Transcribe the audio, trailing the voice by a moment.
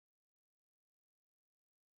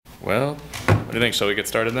Well, what do you think? Shall we get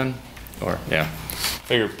started then? Or, yeah.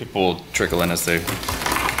 Figure people will trickle in as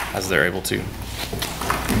they're able to.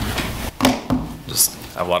 Just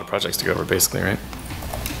have a lot of projects to go over, basically, right?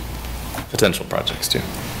 Potential projects, too.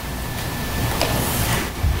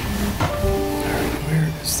 Alright, where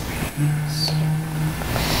is this?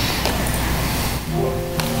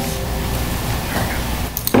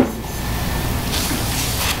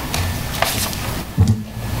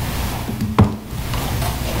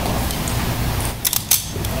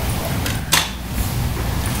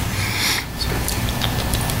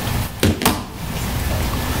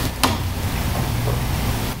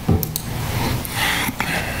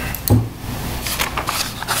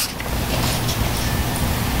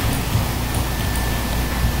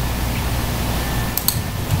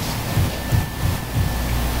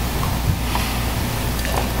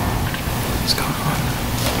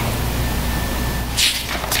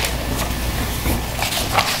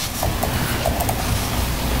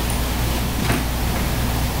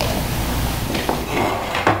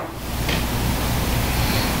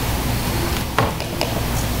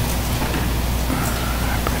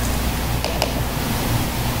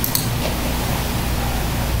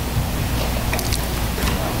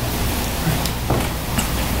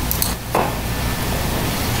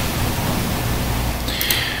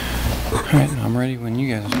 I'm ready when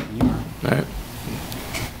you guys are. All right.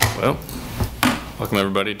 Well, welcome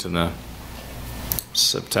everybody to the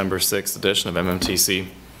September 6th edition of MMTC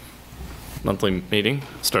monthly meeting,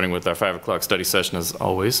 starting with our 5 o'clock study session as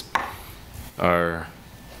always. Our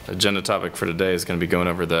agenda topic for today is going to be going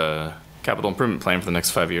over the capital improvement plan for the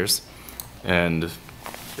next 5 years and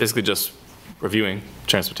basically just reviewing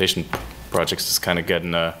transportation projects, just kind of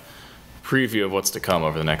getting a preview of what's to come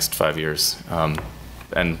over the next 5 years.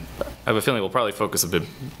 And I have a feeling we'll probably focus a bit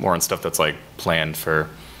more on stuff that's like planned for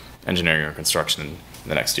engineering or construction in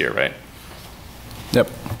the next year, right? Yep.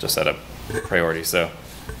 Just set up priority. So,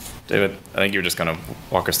 David, I think you're just going to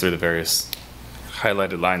walk us through the various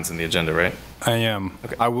highlighted lines in the agenda, right? I am.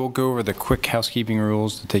 Okay. I will go over the quick housekeeping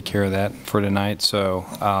rules to take care of that for tonight. So,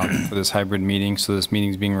 for this hybrid meeting, so this meeting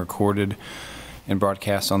is being recorded and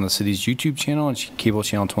broadcast on the city's YouTube channel and cable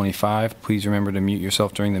channel 25. Please remember to mute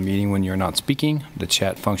yourself during the meeting when you're not speaking. The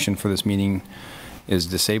chat function for this meeting is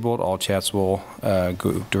disabled. All chats will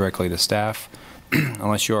go directly to staff.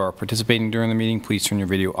 Unless you are participating during the meeting, please turn your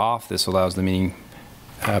video off. This allows the meeting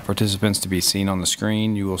participants to be seen on the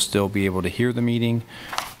screen. You will still be able to hear the meeting.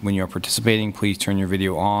 When you are participating, please turn your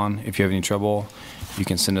video on. If you have any trouble, you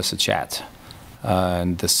can send us a chat.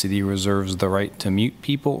 And the city reserves the right to mute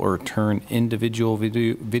people or turn individual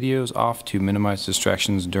videos off to minimize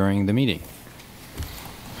distractions during the meeting.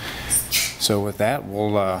 So with that,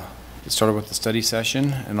 we'll get started with the study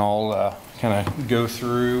session, and I'll kind of go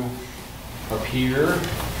through up here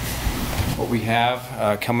what we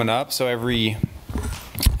have coming up. So every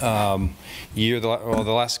year, the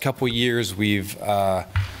last couple years, we've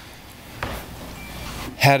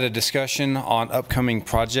had a discussion on upcoming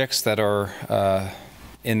projects that are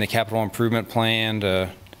in the capital improvement plan to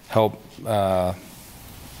help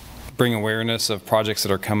bring awareness of projects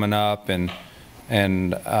that are coming up and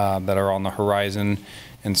that are on the horizon.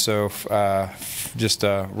 And so just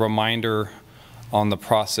a reminder on the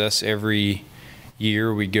process, every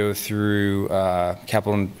year we go through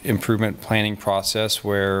capital improvement planning process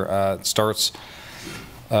where it starts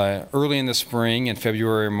early in the spring, in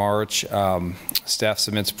February, March. Staff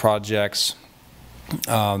submits projects.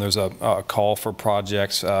 There's a call for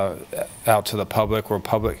projects out to the public, where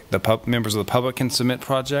members of the public can submit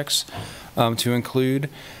projects to include.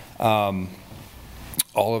 All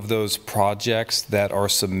of those projects that are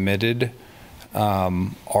submitted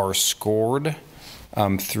are scored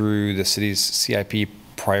through the city's CIP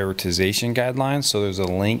prioritization guidelines. So there's a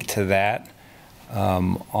link to that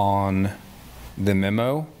on the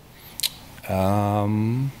memo.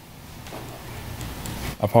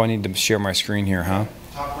 I'll probably need to share my screen here, huh?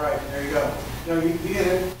 Top right, there you go. No, you get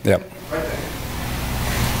it. Yep. Right there.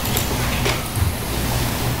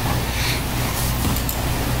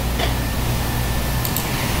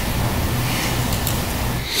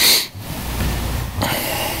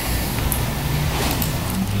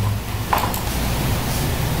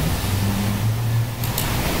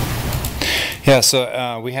 Yeah,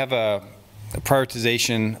 so we have a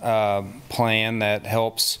prioritization plan that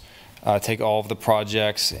helps take all of the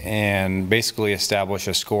projects and basically establish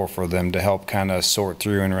a score for them to help kind of sort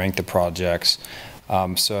through and rank the projects.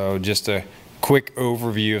 So just a quick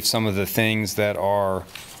overview of some of the things that are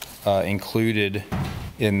included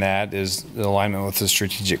in that is the alignment with the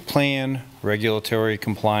strategic plan, regulatory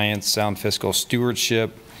compliance, sound fiscal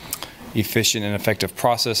stewardship, efficient and effective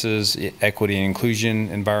processes, equity and inclusion,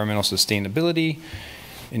 environmental sustainability,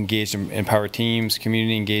 engaged and empowered teams,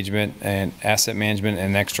 community engagement, and asset management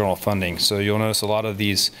and external funding. So you'll notice a lot of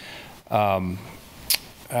these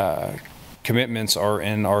commitments are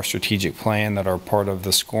in our strategic plan that are part of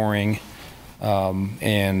the scoring.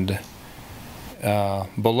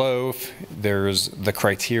 Below, there's the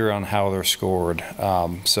criteria on how they're scored.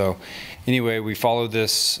 So anyway, we follow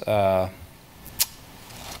this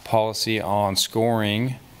policy on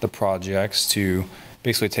scoring the projects to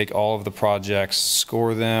basically take all of the projects,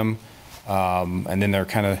 score them, and then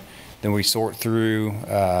then we sort through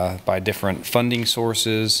by different funding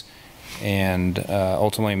sources, and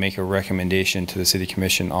ultimately make a recommendation to the City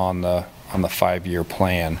Commission on the 5-year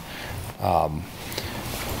plan.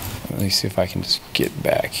 Let me see if I can just get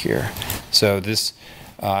back here. So this,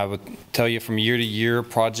 I would tell you, from year to year,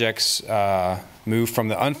 projects move from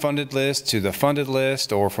the unfunded list to the funded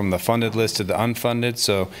list, or from the funded list to the unfunded.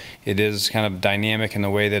 So it is kind of dynamic in the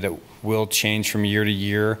way that it will change from year to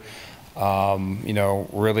year.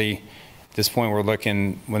 Really, at this point, we're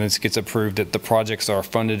looking, when this gets approved, that the projects are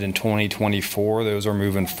funded in 2024. Those are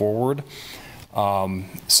moving forward.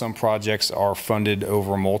 Some projects are funded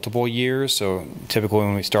over multiple years. So typically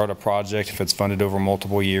when we start a project, if it's funded over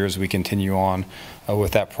multiple years, we continue on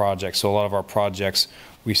with that project. So a lot of our projects,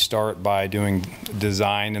 we start by doing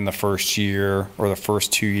design in the first year or the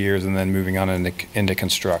first 2 years, and then moving on into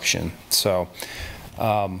construction. So,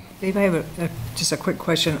 Dave, I have just a quick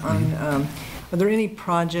question on, are there any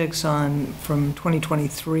projects from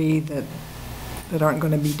 2023 that aren't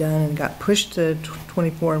going to be done and got pushed to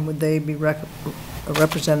 24, and would they be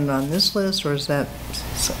represented on this list, or is that,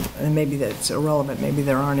 and maybe that's irrelevant, maybe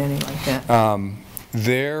there aren't any like that?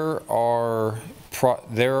 There are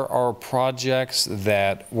projects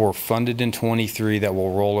that were funded in 23 that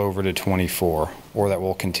will roll over to 24, or that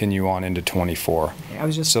will continue on into 24. I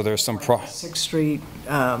was just, so there's some 6th Street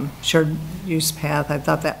shared use path. I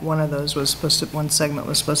thought that one of those was one segment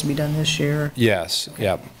was supposed to be done this year. Yes,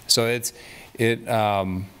 yep. So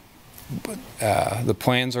the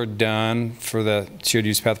plans are done for the shared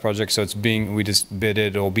use path project, so we just bid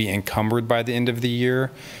it. It'll be encumbered by the end of the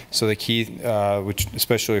year. So the key, which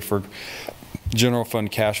especially for general fund,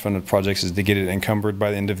 cash funded projects, is to get it encumbered by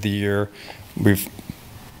the end of the year.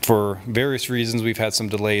 For various reasons, we've had some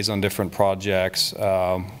delays on different projects.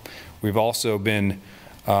 We've also been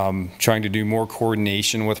trying to do more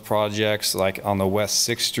coordination with projects, like on the West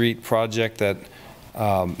 6th Street project that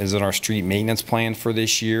is in our street maintenance plan for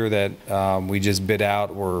this year that we just bid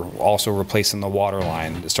out. We're also replacing the water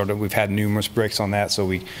line. We've had numerous breaks on that, so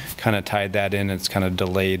we kind of tied that in. It's kind of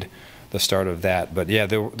delayed the start of that. But yeah,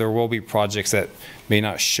 there will be projects that may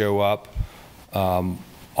not show up on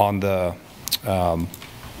the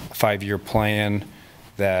 5-year plan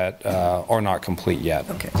that are not complete yet.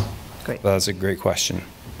 Okay, great. That's a great question.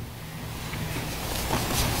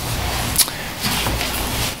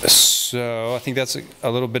 So I think that's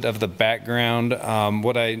a little bit of the background.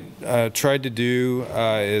 What I tried to do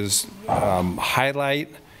is highlight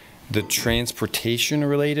the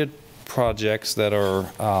transportation-related projects that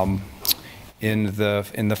are in the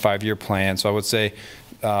 5-year plan. So I would say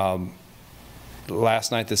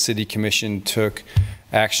last night the City Commission took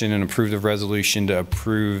action and approved a resolution to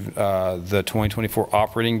approve the 2024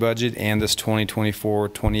 operating budget and this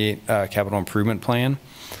 2024-28 capital improvement plan.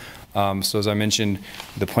 So as I mentioned,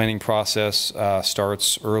 the planning process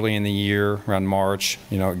starts early in the year, around March.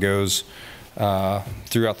 It goes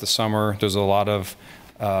throughout the summer. There's a lot of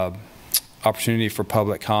opportunity for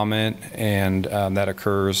public comment, and that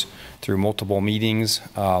occurs through multiple meetings.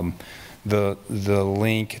 The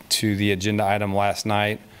link to the agenda item last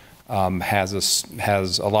night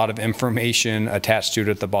has a lot of information attached to it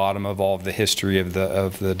at the bottom of all of the history of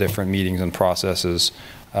the different meetings and processes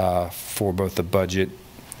for both the budget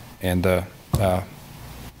and the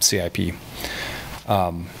CIP.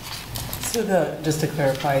 So just to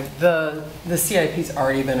clarify, the CIP's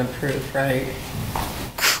already been approved, right?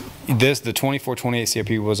 The 24-28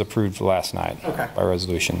 CIP was approved last night. Okay. By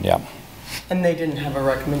resolution, yeah. And they didn't have a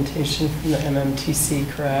recommendation from the MMTC,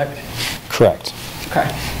 correct? Correct. Okay.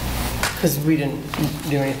 Because we didn't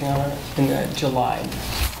do anything on it in July.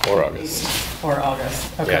 Or August. Or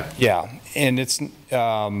August, okay. Yeah, and it's,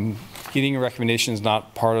 getting a recommendation is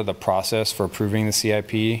not part of the process for approving the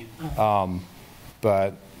CIP.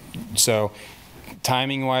 But, so,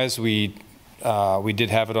 timing-wise, we did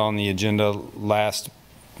have it on the agenda last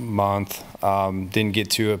month. Didn't get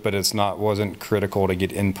to it, but wasn't critical to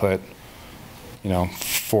get input,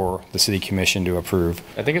 for the City Commission to approve.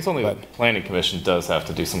 I think it's only the Planning Commission does have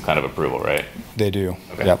to do some kind of approval, right? They do.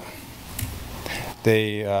 Okay. Yep.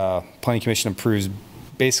 Planning Commission approves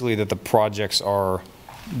basically that the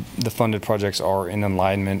funded projects are in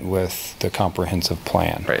alignment with the comprehensive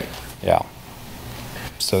plan. Right. Yeah.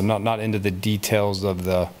 So not into the details of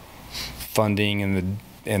the funding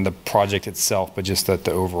and the project itself, but just that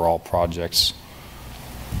the overall project's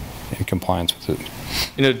in compliance with it.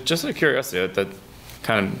 You know, just out of curiosity, that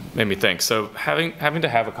kind of made me think. So having to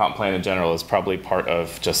have a comp plan in general is probably part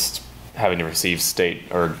of just having to receive state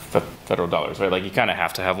or federal dollars, right? Like you kind of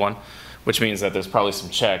have to have one, which means that there's probably some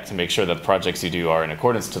check to make sure that the projects you do are in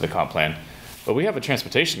accordance to the comp plan. But we have a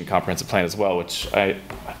transportation comprehensive plan as well, which I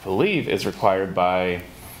believe is required by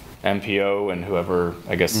MPO and whoever,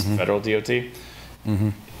 I guess, federal DOT.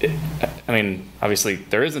 I mean, obviously,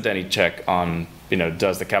 there isn't any check on, you know,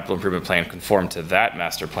 does the capital improvement plan conform to that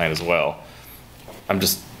master plan as well? I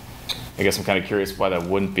guess I'm kind of curious why that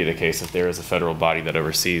wouldn't be the case if there is a federal body that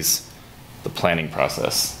oversees the planning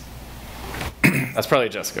process. That's probably a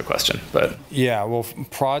Jessica question, but. Yeah, well,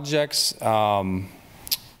 projects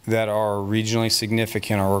that are regionally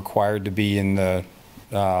significant are required to be in the,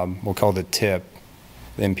 we'll call the TIP,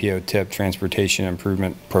 the MPO TIP, Transportation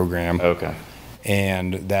Improvement Program. Okay.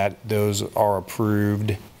 And those are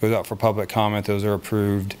approved, goes out for public comment, those are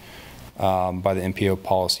approved by the MPO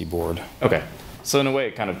Policy Board. Okay. So in a way,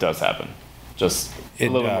 it kind of does happen, just a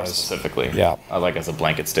little bit more specifically. Yeah. Like as a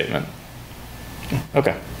blanket statement.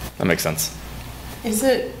 Okay, that makes sense. Is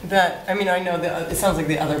it that, I mean, I know that it sounds like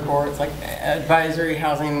the other boards, like Advisory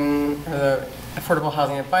Housing, or the Affordable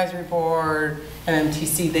Housing Advisory Board,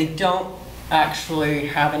 MMTC, they don't actually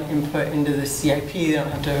have an input into the CIP. They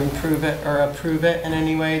don't have to improve it or approve it in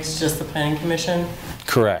any way. It's just the Planning Commission?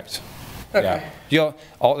 Correct. Okay. Yeah.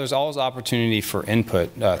 There's always opportunity for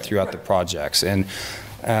input throughout the projects. And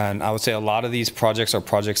I would say a lot of these projects are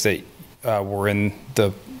projects that were in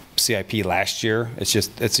the CIP last year.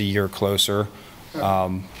 It's a year closer.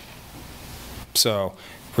 So,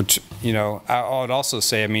 you know, I would also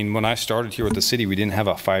say, I mean, when I started here with the city, we didn't have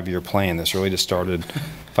a 5-year plan. This really just started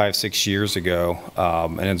 5-6 years ago,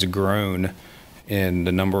 and it's grown in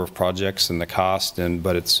the number of projects and the cost,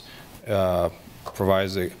 but it's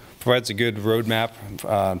provides a good roadmap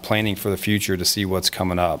planning for the future to see what's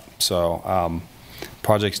coming up. So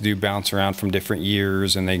projects do bounce around from different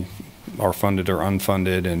years, and they are funded or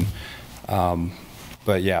unfunded, and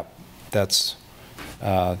but yeah, that's.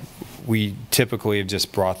 We typically have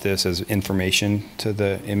just brought this as information to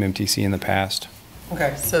the MMTC in the past.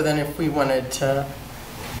 Okay, so then if we wanted to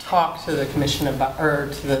talk to the commission about, or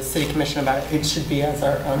to the city commission about it, it should be as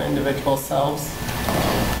our own individual selves.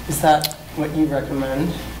 Is that what you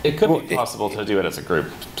recommend? It could be possible to do it as a group,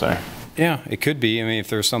 sorry. Yeah, it could be. I mean, if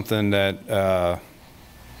there's something that,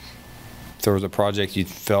 if there was a project you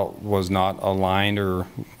felt was not aligned or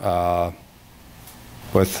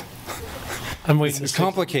with. I'm waiting. It's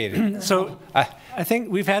complicated. So I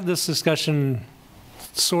think we've had this discussion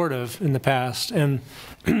sort of in the past, and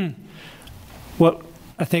what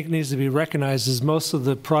I think needs to be recognized is most of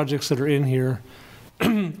the projects that are in here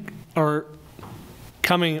are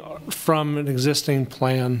coming from an existing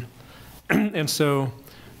plan. And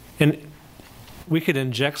we could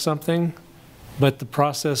inject something, but the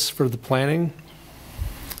process for the planning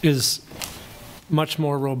is much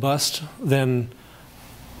more robust than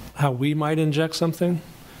how we might inject something.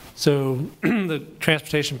 So the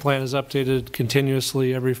transportation plan is updated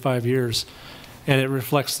continuously every 5 years, and it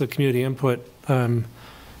reflects the community input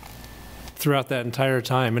throughout that entire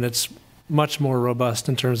time. And it's much more robust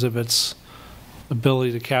in terms of its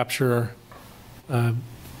ability to capture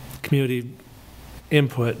community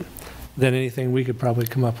input than anything we could probably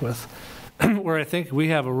come up with. Where I think we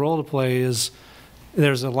have a role to play is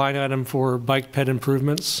there's a line item for bike ped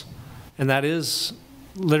improvements, and that is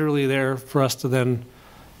literally there for us to then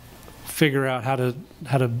figure out how to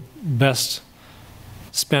best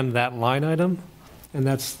spend that line item, and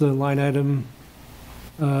that's the line item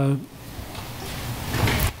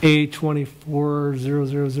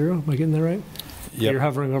A24000. Am I getting that right? Yep. You're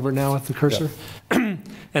hovering over it now with the cursor. Yep.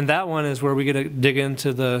 And that one is where we get to dig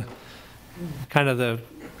into the kind of the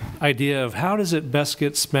idea of how does it best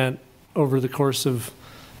get spent over the course of,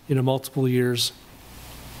 you know, multiple years.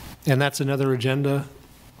 And that's another agenda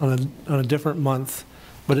on a different month,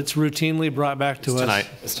 but it's routinely brought back to us. Tonight.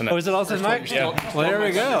 It's tonight. Oh, is it also tonight? Yeah. Well, there we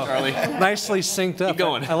go. Charlie. Nicely synced up. Keep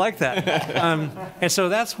going. I like that. And so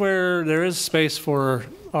that's where there is space for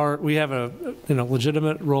we have a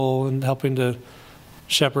legitimate role in helping to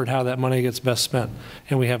shepherd how that money gets best spent.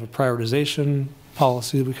 And we have a prioritization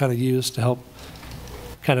policy that we kind of use to help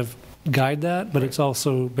kind of guide that, but it's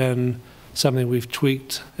also been something we've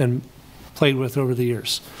tweaked and played with over the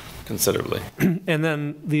years. Considerably. And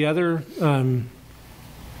then the other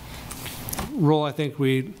role I think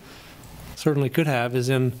we certainly could have is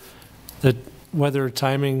in the whether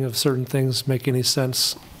timing of certain things make any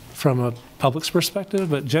sense from a public's perspective,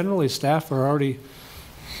 but generally staff are already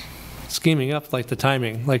scheming up like the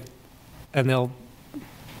timing, like, and they'll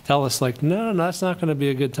tell us like, no, that's not going to be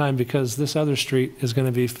a good time because this other street is going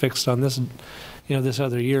to be fixed on this, this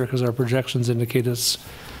other year because our projections indicate it's,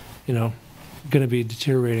 going to be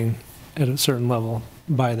deteriorating at a certain level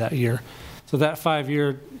by that year. So that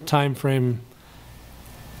 5-year time frame,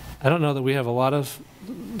 I don't know that we have a lot of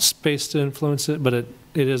space to influence it, but it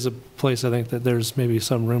is a place I think that there's maybe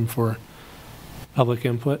some room for public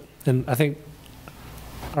input. And I think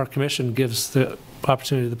our commission gives the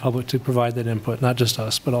opportunity to the public to provide that input, not just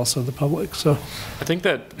us, but also the public. So I think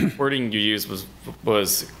that wording you used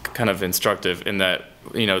was kind of instructive in that,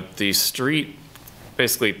 the street,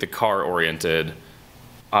 basically the car-oriented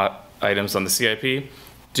items on the CIP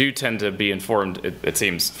do tend to be informed, it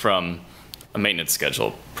seems, from a maintenance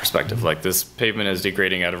schedule perspective. Like this pavement is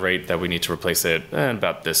degrading at a rate that we need to replace it in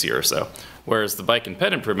about this year or so. Whereas the bike and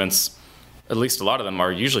ped improvements, at least a lot of them,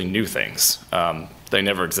 are usually new things. They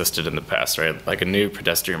never existed in the past, right? Like a new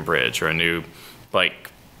pedestrian bridge or a new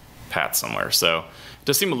bike path somewhere. So it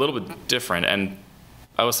does seem a little bit different. And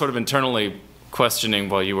I was sort of internally questioning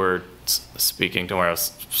while you were speaking to where I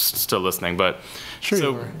was still listening. But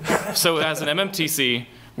sure. So as an MMTC,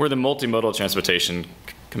 we're the Multi-modal Transportation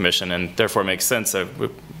Commission, and therefore it makes sense that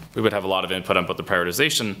we would have a lot of input on both the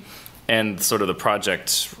prioritization and sort of the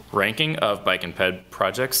project ranking of bike and ped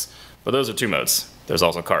projects. But those are two modes. There's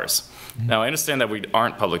also cars. Mm-hmm. Now, I understand that we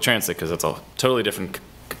aren't public transit because it's a totally different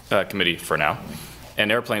committee for now.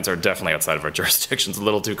 And airplanes are definitely outside of our jurisdiction. It's a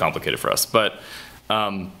little too complicated for us. But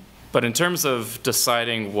in terms of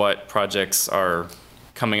deciding what projects are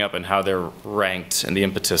coming up and how they're ranked and the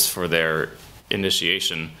impetus for their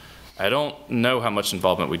initiation, I don't know how much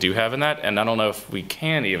involvement we do have in that. And I don't know if we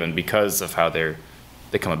can even because of how they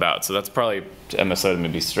come about. So that's probably to MSO to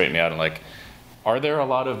maybe straighten me out and like, are there a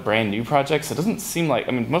lot of brand new projects? It doesn't seem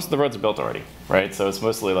like, most of the roads are built already, right? So it's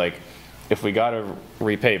mostly like, if we got to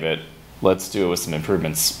repave it, let's do it with some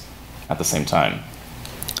improvements at the same time.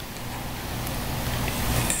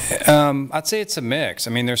 I'd say it's a mix.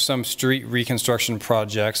 There's some street reconstruction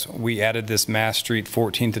projects. We added this Mass Street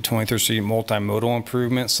 14th to 23rd Street multimodal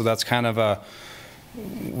improvement, so that's kind of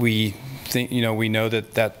we think, we know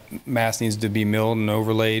that mass needs to be milled and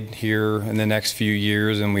overlaid here in the next few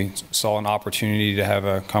years, and we saw an opportunity to have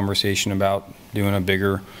a conversation about doing a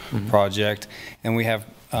bigger project. And we have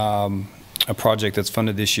a project that's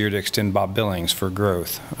funded this year to extend Bob Billings for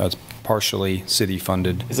growth. It's partially city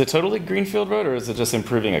funded. Is it totally greenfield road, or is it just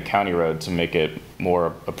improving a county road to make it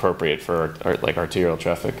more appropriate for arterial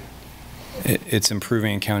traffic? It's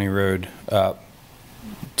improving a county road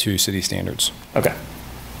to city standards. Okay.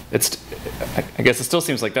 I guess it still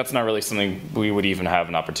seems like that's not really something we would even have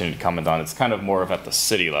an opportunity to comment on. It's kind of more of at the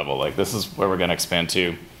city level. Like this is where we're going to expand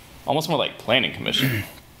to, almost more like planning commission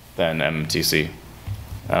than MMTC.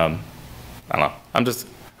 I don't know. I'm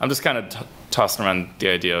just kind of tossing around the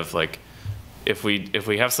idea of like, if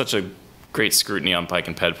we have such a great scrutiny on bike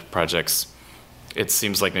and ped projects, it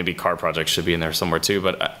seems like maybe car projects should be in there somewhere too.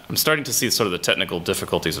 But I'm starting to see sort of the technical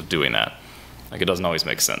difficulties of doing that. Like it doesn't always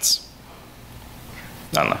make sense.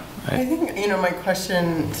 I don't know. I think, my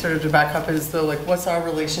question sort of to back up is though, like, what's our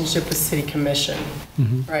relationship with city commission,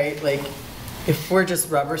 right? Like, if we're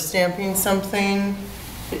just rubber stamping something,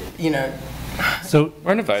 So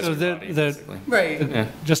we're an advisory body, basically. Right.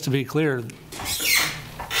 Just to be clear,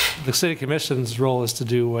 the city commission's role is to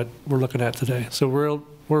do what we're looking at today. So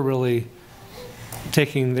we're really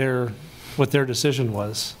taking what their decision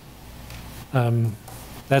was.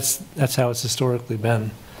 That's how it's historically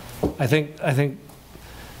been. I think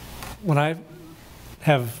when I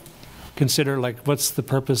have considered like what's the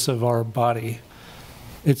purpose of our body,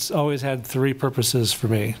 it's always had three purposes for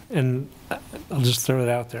me, and I'll just throw it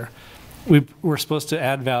out there. We're supposed to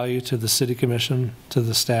add value to the city commission, to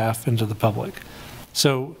the staff, and to the public.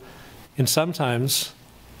 So, and sometimes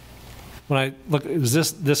when I look, is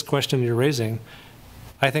this question you're raising,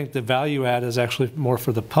 I think the value add is actually more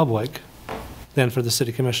for the public than for the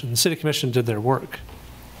city commission. The city commission did their work.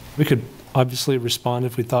 We could obviously respond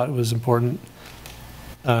if we thought it was important.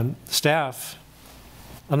 Staff,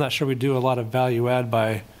 I'm not sure we do a lot of value add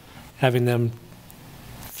by having them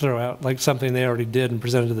throw out like something they already did and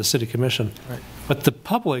presented to the city commission. Right. But the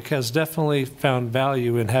public has definitely found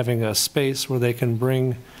value in having a space where they can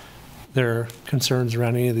bring their concerns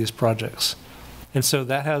around any of these projects. And so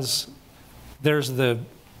that there's the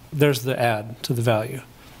add to the value.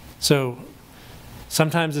 So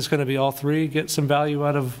sometimes it's going to be all three get some value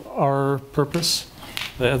out of our purpose.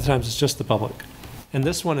 but other times it's just the public. And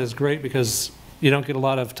this one is great because you don't get a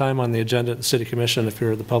lot of time on the agenda at the city commission if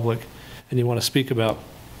you're the public and you want to speak about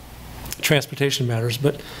transportation matters,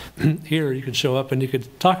 but here you could show up and you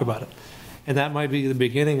could talk about it. And that might be the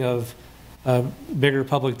beginning of a bigger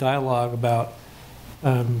public dialogue about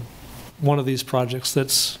one of these projects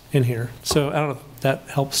that's in here. So I don't know if that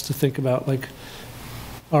helps to think about like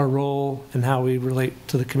our role and how we relate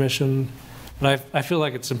to the commission. But I feel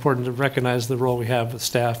like it's important to recognize the role we have with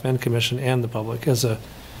staff and commission and the public as a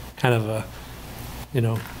kind of a,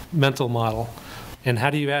 mental model. And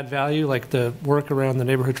how do you add value? Like the work around the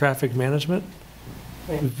neighborhood traffic management,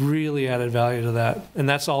 we've really added value to that. And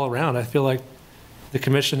that's all around. I feel like the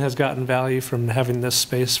commission has gotten value from having this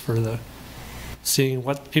space for seeing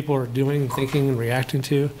what people are doing, thinking, and reacting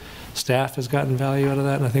to. Staff has gotten value out of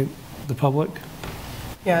that, and I think the public.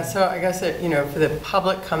 Yeah, so I guess, for the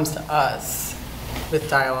public comes to us with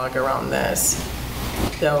dialogue around this,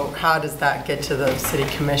 so how does that get to the city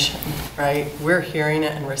commission, right? We're hearing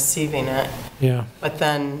it and receiving it. Yeah. But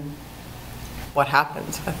then what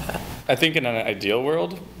happens with it? I think in an ideal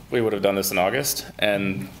world, we would have done this in August,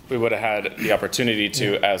 and we would have had the opportunity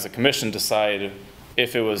to, as a commission, decide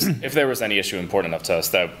if there was any issue important enough to us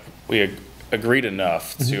that we agreed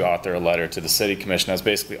enough to author a letter to the city commission as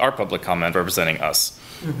basically our public comment representing us.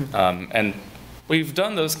 And we've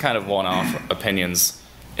done those kind of one-off opinions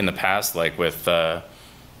in the past, like with the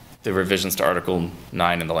revisions to Article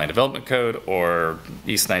 9 in the Land Development Code, or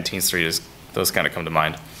East 19th Street, those kind of come to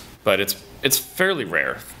mind. But it's fairly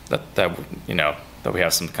rare that we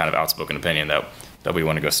have some kind of outspoken opinion that we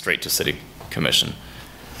want to go straight to city commission.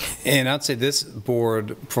 And I'd say this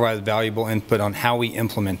board provides valuable input on how we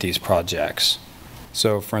implement these projects.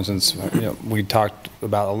 So, for instance, we talked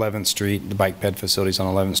about 11th Street, the bike ped facilities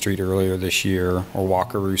on 11th Street earlier this year, or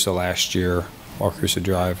Wakarusa last year, Wakarusa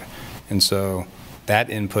Drive. And so that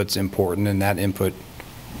input's important, and that input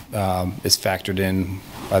is factored in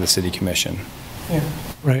by the city commission. Yeah,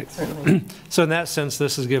 right. Certainly. So in that sense,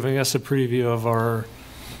 this is giving us a preview of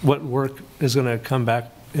what work is going to come back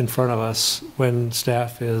in front of us when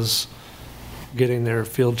staff is getting their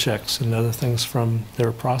field checks and other things from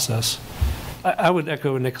their process. I would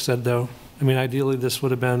echo what Nick said, though. I mean, ideally, this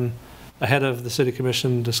would have been ahead of the city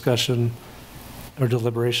commission discussion or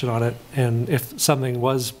deliberation on it, and if something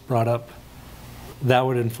was brought up, that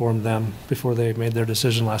would inform them before they made their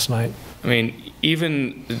decision last night. I mean,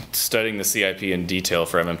 even studying the CIP in detail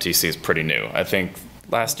for MMTC is pretty new. I think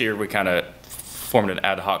last year we kind of formed an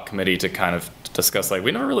ad hoc committee to kind of discuss, like,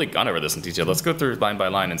 we've never really gone over this in detail. Let's go through line by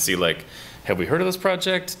line and see, like, have we heard of this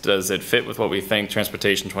project? Does it fit with what we think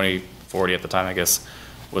Transportation 2040 at the time, I guess,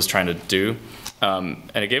 was trying to do?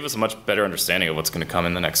 And it gave us a much better understanding of what's going to come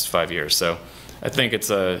in the next 5 years. So I think it's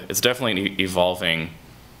definitely an evolving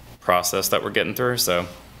process that we're getting through. So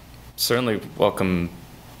certainly welcome,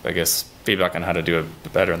 I guess, feedback on how to do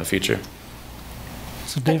it better in the future.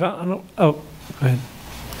 So Dave, I don't, oh, go ahead.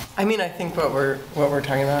 I mean, I think what we're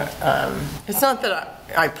talking about, it's not that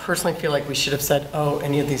I personally feel like we should have said, oh,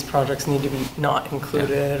 any of these projects need to be not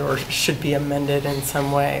included or should be amended in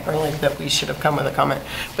some way, or like that we should have come with a comment.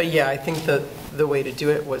 But yeah, I think that the way to do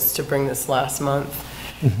it was to bring this last month,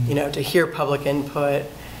 to hear public input,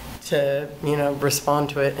 to, respond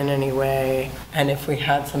to it in any way. And if we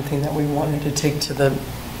had something that we wanted to take to the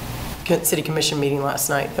city commission meeting last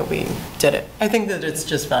night, that we did it. I think that it's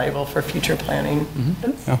just valuable for future planning.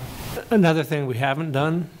 Yeah. Another thing we haven't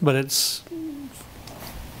done, but it's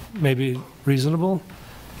maybe reasonable,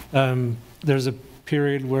 there's a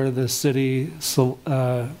period where the city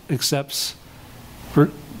accepts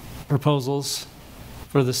proposals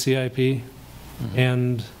for the CIP,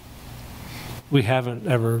 and we haven't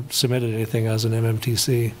ever submitted anything as an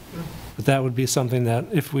MMTC. But that would be something that,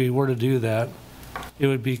 if we were to do that, it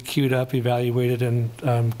would be queued up, evaluated,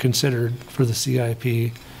 and considered for the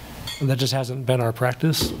CIP. And that just hasn't been our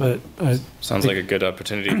practice, but Sounds like a good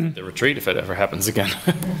opportunity to retreat if it ever happens again.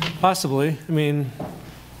 possibly. I mean, I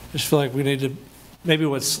just feel like we need to, maybe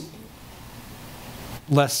what's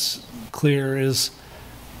less clear is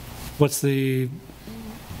what's the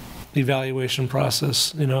evaluation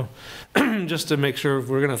process, just to make sure if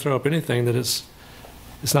we're going to throw up anything that it's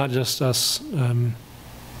not just us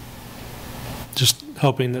just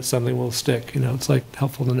hoping that something will stick. It's like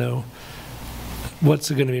helpful to know what's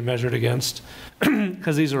it going to be measured against,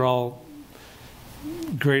 because these are all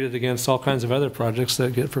graded against all kinds of other projects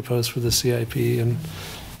that get proposed for the CIP, and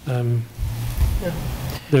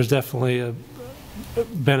there's definitely a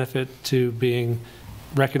benefit to being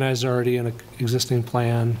recognized already in an existing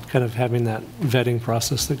plan, kind of having that vetting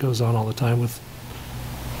process that goes on all the time with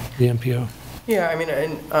the MPO. Yeah, I mean,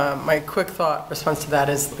 and my quick thought response to that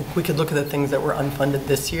is like, we could look at the things that were unfunded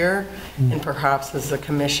this year and perhaps as a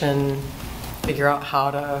commission, figure out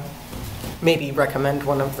how to maybe recommend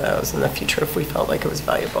one of those in the future if we felt like it was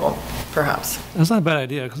valuable, perhaps. That's not a bad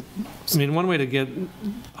idea. 'Cause, I mean, one way to get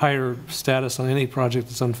higher status on any project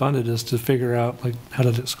that's unfunded is to figure out, like, how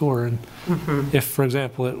did it score? And if, for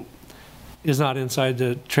example, it is not inside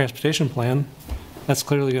the transportation plan, that's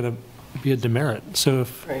clearly going to be a demerit. So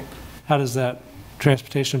if, Right. how does that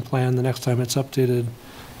transportation plan, the next time it's updated,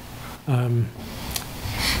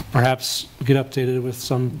 perhaps get updated with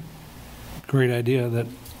some great idea that,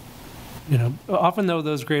 you know, often though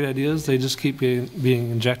those great ideas, they just keep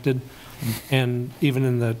being injected. And even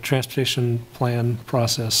in the transportation plan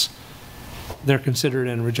process, they're considered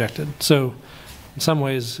and rejected. So in some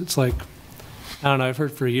ways, it's like, I don't know, I've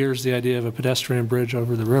heard for years the idea of a pedestrian bridge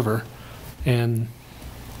over the river, and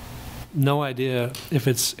no idea if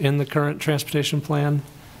it's in the current transportation plan.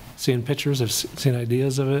 Seen pictures, I've seen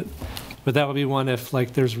ideas of it, but that would be one if,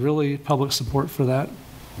 like, there's really public support for that.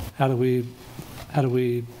 How do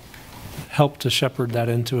we help to shepherd that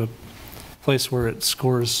into a place where it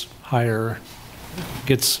scores higher,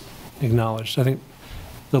 gets acknowledged? I think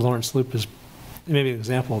the Lawrence Loop is maybe an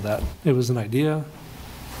example of that. It was an idea,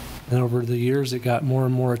 and over the years it got more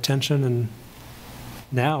and more attention, and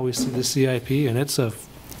now we see the CIP, and it's a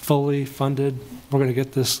fully funded, we're going to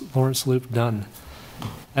get this Lawrence Loop done.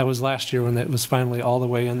 That was last year when it was finally all the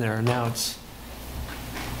way in there, and now it's,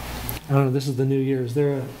 I don't know, this is the new year. Is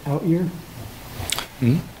there an out year?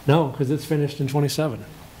 No, because it's finished in '27.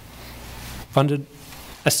 Funded.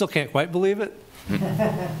 I still can't quite believe it. You guys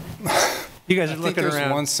are I think looking there's around.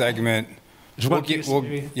 one segment. There's one piece,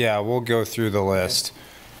 maybe. We'll go through the list.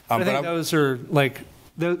 I think those are like,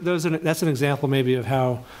 those are, that's an example maybe of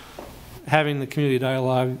how having the community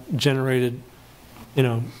dialogue generated, you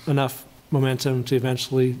know, enough momentum to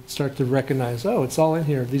eventually start to recognize, oh, it's all in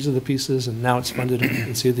here. These are the pieces, and now it's funded, and you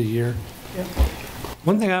can see the year. Yep.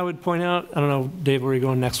 One thing I would point out, I don't know, Dave, where are you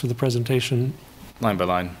going next with the presentation? Line by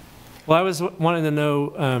line. Well, I was wanting to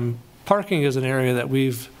know, parking is an area that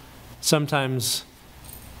we've sometimes,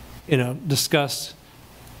 you know, discussed,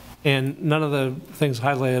 and none of the things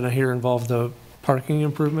highlighted here involve the parking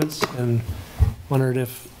improvements, and wondered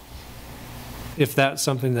if that's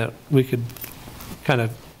something that we could kind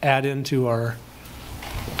of add into our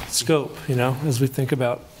scope, you know, as we think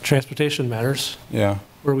about transportation matters, Yeah.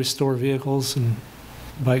 where we store vehicles and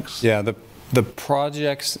bikes. Yeah, the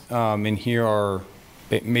projects in here are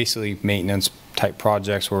basically maintenance type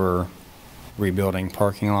projects. We're rebuilding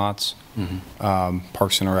parking lots,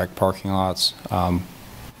 Parks and Rec parking lots,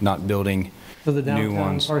 not building For the new downtown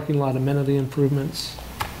ones. parking lot amenity improvements,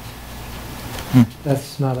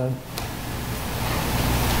 that's not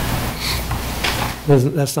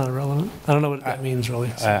irrelevant. I don't know what that means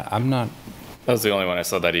really. I'm not, That was the only one I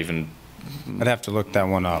saw that even I'd have to look that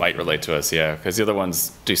one up. might relate to us, yeah. Because the other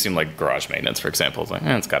ones do seem like garage maintenance, for example. It's like,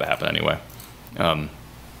 it's got to happen anyway.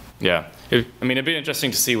 Yeah. I mean, it'd be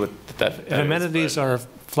interesting to see what that If amenities are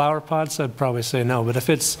flower pots, I'd probably say no, but if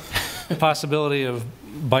it's a possibility of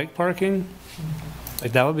bike parking,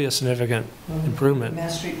 like that would be a significant improvement.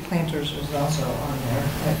 Mass Street Planters is also on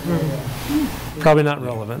there. Probably not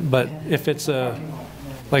relevant, but if it's a,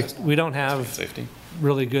 like, we don't have safety.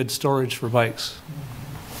 really good storage for bikes.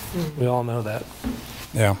 We all know that.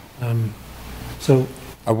 Yeah. So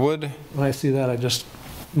I would, when I see that,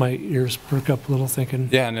 my ears perk up a little thinking,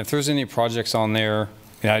 yeah, and if there's any projects on there,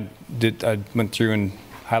 I went through and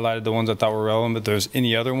highlighted the ones I thought were relevant, but there's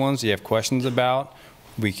any other ones you have questions about,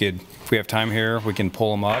 if we have time here, we can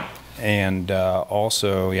pull them up. And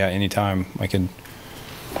also, yeah, anytime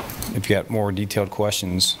if you got more detailed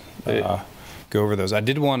questions, go over those. I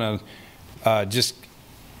did want to just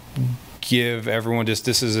give everyone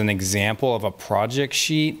this is an example of a project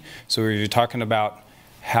sheet. So you're talking about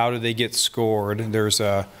how do they get scored. There's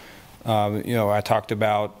I talked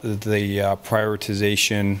about the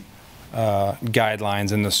prioritization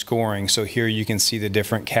guidelines and the scoring. So here you can see the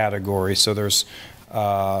different categories. So there's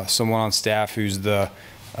someone on staff who's the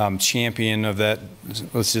champion of that,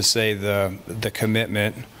 let's just say the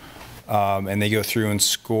commitment, and they go through and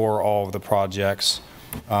score all of the projects.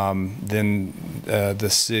 Then the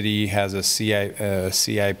city has a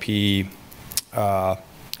CIP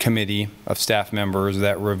committee of staff members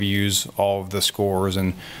that reviews all of the scores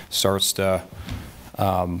and starts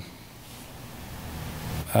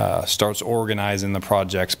organizing the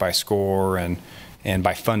projects by score and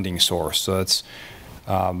by funding source. So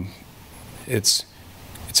it's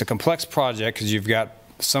a complex project because you've got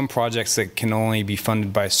some projects that can only be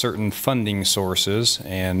funded by certain funding sources,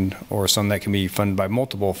 or some that can be funded by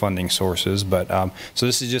multiple funding sources. But so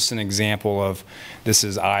this is just an example of, this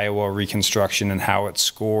is Iowa reconstruction and how it's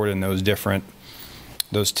scored in those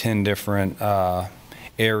 10 different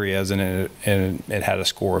areas, and it had a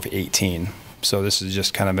score of 18. So this is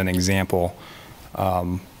just kind of an example.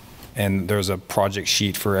 And there's a project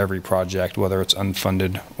sheet for every project, whether it's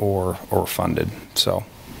unfunded or funded. So,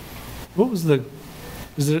 What was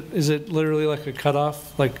is it literally like a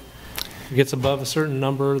cutoff? Like it gets above a certain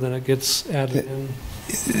number, then it gets added in?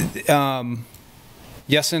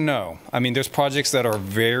 Yes and no. I mean, there's projects that are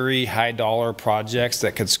very high dollar projects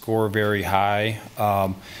that could score very high.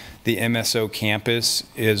 The MSO campus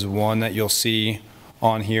is one that you'll see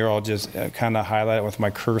on here. I'll just kind of highlight it with my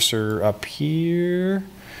cursor up here.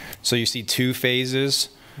 So you see 2 phases,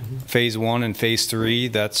 phase 1 and phase 3.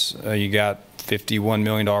 That's you got $51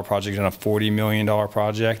 million project and a $40 million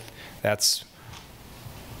project. That's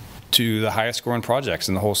 2 the highest scoring projects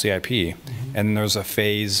in the whole CIP. And there's a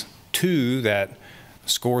phase 2 that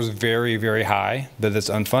scores very, very high, but it's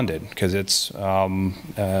unfunded because it's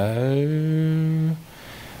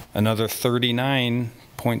another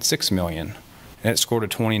 $39.6 million, and it scored a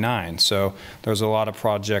 29. So there's a lot of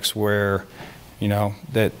projects where,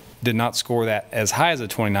 that did not score that as high as a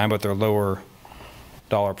 29, but they're lower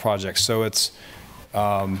dollar projects. So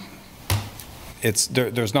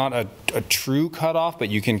there's not a true cutoff, but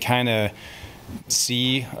you can kind of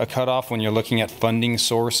see a cutoff when you're looking at funding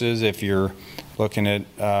sources. If you're looking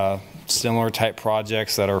at similar type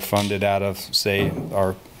projects that are funded out of, say,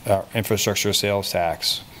 our infrastructure sales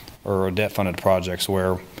tax, or debt funded projects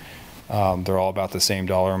where they're all about the same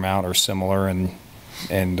dollar amount or similar, and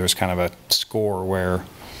there's kind of a score where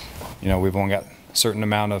we've only got a certain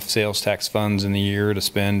amount of sales tax funds in the year to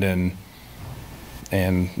spend, and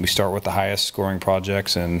we start with the highest scoring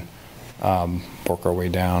projects and work our way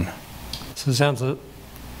down. So it sounds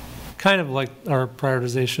kind of like our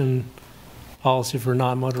prioritization policy for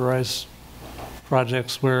non-motorized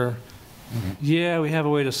projects where, yeah, we have a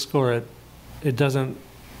way to score it. It doesn't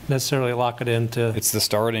necessarily lock it into. It's the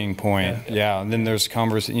starting point. Yeah. And then there's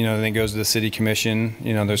then it goes to the city commission,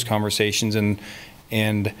 there's conversations, and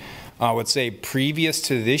I would say previous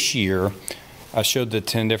to this year, I showed the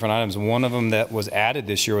 10 different items. One of them that was added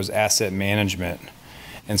this year was asset management.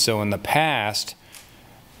 And so in the past,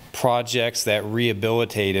 projects that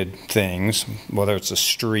rehabilitated things, whether it's a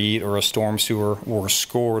street or a storm sewer, were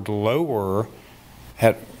scored lower,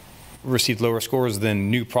 had received lower scores than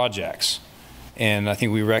new projects. And I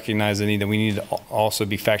think we recognize the need that we need to also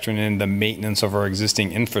be factoring in the maintenance of our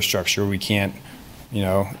existing infrastructure. We can't,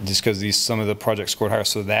 just because some of the projects scored higher.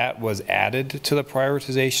 So that was added to the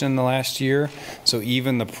prioritization in the last year. So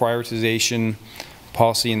even the prioritization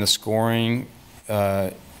policy and the scoring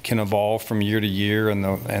can evolve from year to year, and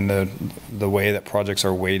the way that projects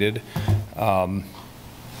are weighted.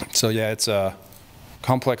 So yeah, it's a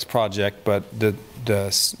complex project, but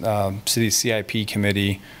the city CIP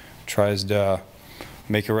committee tries to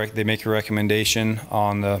make a recommendation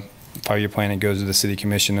on the 5-year plan. It goes to the city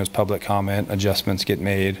commission. There's public comment. Adjustments get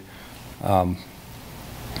made,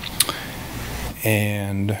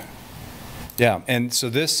 and yeah. And so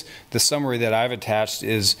the summary that I've attached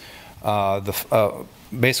is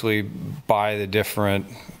basically by the different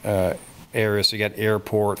areas. So you got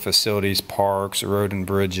airport, facilities, parks, road and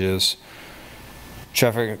bridges,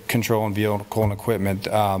 traffic control and vehicle and equipment.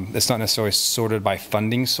 It's not necessarily sorted by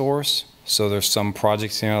funding source. So there's some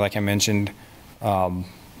projects, like I mentioned,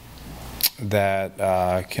 that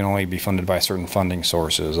can only be funded by certain funding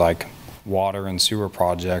sources, like water and sewer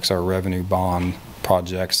projects are revenue bond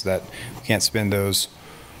projects that we can't spend those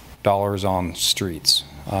dollars on streets.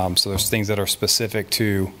 So there's things that are specific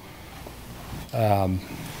to,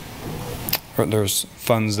 there's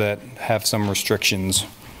funds that have some restrictions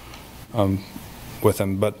with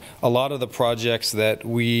them. But a lot of the projects that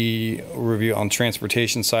we review on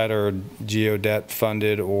transportation side are geodebt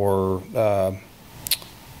funded or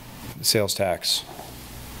sales tax.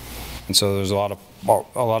 And so there's a lot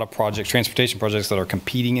of projects, transportation projects that are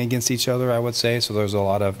competing against each other, I would say. So there's a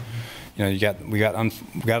lot of, we got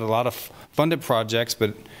a lot of funded projects,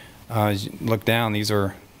 but as you look down, these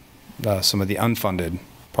are some of the unfunded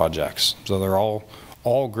projects. So they're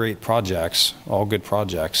all great projects, all good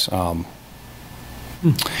projects. And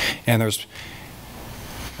there's,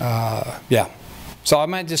 yeah. So I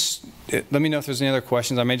might just, let me know if there's any other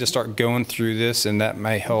questions. I may just start going through this, and that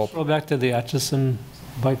may help. Go back to the Atchison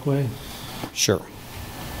Bikeway. Sure.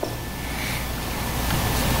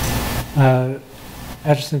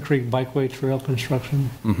 Atchison Creek Bikeway Trail construction.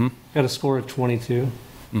 Got a score of 22.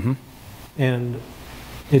 And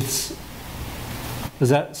Is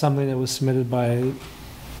that something that was submitted by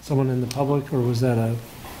someone in the public, or was that a,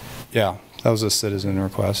 Yeah, that was a citizen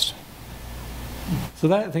request. so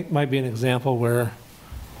that I think might be an example where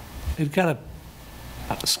it got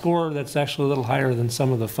a score that's actually a little higher than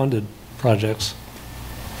some of the funded projects.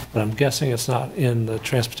 But I'm guessing it's not in the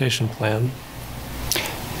transportation plan.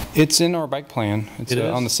 It's in our bike plan. It's It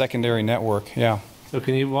is? on the secondary network, yeah. So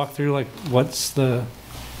can you walk through, like, what's the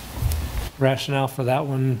rationale for that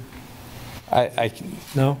one?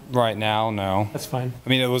 No? Right now, no. That's fine. I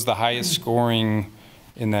mean, it was the highest scoring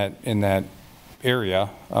in that area.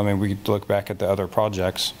 I mean, we could look back at the other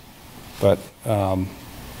projects, but, I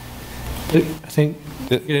think,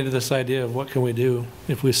 get into this idea of what can we do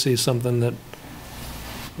if we see something that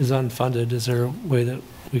is unfunded. Is there a way that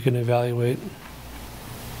we can evaluate?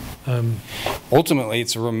 ultimately,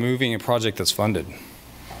 it's removing a project that's funded. I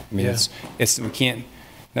mean, Yeah. we can't,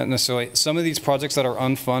 not necessarily, some of these projects that are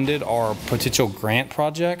unfunded are potential grant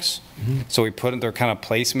projects. So we put, they're kind of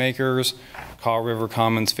placemakers. Kaw River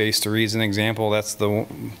Commons Phase 3 is an example. That's the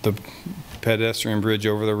pedestrian bridge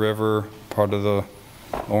over the river, part of the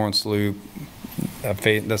Lawrence Loop.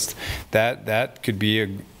 That could be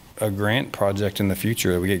a grant project in the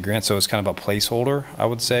future. We get grants, so it's kind of a placeholder, I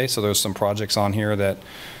would say. So there's some projects on here that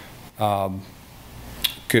are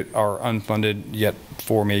unfunded yet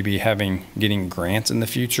for maybe getting grants in the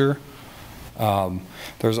future.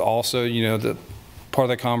 There's also, the part of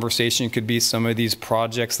the conversation could be some of these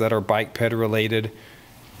projects that are bike ped related.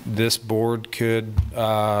 This board could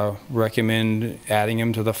recommend adding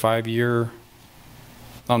them to the 5-year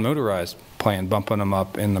non-motorized plan, bumping them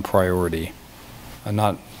up in the priority.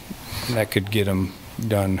 That could get them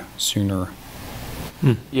done sooner.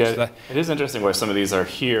 Yeah, So it is interesting why some of these are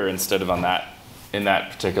here instead of in that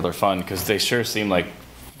particular fund, because they sure seem like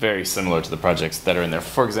very similar to the projects that are in there.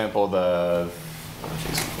 For example, what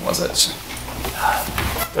was it?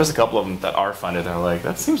 There's a couple of them that are funded that are like,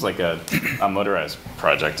 that seems like a motorized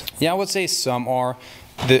project. Yeah, I would say some are.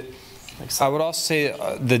 I would also say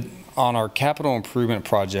on our capital improvement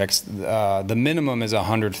projects, the minimum is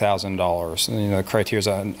 $100,000. The criteria is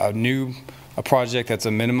a project that's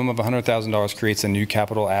a minimum of $100,000 creates a new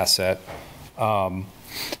capital asset.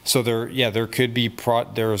 So there could be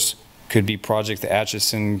project, the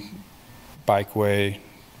Atchison Bikeway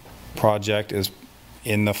project is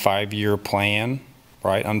in the 5-year plan,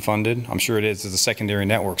 right? Unfunded. I'm sure it is. It's a secondary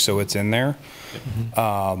network, so it's in there.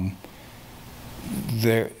 But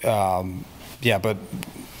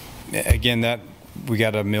again, we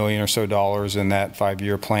got $1 million or so in that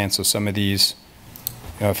 5-year plan. So some of these,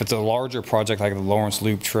 if it's a larger project like the Lawrence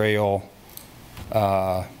Loop Trail,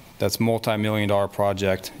 that's multi-million-dollar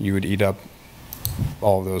project, you would eat up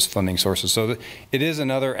all of those funding sources. So it is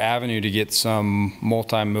another avenue to get some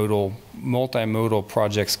multimodal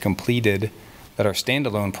projects completed that are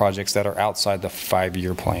standalone projects that are outside the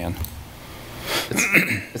 5-year plan.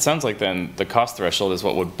 It sounds like then the cost threshold is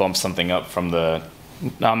what would bump something up from the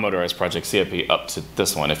non-motorized project CIP up to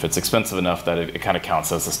this one. If it's expensive enough that it kind of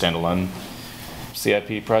counts as a standalone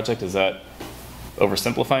CIP project, is that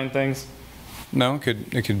oversimplifying things? No,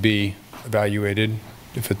 it could be evaluated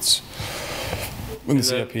if it's in the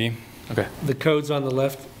CIP. Okay. The code's on the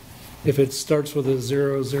left. If it starts with a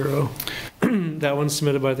 00, that one's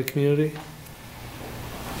submitted by the community?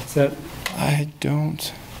 Is that, I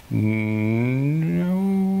don't know.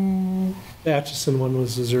 the Atchison one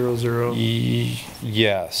was a 00?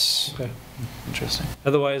 Yes. Okay. Interesting.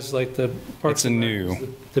 Otherwise, like the Parks It's a and Rec new. is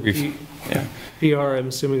the Yeah. PR, I'm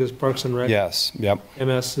assuming is Parks and Rec. Yes. Yep.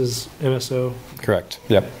 MS is MSO. Correct.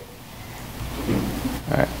 Yep.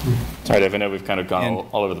 All right. Sorry, Dave, I know we've kind of gone And-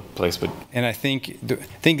 all over the place, but And I think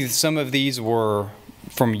some of these were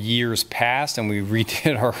from years past, and we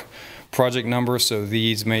redid our project numbers. So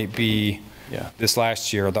these may be this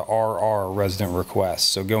last year, the RR resident requests.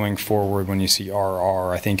 So going forward, when you see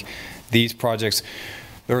RR, I think these projects,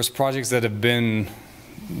 there's projects that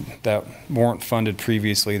weren't funded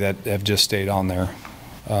previously that have just stayed on there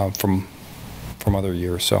from other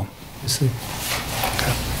years. So. I see.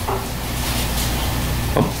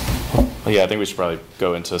 yeah, I think we should probably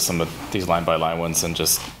go into some of these line-by-line ones and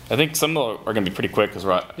just, I think some of them are going to be pretty quick because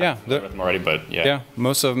we're with them already, but yeah. Yeah,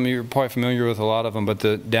 most of them, you're probably familiar with a lot of them, but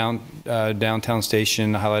the downtown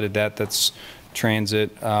station, I highlighted that's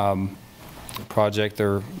transit project.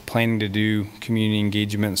 They're planning to do community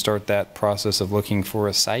engagement and start that process of looking for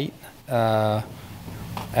a site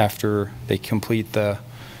after they complete the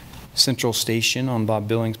central station on Bob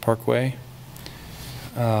Billings Parkway.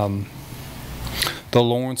 The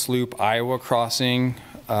Lawrence Loop Iowa crossing,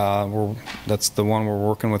 that's the one we're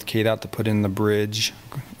working with KDOT to put in the bridge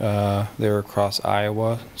there across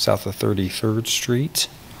Iowa, south of 33rd Street.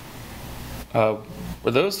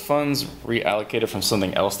 Were those funds reallocated from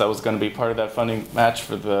something else that was going to be part of that funding match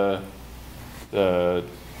for the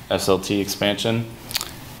SLT expansion?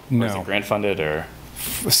 Or is No. it grant funded or?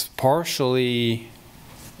 Partially,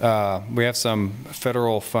 we have some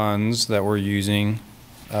federal funds that we're using,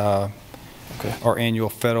 Okay. our annual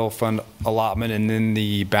federal fund allotment, and then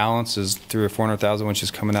the balance is $300,000 or $400,000, which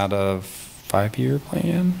is coming out of 5-year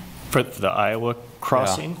plan. For the Iowa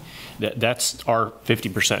crossing, that's our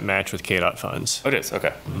 50% match with KDOT funds, Oh, it is,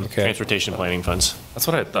 okay. Okay. transportation planning funds. That's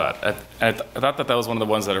what I thought. I thought that was one of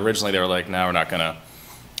the ones that originally they were like, no, we're not going to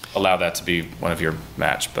allow that to be one of your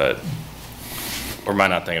match, but, or am I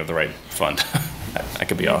not thinking of the right fund? I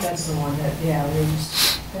could be off. That's the one that, yeah,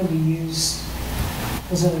 that we used,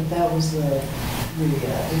 that was the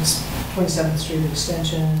 27th Street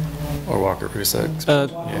extension and then. Or Walker Rusak.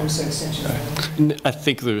 Walker Rusak extension. I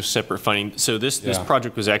think there was separate funding. So this Yeah.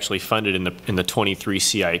 project was actually funded in the 23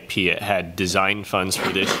 CIP. It had design funds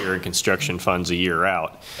for this year and construction funds a year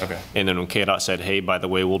out. Okay. And then when KDOT said, hey, by the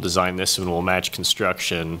way, we'll design this and we'll match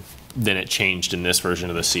construction, then it changed in this version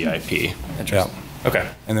of the CIP. Interesting. Okay.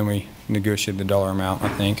 And then we negotiated the dollar amount, I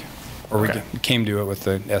think, or we Okay. came to it with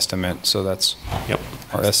the estimate, so that's Yep.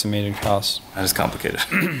 our estimated costs. That is complicated.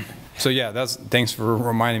 So yeah, thanks for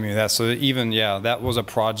reminding me of that. So even, yeah, that was a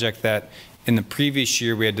project that in the previous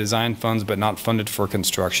year we had design funds but not funded for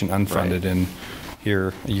construction, unfunded, and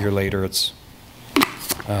here, a year later, it's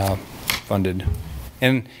funded.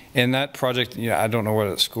 And that project, I don't know what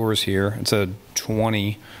it scores here. It's a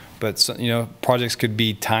 20, but projects could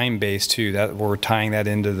be time-based too. That we're tying that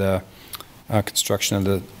into the construction of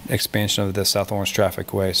the expansion of the South Orange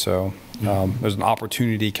Traffic Way. So there's an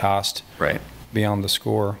opportunity cost Right. beyond the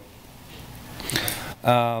score.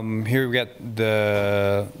 Here we got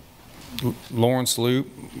the Lawrence Loop,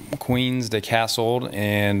 Queens to Castle,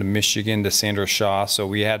 and Michigan to Sandra Shaw. So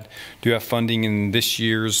we do have funding in this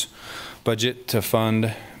year's budget to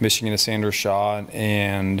fund Michigan to Sandra Shaw,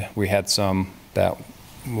 and we had some that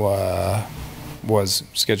was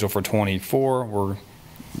scheduled for 24. We're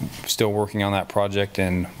still working on that project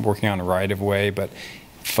and working on a right-of-way, but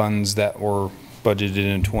funds that were budgeted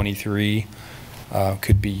in 23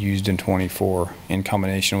 could be used in 24 in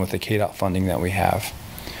combination with the KDOT funding that we have.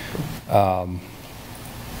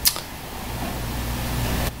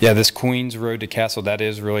 Yeah, this Queens Road to Castle, that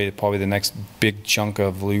is really probably the next big chunk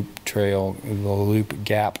of loop trail, the loop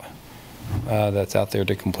gap that's out there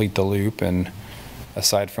to complete the loop. And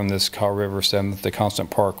aside from this Car River 7th, the Constant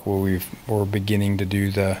Park, where we're beginning to do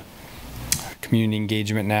the community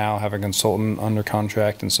engagement now, have a consultant under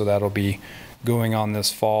contract, and so that'll be going on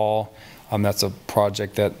this fall. That's a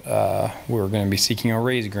project that we're going to be seeking a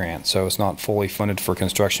raise grant, so it's not fully funded for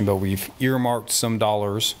construction, but we've earmarked some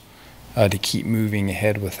dollars to keep moving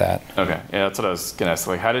ahead with that. Okay. Yeah, that's what I was going to ask.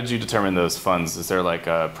 Like, how did you determine those funds? Is there like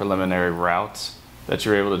a preliminary route that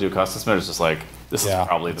you're able to do cost estimate? Or is it just like, this is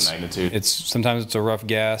probably the magnitude? Sometimes it's a rough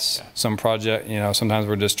guess. Some project, sometimes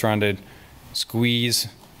we're just trying to squeeze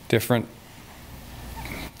different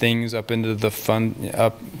things up into the fund,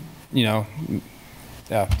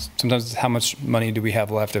 yeah, sometimes it's how much money do we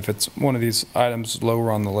have left if it's one of these items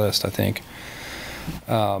lower on the list, I think.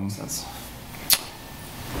 That's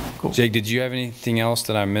cool. Jake, did you have anything else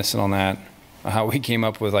that I'm missing on that? How we came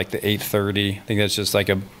up with like the 830? I think that's just like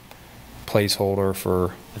a placeholder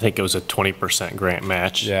for, I think it was a 20% grant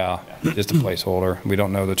match. yeah, just a placeholder. We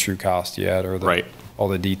don't know the true cost yet or Right. all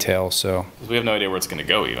the details, so. 'Cause we have no idea where it's going to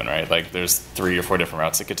go even, right? Like, there's 3 or 4 different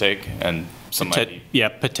routes it could take, and some might Yeah,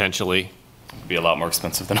 potentially. be a lot more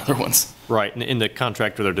expensive than other ones. Right, and the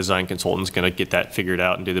contractor, their design consultant's going to get that figured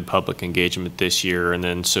out and do the public engagement this year, and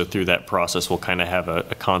then so through that process, we'll kind of have a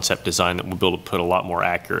concept design that we'll be able to put a lot more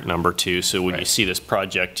accurate number to. So when you Right. see this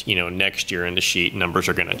project, next year in the sheet, numbers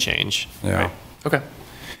are going to change. Yeah. Right. Okay.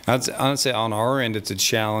 I'd say on our end, it's a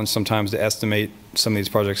challenge sometimes to estimate some of these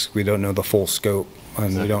projects. We don't know the full scope,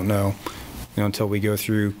 and we don't know, until we go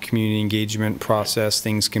through community engagement process,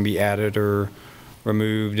 things can be added or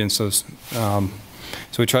removed, and so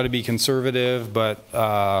we try to be conservative, but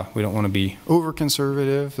we don't want to be over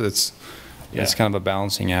conservative. It's kind of a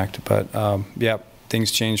balancing act, but yeah,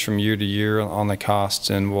 things change from year to year on the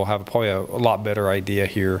costs, and we'll have probably a lot better idea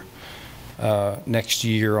here next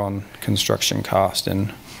year on construction cost.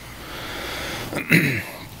 And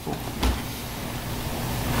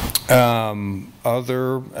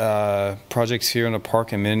other projects here in the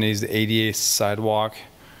park amenities, the ADA sidewalk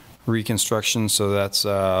reconstruction. So that's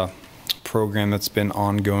a program that's been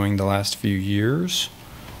ongoing the last few years.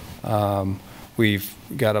 We've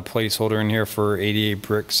got a placeholder in here for 88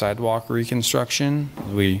 brick sidewalk reconstruction.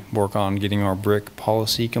 We work on getting our brick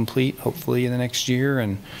policy complete, hopefully in the next year,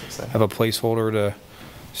 and have a placeholder to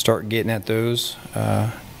start getting at those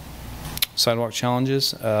sidewalk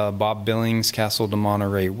challenges. Bob Billings, Castle to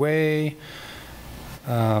Monterey Way,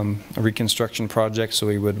 a reconstruction project, so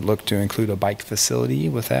we would look to include a bike facility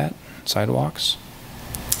with that, sidewalks.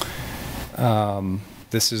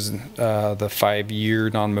 This is the 5-year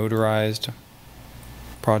non-motorized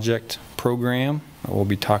project program that we'll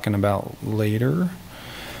be talking about later.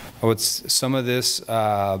 Some of this is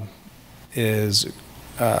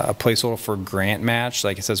a placeholder for grant match.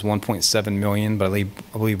 Like it says 1.7 million, but I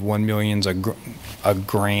believe 1 million's a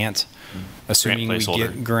grant, assuming we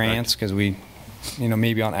get grants, because we,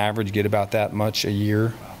 maybe on average get about that much a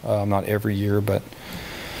year. Not every year, but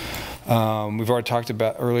we've already talked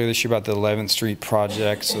about earlier this year about the 11th Street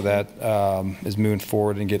project, so that is moving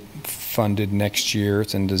forward and get funded next year.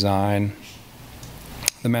 It's in design.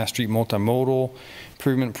 The Mass Street Multi-modal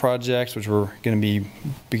improvement projects, which we're going to be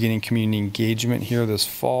beginning community engagement here this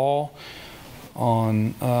fall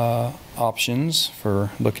on options for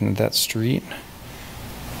looking at that street.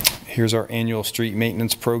 Here's our annual street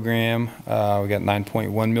maintenance program. We got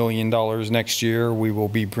 $9.1 million next year. We will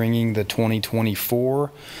be bringing the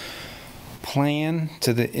 2024 plan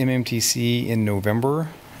to the MMTC in November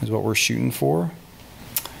is what we're shooting for.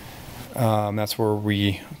 That's where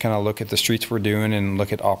we kind of look at the streets we're doing and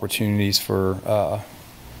look at opportunities for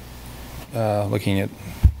looking at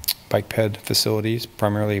bike ped facilities,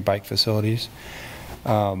 primarily bike facilities.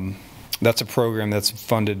 That's a program that's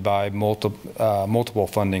funded by multiple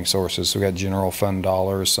funding sources. So we got general fund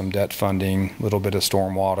dollars, some debt funding, a little bit of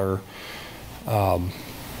stormwater,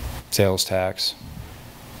 sales tax.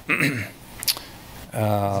 Is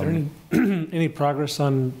there any progress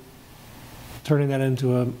on turning that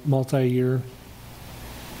into a multi-year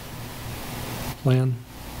plan,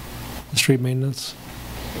 the street maintenance?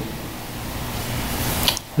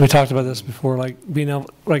 We talked about this before, like being able,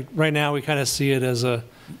 like right now we kind of see it as a,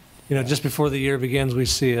 just before the year begins, we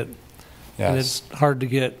see it. Yes. And it's hard to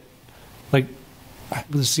get, like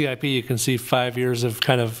with the CIP, you can see 5 years of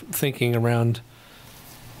kind of thinking around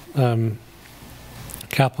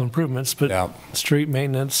capital improvements, but street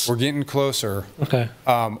maintenance. We're getting closer. Okay.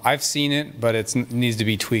 I've seen it, but it needs to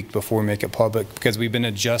be tweaked before we make it public, because we've been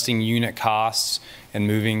adjusting unit costs and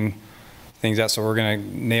moving things out. So we're going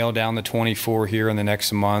to nail down the 24 here in the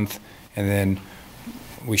next month, and then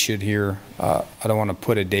we should hear, I don't want to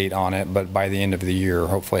put a date on it, but by the end of the year,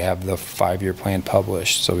 hopefully have the 5-year plan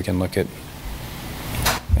published so we can look at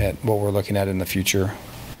what we're looking at in the future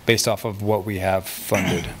based off of what we have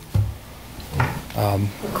funded. A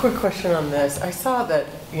quick question on this. I saw that,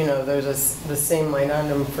 there's the same line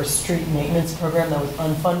item for street maintenance program that was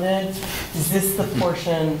unfunded. Is this the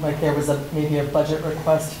portion, like there was maybe a budget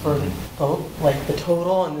request for the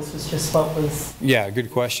total, and this was just what was? Yeah,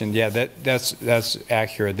 good question. Yeah, that's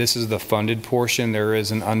accurate. This is the funded portion. There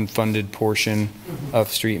is an unfunded portion of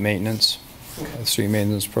street maintenance, street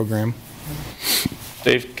maintenance program.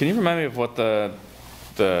 Dave, can you remind me of what the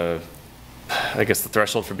I guess the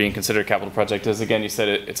threshold for being considered a capital project is? Again, you said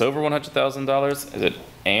it's over $100,000. Is it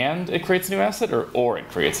and it creates a new asset, or it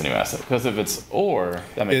creates a new asset? Because if it's or,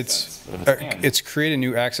 that makes sense. But if it's create a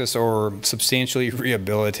new access or substantially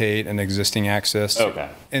rehabilitate an existing access,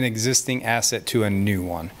 an existing asset to a new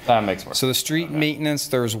one. That makes more sense. So the street maintenance,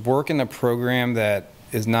 there's work in the program that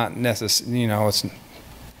is not necessarily, it's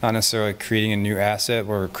not necessarily creating a new asset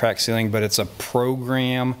or crack ceiling, but it's a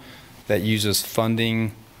program that uses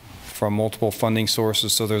funding from multiple funding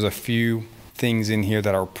sources. So there's a few things in here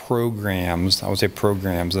that are programs. I would say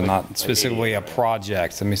programs, and not specifically a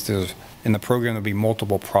project. I mean, in the program there'll be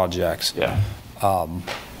multiple projects. Yeah.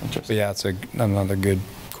 But yeah, it's another good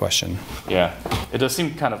question. Yeah, it does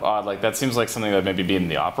seem kind of odd. Like that seems like something that maybe be in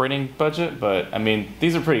the operating budget, but I mean,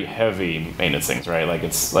 these are pretty heavy maintenance things, right? Like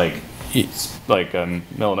it's like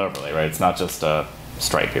mill and overlay, right? It's not just a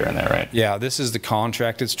stripe here and there, right? Yeah, this is the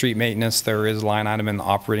contracted street maintenance. There is a line item in the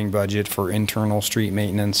operating budget for internal street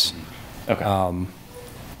maintenance. Okay.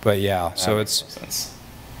 But yeah, so it's sense.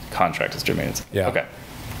 Contracted street maintenance. Yeah. Okay.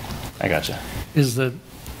 I gotcha. It's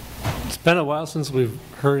been a while since we've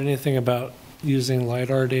heard anything about using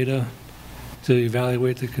LiDAR data to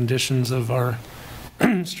evaluate the conditions of our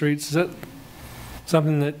streets. Is that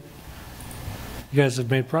something that you guys have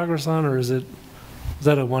made progress on, or is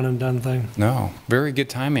that a one and done thing? No, very good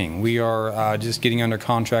timing. We are just getting under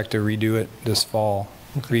contract to redo it this fall.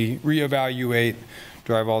 Okay. Reevaluate,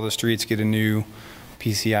 drive all the streets, get a new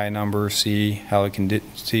PCI number, see how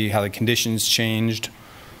the conditions changed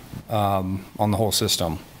on the whole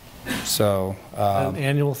system. So An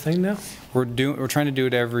annual thing now? we're trying to do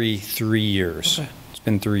it every 3 years. Okay. It's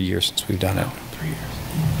been 3 years since we've done it. 3 years.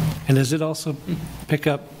 And does it also pick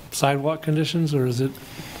up sidewalk conditions, or is it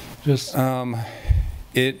just?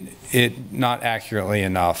 It not accurately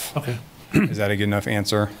enough. Okay. Is that a good enough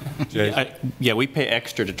answer, Jay? Yeah, we pay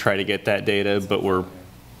extra to try to get that data, but we're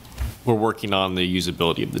working on the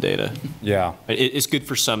usability of the data. Yeah. It's good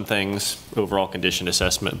for some things, overall condition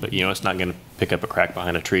assessment, but it's not going to pick up a crack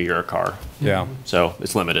behind a tree or a car. Yeah. So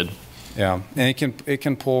it's limited. Yeah, and it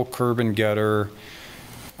can pull curb and gutter,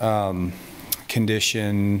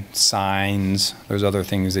 condition, signs. There's other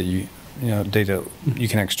things that data you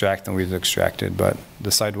can extract than we've extracted, but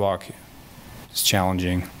the sidewalk is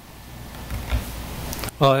challenging.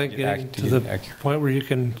 Well, I think getting to to get the accurate. point where you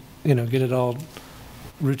can, get it all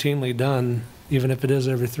routinely done, even if it is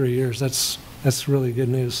every 3 years, that's really good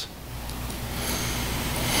news.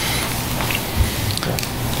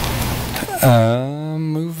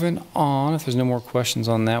 Moving on, if there's no more questions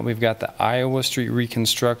on that, we've got the Iowa Street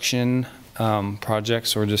reconstruction project,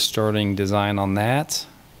 so we're just starting design on that.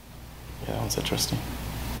 Yeah, that one's interesting.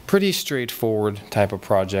 Pretty straightforward type of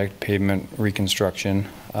project, pavement reconstruction.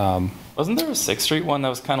 Wasn't there a 6th Street one that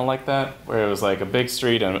was kind of like that, where it was like a big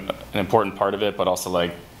street and an important part of it, but also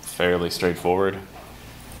like fairly straightforward?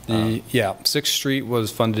 Yeah, 6th Street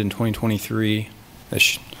was funded in 2023.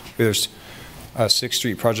 There's a 6th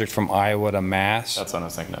Street project from Iowa to Mass. That's what I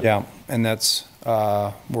was thinking of. Yeah, and that's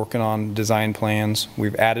working on design plans.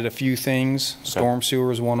 We've added a few things. Storm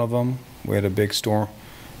sewer is one of them. We had a big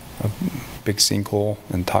big sinkhole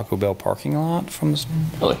in Taco Bell parking lot from the.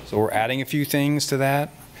 Really? So we're adding a few things to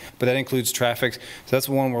that, but that includes traffic. So that's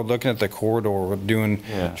one we're looking at the corridor. We're doing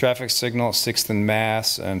traffic signal at 6th and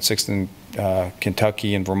Mass and 6th and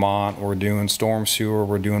Kentucky and Vermont. We're doing storm sewer.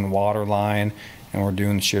 We're doing water line, and we're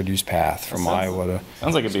doing shared use path from Iowa to.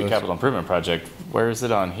 Sounds like it'd be a capital improvement project. Where is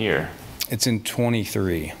it on here? It's in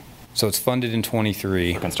 23. So it's funded in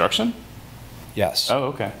 23. For construction? Yes. Oh,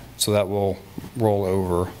 okay. So that will roll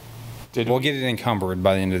over. We'll get it encumbered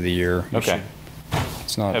by the end of the year. Okay.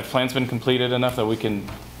 It's not. Have plans been completed enough that we can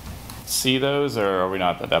see those, or are we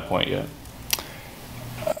not at that point yet?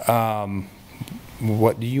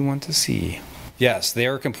 What do you want to see? Yes, they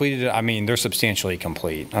are completed. I mean, they're substantially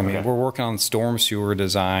complete. I mean, Okay. we're working on storm sewer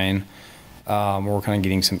design. We're working on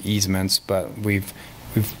getting some easements, but we've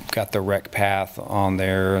got the rec path on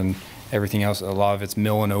there and everything else. A lot of it's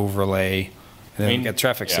mill and overlay. And then we've got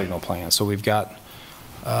traffic signal plans. So we've got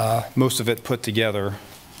most of it put together.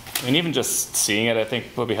 And even just seeing it, I think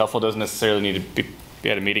would be helpful. Doesn't necessarily need to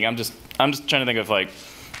be at a meeting. I'm just trying to think of like,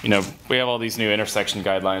 we have all these new intersection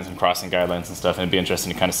guidelines and crossing guidelines and stuff, and it'd be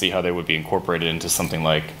interesting to kind of see how they would be incorporated into something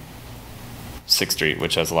like 6th Street,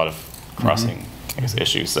 which has a lot of crossing I guess,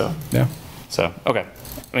 issues. So Yeah. So okay.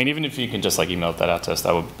 I mean, even if you can just like email that out to us,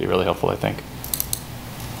 that would be really helpful, I think.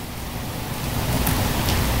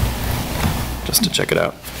 Just to check it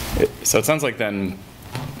out. So it sounds like then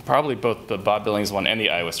probably both the Bob Billings one and the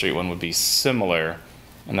Iowa Street one would be similar,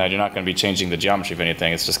 and that you're not going to be changing the geometry of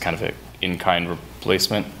anything. It's just kind of an in-kind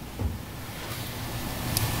replacement.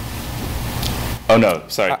 Oh no,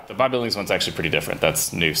 sorry. The Bob Billings one's actually pretty different.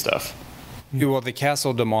 That's new stuff. Yeah, well, the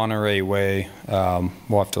Castle de Monterey Way,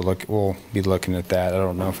 we'll have to look. We'll be looking at that. I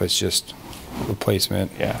don't know if it's just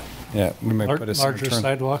replacement. Yeah. Yeah, we might put a Larger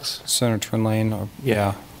sidewalks? center turn lane. Or,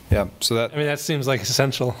 yeah. So that. I mean, that seems like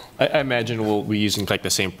essential. I imagine we'll be using like the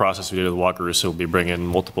same process we did with Walker, so we'll be bringing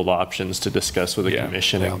multiple options to discuss with the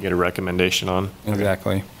commission and get a recommendation on.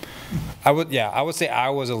 Exactly. I would say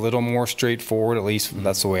Iowa's a little more straightforward, at least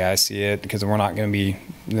that's the way I see it, because we're not going to be,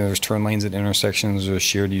 there's turn lanes at intersections, there's a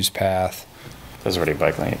shared use path. There's already a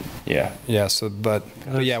bike lane. Yeah. Yeah, so, but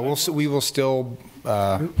yeah, we will still.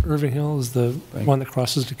 Irving Hill is the one that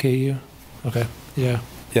crosses to KU? Okay, yeah.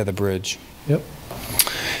 Yeah, the bridge. Yep.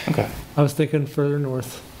 Okay. I was thinking further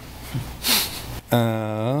north.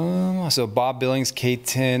 So Bob Billings,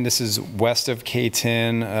 K10, this is west of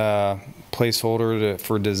K10, placeholder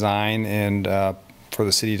for design and for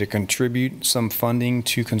the city to contribute some funding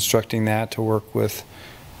to constructing that, to work with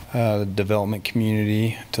the development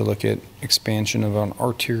community to look at expansion of an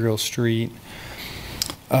arterial street.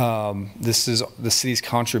 This is the city's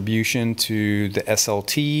contribution to the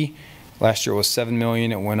SLT. Last year it was $7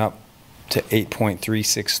 million. It went up to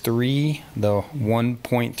 8.363. The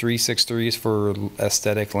 1.363 is for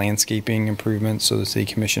aesthetic landscaping improvements. So the city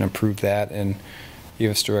commission approved that and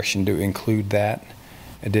gave us direction to include that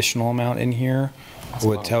additional amount in here. I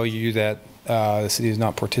would tell you that the city is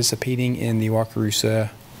not participating in the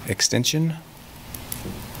Wakarusa extension.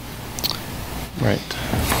 Right.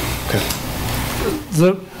 Okay.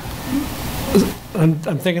 I'm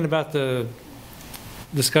thinking about the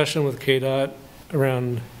discussion with KDOT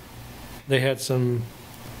around, they had some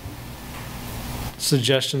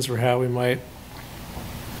suggestions for how we might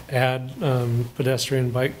add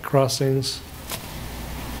pedestrian bike crossings.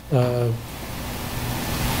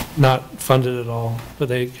 Not funded at all, but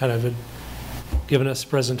they kind of had given us a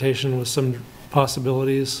presentation with some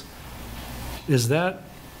possibilities. Is that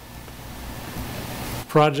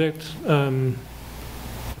project,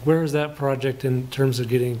 where is that project in terms of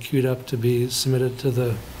getting queued up to be submitted to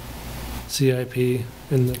the CIP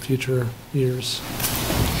in the future years?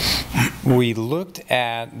 We looked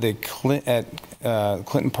at the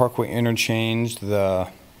Clinton Parkway interchange, the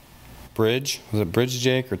bridge. Was it bridge,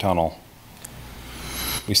 Jake, or tunnel?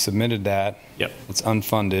 We submitted that. Yep. It's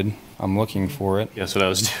unfunded. I'm looking for it. That's what I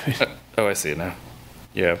was doing. Oh, I see it now.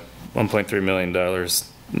 Yeah, $1.3 million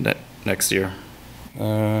next year.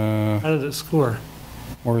 How did it score?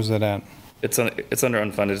 Where is that at? It's under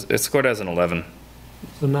unfunded. It scored as an 11.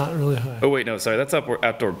 So not really high. Oh wait, no, sorry, that's outdoor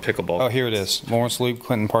pickleball. Oh, here it is. Lawrence Loop,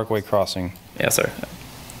 Clinton Parkway crossing. Yeah, sorry.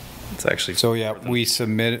 It's actually. So yeah, we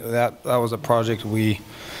submitted, that was a project we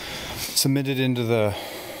submitted into the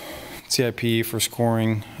CIP for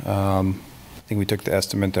scoring. I think we took the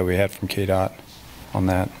estimate that we had from KDOT on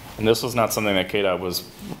that. And this was not something that KDOT was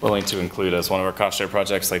willing to include as one of our cost share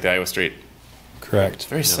projects like the Iowa Street. It's Correct.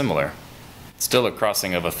 very similar. It's still a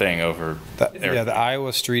crossing of a thing over there. Yeah, the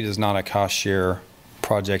Iowa Street is not a cost share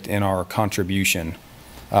project in our contribution.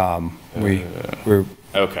 We're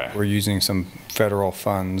using some federal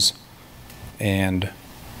funds and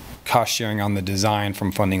cost sharing on the design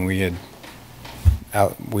from funding we had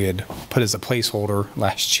put as a placeholder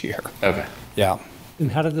last year. Okay. Yeah,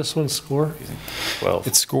 And how did this one score? 12.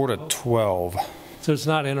 it scored a 12. So it's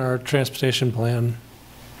not in our transportation plan.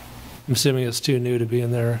 I'm assuming it's too new to be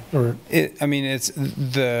in there, or I mean, it's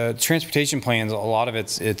the transportation plans. A lot of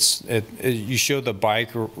you show the bike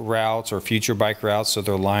routes or future bike routes, so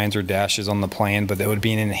there are lines or dashes on the plan, but that would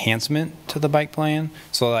be an enhancement to the bike plan.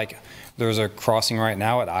 So like, there's a crossing right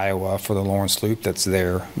now at Iowa for the Lawrence Loop that's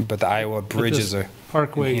there, but the Iowa Bridge is a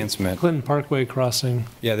enhancement. Clinton Parkway crossing.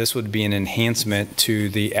 Yeah, this would be an enhancement to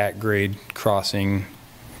the at-grade crossings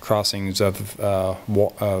of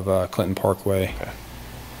Clinton Parkway. Okay.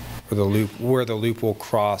 Where the loop will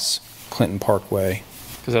cross Clinton Parkway.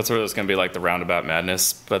 Because that's where it's going to be like the roundabout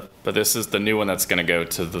madness. But this is the new one that's going to go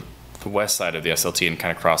to the west side of the SLT and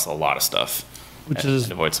kind of cross a lot of stuff. Which and is,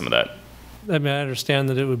 avoid some of that. I mean, I understand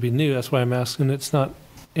that it would be new. That's why I'm asking. It's not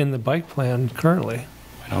in the bike plan currently,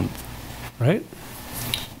 I don't. right?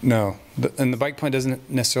 No, and the bike plan doesn't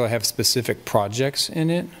necessarily have specific projects in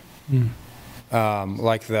it.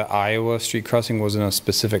 Like the Iowa street crossing wasn't a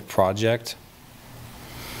specific project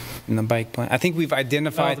in the bike plan. I think we've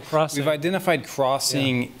identified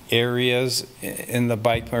crossing areas in the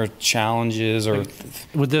bike plan, or challenges or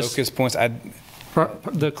Would this focus points.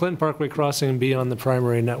 the Clinton Parkway crossing be on the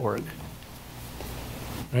primary network?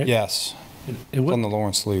 Right? Yes, It it's would. on the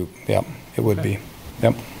Lawrence Loop. Yep, it would be.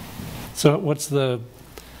 Yep. So what's the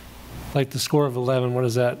score of 11? What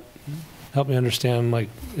does that help me understand? Like,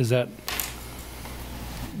 is that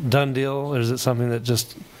done deal, or is it something that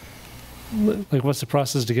just, like, what's the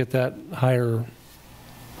process to get that higher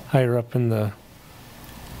up in the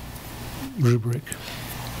rubric?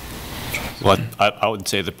 Well, I would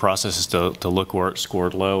say the process is to look where it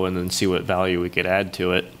scored low and then see what value we could add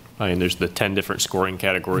to it. I mean, there's the 10 different scoring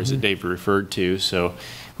categories that Dave referred to, so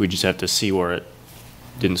we just have to see where it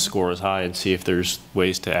didn't score as high and see if there's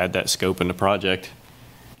ways to add that scope in the project.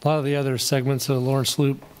 A lot of the other segments of the Lawrence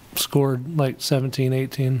Loop scored like 17,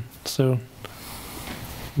 18, so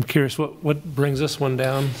I'm curious what brings this one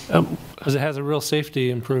down? Because it has a real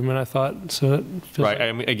safety improvement, I thought, so it feels Right,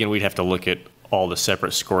 I mean, again, we'd have to look at all the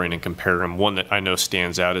separate scoring and compare them. One that I know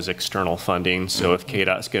stands out is external funding. So if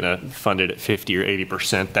KDOT's going to fund it at 50 or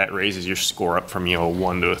 80%, that raises your score up from, a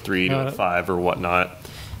 1 to a 3 to a 5 or whatnot.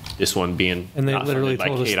 This one being And they not literally funded by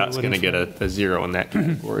told us they KDOT's going to wouldn't get a 0 in that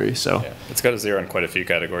category. So Yeah, it's got a 0 in quite a few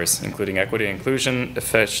categories, including equity and inclusion,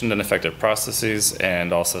 efficient and effective processes,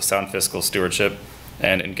 and also sound fiscal stewardship,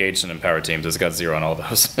 and engaged and empowered teams. It's got 0 on all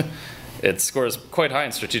those. It scores quite high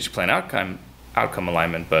in strategic plan outcome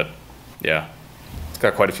alignment, but yeah, it's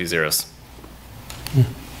got quite a few zeros.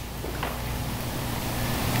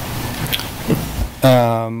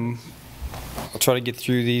 I'll try to get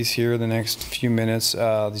through these here the next few minutes. These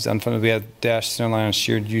unfunded, we had Dash Center Line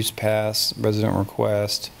Shared Use Pass, resident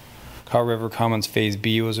request. Colorado River Commons Phase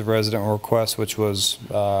B was a resident request, which was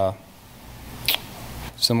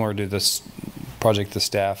similar to this project the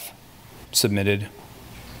staff submitted.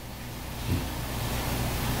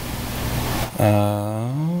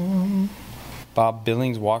 Bob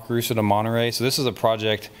Billings, Wakarusa to Monterey. So this is a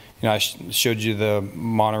project, you know, I showed you the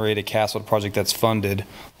Monterey to Castle project that's funded.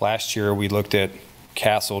 Last year, we looked at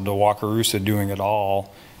Castle to Wakarusa doing it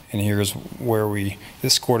all. And here's where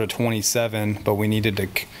this scored a 27, but we needed to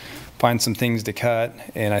find some things to cut.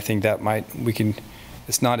 And I think that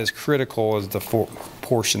it's not as critical as the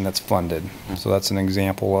portion that's funded. So that's an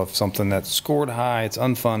example of something that's scored high, it's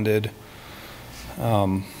unfunded,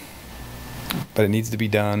 but it needs to be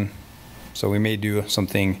done. So we may do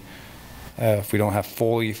something, if we don't have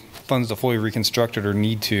funds to fully reconstruct it or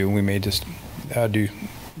need to, we may just do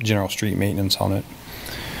general street maintenance on it.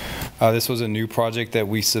 This was a new project that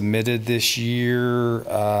we submitted this year,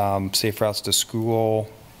 Safe Routes to School,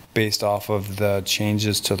 based off of the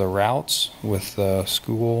changes to the routes with the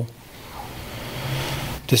school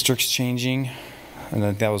districts changing. And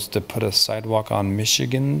then that was to put a sidewalk on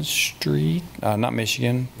Michigan Street, not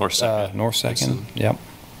Michigan. North Second. North Second, yep.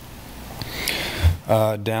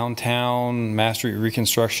 Downtown Mass Street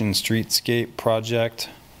Reconstruction Streetscape Project.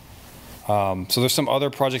 So there's some other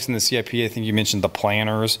projects in the CIP. I think you mentioned the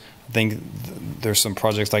planners. I think there's some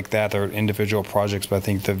projects like that. They're individual projects, but I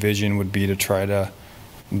think the vision would be to try to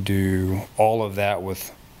do all of that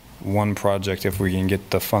with one project if we can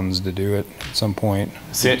get the funds to do it at some point.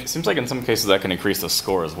 See, it seems like in some cases that can increase the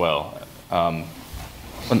score as well.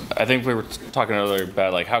 I think we were talking earlier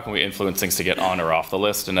about like how can we influence things to get on or off the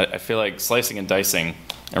list, and I feel like slicing and dicing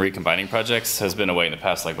and recombining projects has been a way in the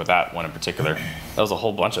past, like with that one in particular. That was a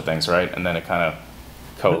whole bunch of things, right? And then it kind of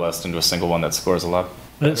coalesced into a single one that scores a lot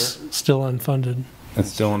better. It's still unfunded.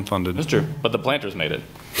 It's still unfunded. That's true, but the planters made it.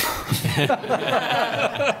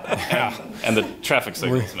 Yeah, and the traffic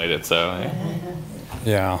signals made it, so.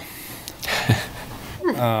 Yeah.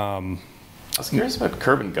 I was curious about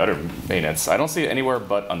curb and gutter maintenance. I don't see it anywhere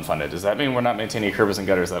but unfunded. Does that mean we're not maintaining curbs and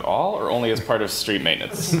gutters at all, or only as part of street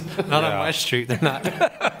maintenance? Not on my street, they're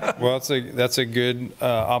not. Well, that's a good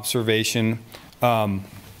observation. Our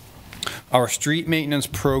street maintenance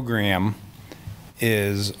program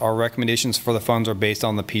our recommendations for the funds are based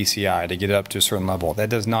on the PCI to get it up to a certain level. That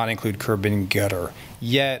does not include curb and gutter.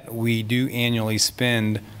 Yet, we do annually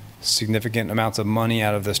spend significant amounts of money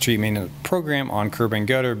out of the street maintenance program on curb and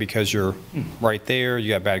gutter because you're right there, you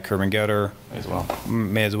got bad curb and gutter.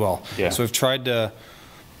 May as well. Yeah. So we've tried to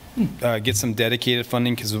get some dedicated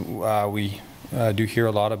funding because we do hear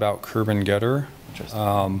a lot about curb and gutter.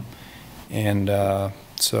 So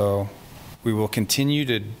we will continue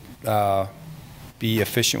to be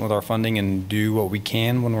efficient with our funding and do what we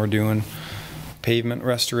can when we're doing pavement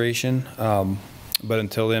restoration. But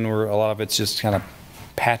until then, a lot of it's just kind of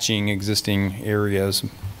patching existing areas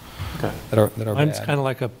that are Mine's bad. kind of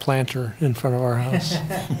like a planter in front of our house.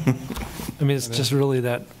 I mean, it's just really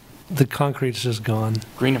that the concrete's just gone.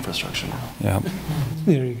 Green infrastructure now. Yeah.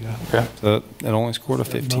 There you go. Okay. So it only scored a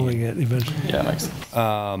 15. Mowing it eventually. Yeah, makes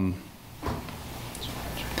sense.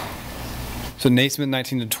 So Naismith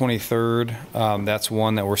 19th to 23rd, that's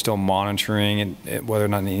one that we're still monitoring and whether or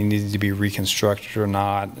not it needs to be reconstructed or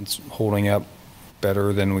not. It's holding up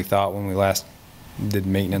better than we thought when we last did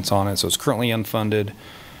maintenance on it. So it's currently unfunded.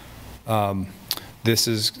 This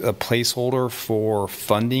is a placeholder for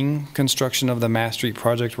funding construction of the Mass Street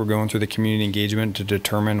project. We're going through the community engagement to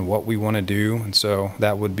determine what we want to do. And so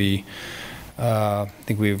that would be, I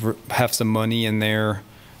think we have some money in there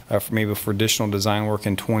maybe for additional design work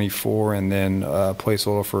in 24 and then a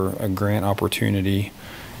placeholder for a grant opportunity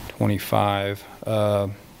 25.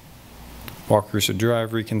 Wakarusa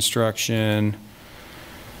Drive reconstruction.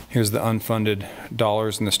 Here's the unfunded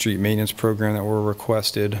dollars in the street maintenance program that were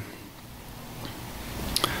requested.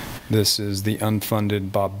 This is the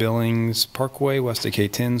unfunded Bob Billings Parkway west of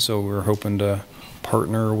K10, so we're hoping to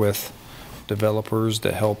partner with developers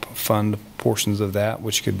to help fund portions of that,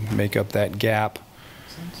 which could make up that gap.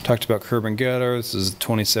 Talked about curb and gutter. This is the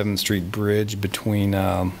 27th Street Bridge between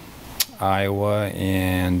Iowa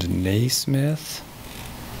and Naismith.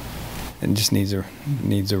 It just needs a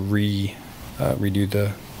redo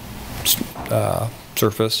the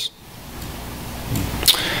surface.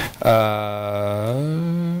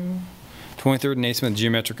 23rd Naismith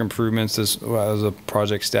geometric improvements. This was a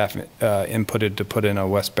project staff inputted to put in a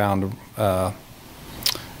westbound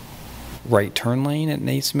right turn lane at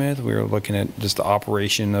Naismith. We were looking at just the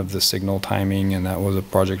operation of the signal timing, and that was a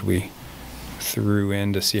project we threw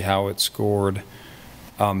in to see how it scored.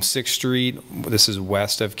 6th Street, this is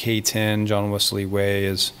west of K10. John Wesley Way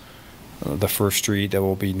is the first street that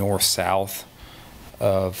will be north-south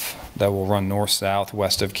that will run north-south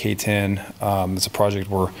west of K10. It's a project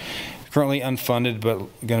we're currently unfunded, but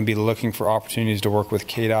going to be looking for opportunities to work with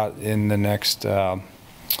KDOT in the next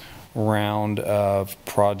round of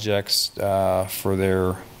projects for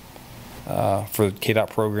their for the KDOT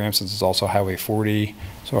program, since it's also Highway 40.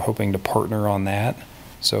 So we're hoping to partner on that.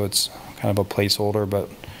 So it's kind of a placeholder, but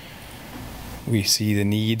we see the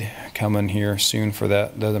need coming here soon for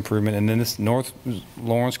that improvement. And then this North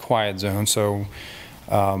Lawrence Quiet Zone. So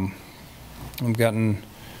I've gotten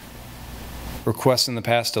requests in the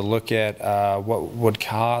past to look at what would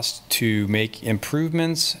cost to make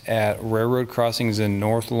improvements at railroad crossings in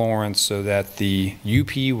North Lawrence so that the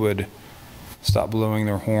UP would stop blowing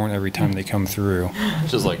their horn every time they come through.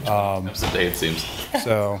 Which is like times a day, it seems.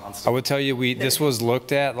 So I would tell you, this was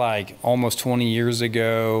looked at like almost 20 years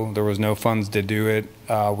ago. There was no funds to do it.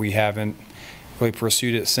 We haven't really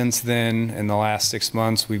pursued it since then. In the last 6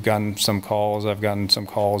 months, we've gotten some calls. I've gotten some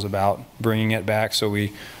calls about bringing it back. So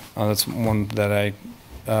that's one that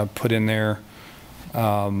I put in there.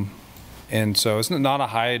 And so it's not a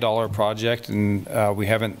high dollar project, and we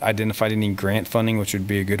haven't identified any grant funding, which would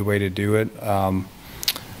be a good way to do it.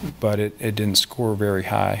 But it didn't score very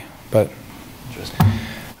high. But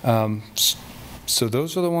so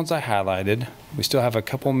those are the ones I highlighted. We still have a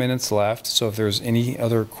couple minutes left. So if there's any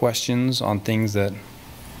other questions on things that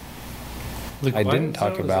I didn't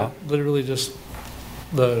talk about. Literally just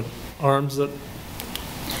the arms that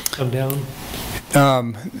come down?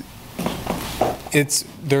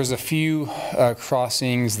 There's a few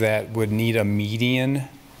crossings that would need a median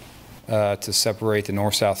to separate the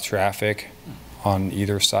north-south traffic on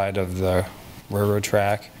either side of the railroad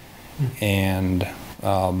track, and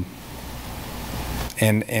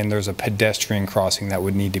there's a pedestrian crossing that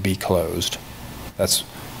would need to be closed. That's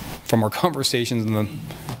from our conversations in the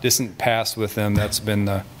distant past with them. That's been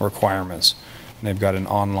the requirements. And they've got an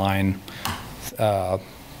online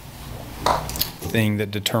thing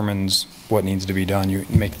that determines what needs to be done. You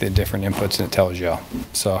make the different inputs and it tells you.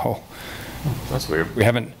 So That's weird. we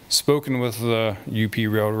haven't spoken with the UP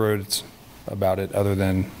Railroads about it, other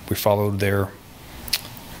than we followed their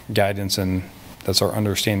guidance, and that's our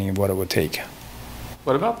understanding of what it would take.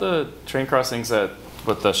 What about the train crossings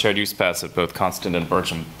with the shared use paths at both Constant and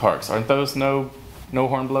Bircham Parks? Aren't those no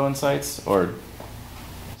horn blowing sites? Or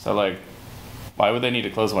so like, why would they need to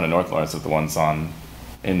close one in North Lawrence if the ones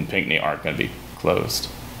in Pinckney aren't going to be closed?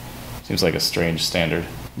 Seems like a strange standard.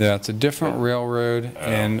 Yeah, it's a different railroad,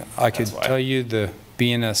 and I could tell you the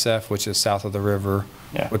BNSF, which is south of the river,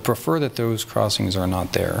 would prefer that those crossings are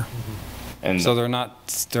not there. And So they're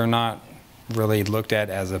not really looked at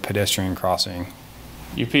as a pedestrian crossing.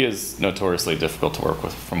 UP is notoriously difficult to work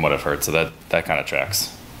with, from what I've heard, so that kind of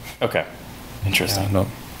tracks. Okay, interesting. Yeah, no.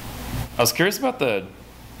 I was curious about the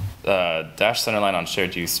dash center line on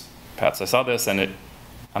shared use paths. I saw this, and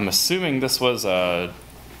I'm assuming this was a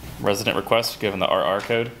resident request given the RR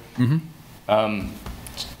code.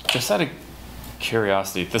 Just out of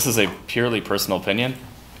curiosity, this is a purely personal opinion.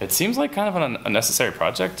 It seems like kind of an unnecessary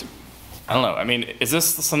project. I don't know. I mean, is this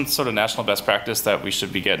some sort of national best practice that we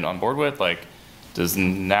should be getting on board with? Like, does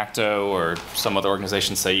NACTO or some other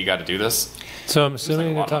organization say you got to do this? So I'm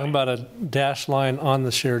assuming you're talking about a dash line on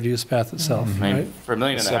the shared use path itself, I mean, right? for $1.5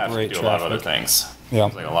 million, you Separate do a lot of other traffic. things. Yeah.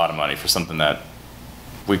 Seems like a lot of money for something that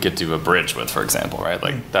we could do a bridge with, for example, right?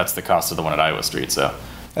 Like, that's the cost of the one at Iowa Street, so.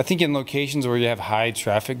 I think in locations where you have high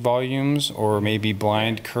traffic volumes or maybe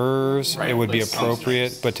blind curves, Right, it would be like some appropriate,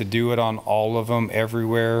 streets. but to do it on all of them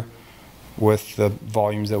everywhere with the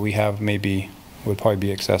volumes that we have would probably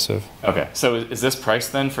be excessive. Okay, so is this price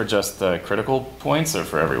then for just the critical points or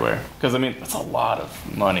for everywhere? Because I mean, that's a lot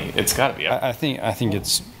of money. It's got to be. I think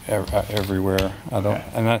it's everywhere. I don't,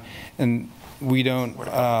 Okay. and we don't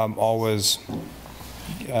always.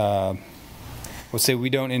 Let's say we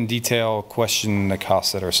don't in detail question the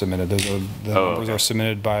costs that are submitted. Those are, the numbers okay. are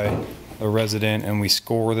submitted by the resident, and we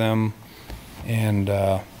score them. And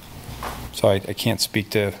so I can't speak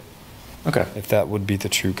to Okay. if that would be the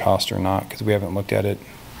true cost or not, because we haven't looked at it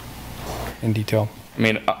in detail. I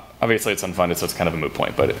mean, obviously it's unfunded, so it's kind of a moot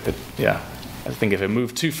point. But yeah, I think if it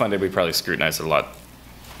moved to funded, we'd probably scrutinize it a lot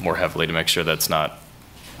more heavily to make sure that's not,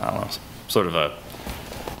 I don't know, sort of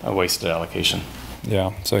a wasted allocation.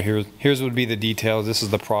 Yeah, so here's would be the details. This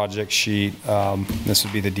is the project sheet. This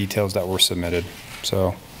would be the details that were submitted.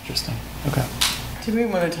 So Interesting. Okay. Do we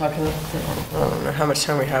want to talk, I don't know how much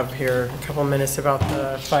time we have here, a couple minutes about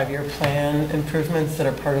the 5-year plan improvements that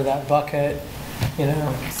are part of that bucket? You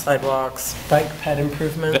know, sidewalks, bike ped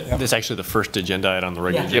improvement? That's actually the first agenda item on the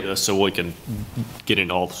regular Yeah. agenda, so we can get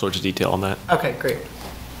into all sorts of detail on that. Okay, great.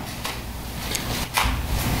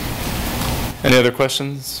 Any other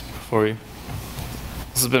questions before we?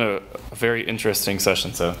 This has been a very interesting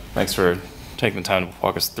session, so thanks for taking the time to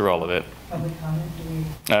walk us through all of it. Public comment, do we?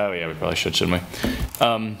 Oh yeah, we probably should, shouldn't we?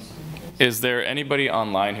 Is there anybody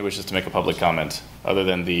online who wishes to make a public comment, other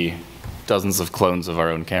than the dozens of clones of our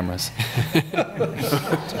own cameras?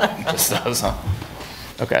 Just us, huh?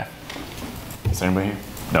 Okay. Is there anybody here?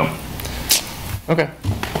 No. Okay.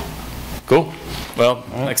 Cool. Well,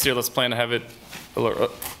 next year let's plan to have it a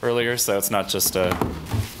little earlier, so it's not just a,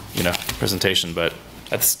 presentation, but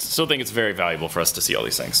I still think it's very valuable for us to see all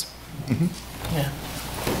these things. Yeah.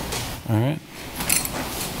 All right.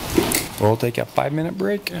 We'll take a 5-minute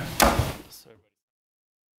break. Yeah.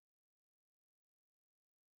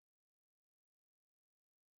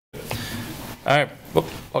 All right, well,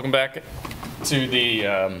 welcome back to the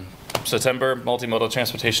September Multimodal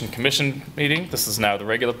Transportation Commission meeting. This is now the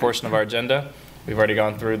regular portion of our agenda. We've already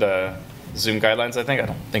gone through the Zoom guidelines, I think. I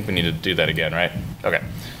don't think we need to do that again, right? Okay.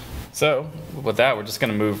 So with that, we're just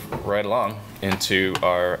going to move right along into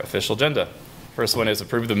our official agenda. First one is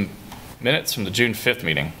approve the minutes from the June 5th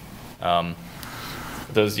meeting. For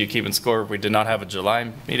those of you keeping score, we did not have a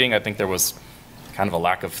July meeting. I think there was kind of a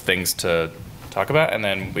lack of things to talk about, and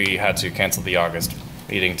then we had to cancel the August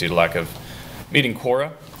meeting due to lack of meeting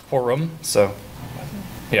quorum. So,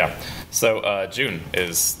 yeah. So June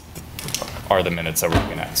are the minutes that we're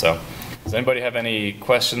looking at. So, does anybody have any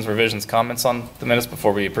questions, revisions, comments on the minutes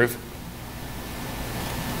before we approve?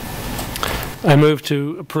 I move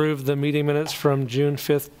to approve the meeting minutes from June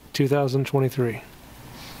 5th, 2023.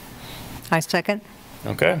 I second.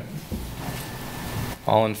 Okay.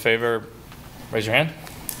 All in favor, raise your hand.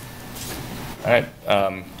 All right.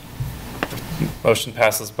 Motion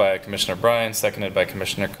passes by Commissioner Bryan, seconded by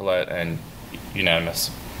Commissioner Collette, and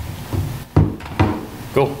unanimous.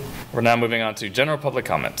 Cool. We're now moving on to general public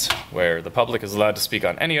comment, where the public is allowed to speak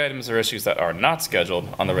on any items or issues that are not scheduled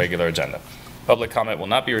on the regular agenda. Public comment will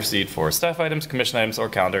not be received for staff items, commission items, or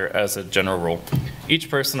calendar as a general rule. Each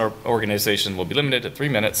person or organization will be limited to 3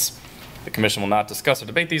 minutes. The commission will not discuss or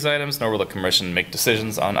debate these items, nor will the commission make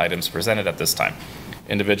decisions on items presented at this time.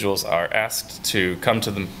 Individuals are asked to come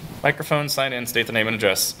to the microphone, sign in, state the name and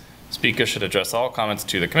address. Speakers should address all comments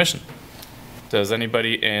to the commission. Does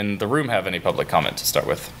anybody in the room have any public comment to start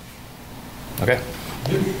with? Okay.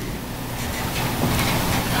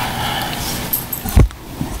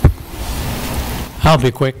 I'll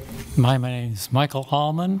be quick. My name is Michael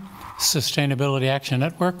Allman, Sustainability Action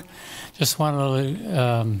Network. Just want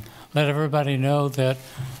to let everybody know that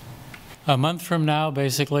a month from now,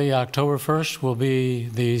 basically October 1st, will be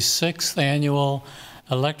the 6th annual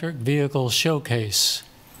Electric Vehicle Showcase.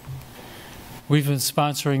 We've been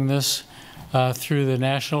sponsoring this through the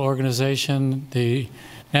national organization, the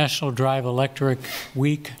National Drive Electric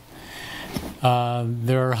Week.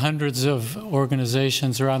 There are hundreds of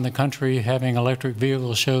organizations around the country having electric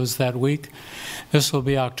vehicle shows that week. This will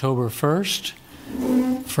be October 1st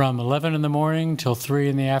from 11 in the morning till 3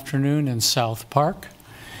 in the afternoon in South Park.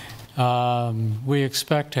 We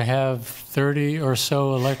expect to have 30 or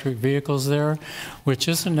so electric vehicles there, which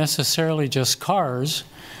isn't necessarily just cars.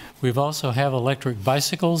 We've also have electric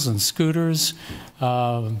bicycles and scooters,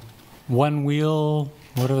 one-wheel,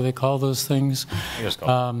 what do they call those things?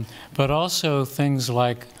 But also things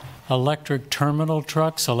like electric terminal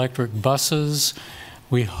trucks, electric buses.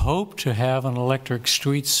 We hope to have an electric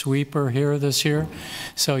street sweeper here this year.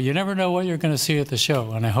 So you never know what you're going to see at the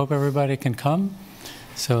show, and I hope everybody can come.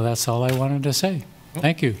 So that's all I wanted to say.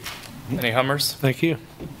 Thank you. Any Hummers? Thank you.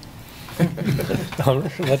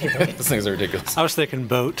 These things are ridiculous. I was thinking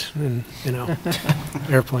boat and,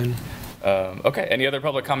 airplane. Okay, any other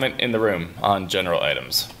public comment in the room on general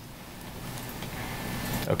items?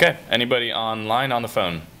 Okay, anybody online on the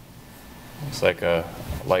phone? Looks like a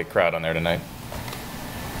light crowd on there tonight.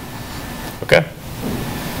 Okay.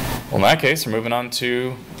 Well, in that case, we're moving on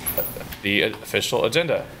to the official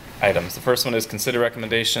agenda items. The first one is consider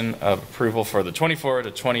recommendation of approval for the 24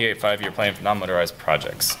 to 28 5-year plan for non-motorized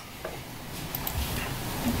projects.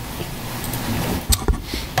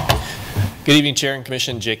 Good evening, Chair and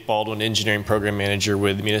Commission. Jake Baldwin, Engineering Program Manager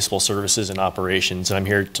with Municipal Services and Operations. And I'm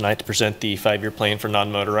here tonight to present the 5-year plan for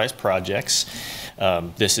non-motorized projects.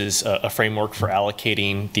 This is a framework for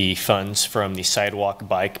allocating the funds from the sidewalk,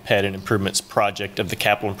 bike, ped, and improvements project of the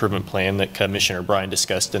capital improvement plan that Commissioner Bryan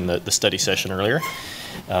discussed in the study session earlier.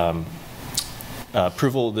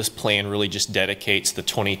 Approval of this plan really just dedicates the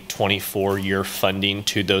 2024 year funding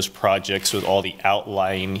to those projects, with all the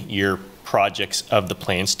outlying year projects of the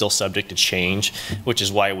plan still subject to change, which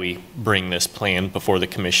is why we bring this plan before the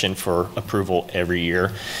commission for approval every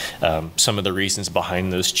year. Some of the reasons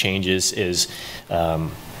behind those changes is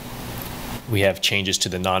we have changes to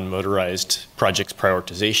the non-motorized projects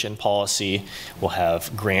prioritization policy. We'll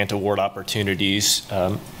have grant award opportunities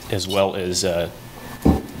as well as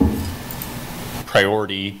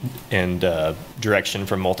priority and direction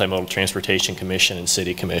from Multimodal Transportation Commission and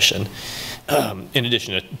City Commission. In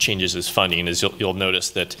addition to changes as funding, as you'll notice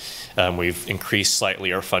that we've increased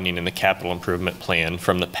slightly our funding in the capital improvement plan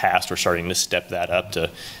from the past. We're starting to step that up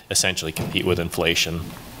to essentially compete with inflation.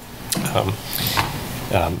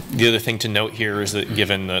 The other thing to note here is that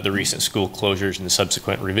given the recent school closures and the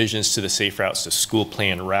subsequent revisions to the Safe Routes to School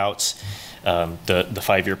plan routes, the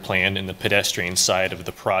 5-year plan and the pedestrian side of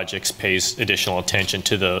the projects pays additional attention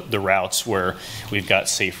to the routes where we've got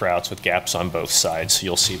safe routes with gaps on both sides. So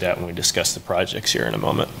you'll see that when we discuss the projects here in a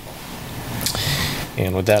moment.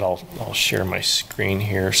 And with that, I'll share my screen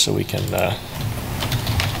here so we can.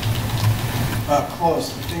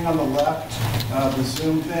 Close. The thing on the left, the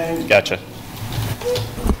Zoom thing. Gotcha.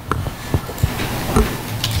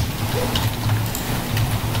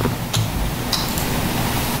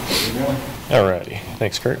 Alrighty,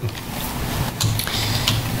 thanks, Kurt.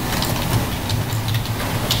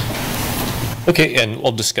 Okay, and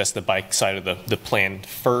we'll discuss the bike side of the plan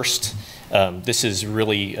first. This is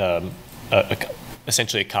really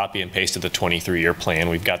essentially a copy and paste of the 23-year plan.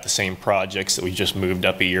 We've got the same projects that we just moved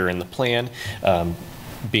up a year in the plan,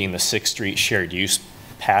 being the 6th Street shared use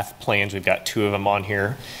path plans. We've got 2 of them on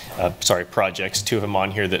here. Projects, 2 of them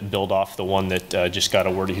on here that build off the one that just got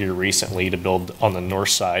awarded here recently to build on the north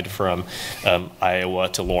side from Iowa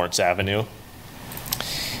to Lawrence Avenue.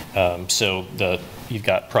 You've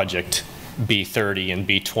got project B30 and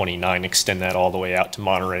B29 extend that all the way out to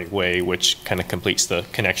Monterey Way, which kind of completes the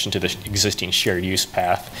connection to the existing shared use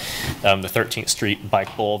path. The 13th Street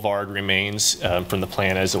Bike Boulevard remains from the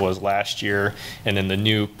plan as it was last year, and then the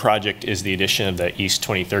new project is the addition of the East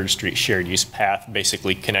 23rd Street shared use path,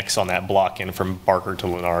 basically connects on that block in from Barker to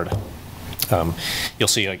Leonard. You'll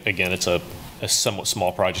see, again, it's a somewhat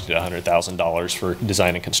small project at $100,000 for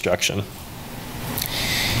design and construction.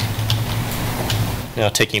 Now,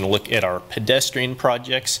 taking a look at our pedestrian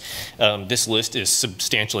projects, this list is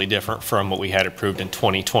substantially different from what we had approved in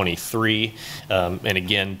 2023. And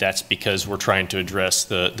again, that's because we're trying to address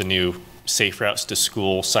the new safe routes to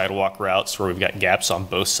school sidewalk routes where we've got gaps on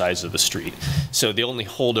both sides of the street. So the only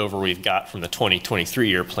holdover we've got from the 2023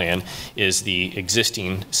 year plan is the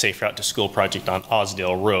existing safe route to school project on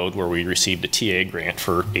Osdale Road, where we received a TA grant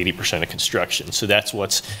for 80% of construction. So that's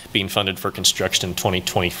what's being funded for construction in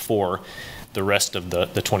 2024. The rest of the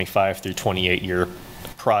 25 through 28 year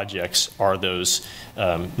projects are those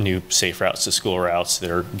new safe routes to school routes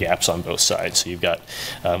that are gaps on both sides. So you've got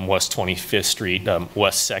West 25th Street,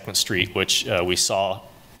 West 2nd Street, which we saw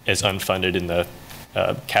as unfunded in the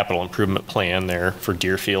capital improvement plan there for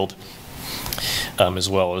Deerfield, as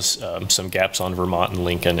well as some gaps on Vermont and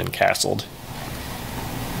Lincoln and Castled.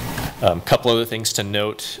 A couple other things to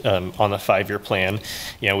note on the 5-year plan.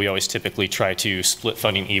 We always typically try to split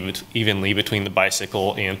funding evenly between the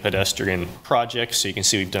bicycle and pedestrian projects. So you can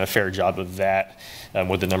see we've done a fair job of that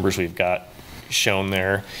with the numbers we've got shown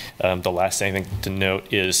there. The last thing I think to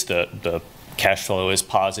note is the cash flow is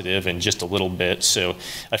positive and just a little bit. So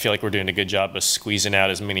I feel like we're doing a good job of squeezing out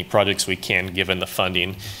as many projects we can given the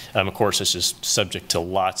funding. Of course, this is subject to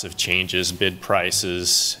lots of changes, bid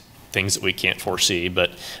prices, things that we can't foresee,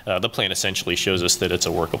 but the plan essentially shows us that it's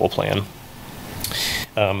a workable plan.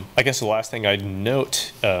 I guess the last thing I'd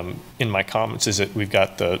note in my comments is that we've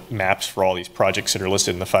got the maps for all these projects that are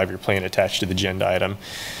listed in the 5-year plan attached to the agenda item.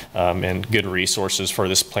 And good resources for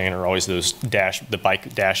this plan are always those the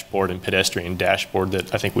bike dashboard and pedestrian dashboard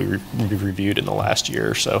that I think we reviewed in the last year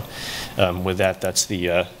or so. With that, that's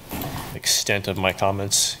the extent of my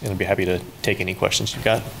comments, and I'd be happy to take any questions you've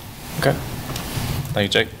got. Okay.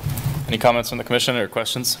 Thank you, Jake. Any comments from the commission or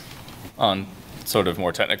questions on sort of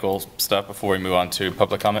more technical stuff before we move on to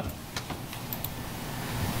public comment?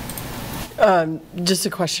 Just a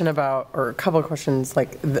question about, or a couple of questions,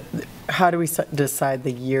 like how do we decide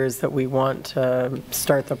the years that we want to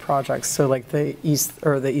start the project? So like the East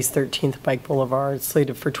 13th Bike Boulevard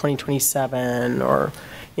slated for 2027, or,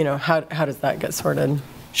 how does that get sorted?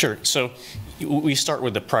 Sure. So we start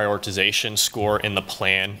with the prioritization score in the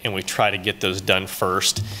plan, and we try to get those done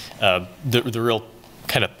first. The real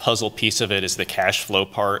kind of puzzle piece of it is the cash flow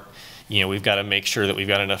part. We've got to make sure that we've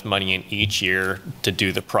got enough money in each year to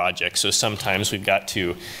do the project. So sometimes we've got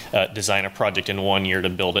to design a project in one year to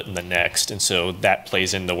build it in the next. And so that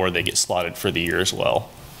plays into where they get slotted for the year as well.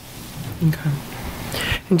 Okay.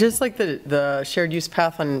 And just like the shared use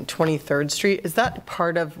path on 23rd Street, is that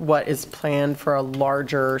part of what is planned for a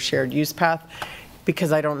larger shared use path?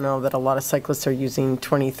 Because I don't know that a lot of cyclists are using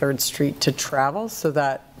 23rd Street to travel, so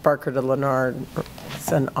that Barker to Leonard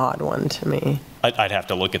an odd one to me. I'd have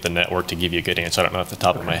to look at the network to give you a good answer. I don't know off the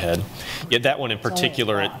top of my head. Yeah, that one in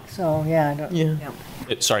particular, So, yeah, I don't. Yeah.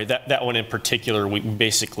 sorry, that one in particular, we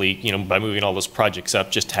basically, by moving all those projects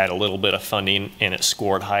up, just had a little bit of funding and it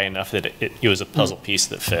scored high enough that it was a puzzle piece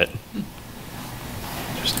that fit.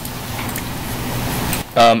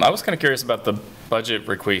 I was kind of curious about the budget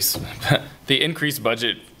request, the increased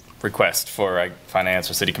budget request for finance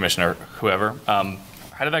or city commissioner, whoever.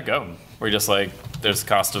 How did that go? Were you just like, there's the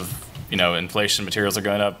cost of, inflation, materials are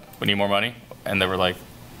going up, we need more money? And they were like,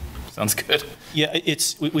 sounds good. Yeah,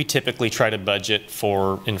 we typically try to budget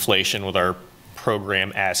for inflation with our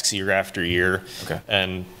program asks year after year. Okay.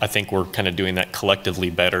 And I think we're kind of doing that collectively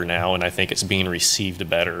better now, and I think it's being received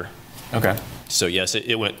better. Okay. So yes,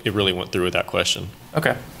 it really went through without question.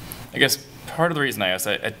 Okay. I guess part of the reason I asked,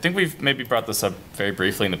 I think we've maybe brought this up very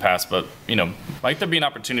briefly in the past, but, might there be an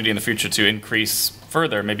opportunity in the future to increase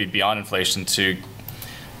further, maybe beyond inflation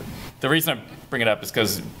the reason I bring it up is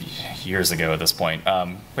because years ago at this point, we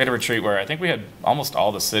had a retreat where I think we had almost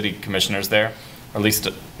all the city commissioners there, or at least,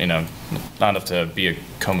 not enough to be a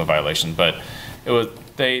coma violation, but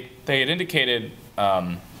they had indicated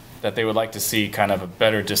that they would like to see kind of a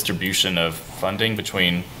better distribution of funding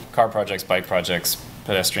between car projects, bike projects,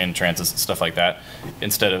 pedestrian transit, stuff like that,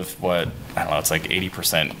 instead of what, I don't know, it's like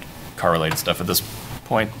 80% car-related stuff at this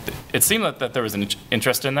point. It seemed that there was an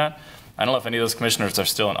interest in that. I don't know if any of those commissioners are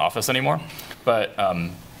still in office anymore, but,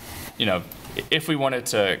 if we wanted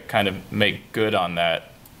to kind of make good on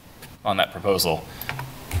that proposal,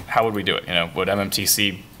 how would we do it? Would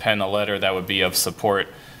MMTC pen a letter that would be of support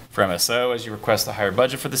for MSO as you request a higher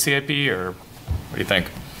budget for the CIP, or what do you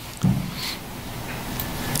think?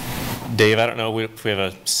 Dave, I don't know if we have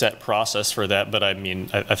a set process for that, but I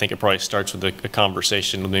think it probably starts with a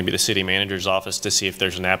conversation with maybe the city manager's office to see if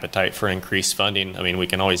there's an appetite for increased funding. I mean, we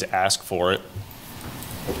can always ask for it.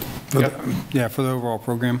 For the overall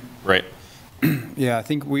program. Right. Yeah, I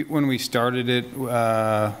think when we started it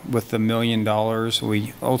with the $1 million,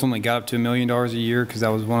 we ultimately got up to $1 million a year because that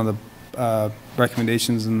was one of the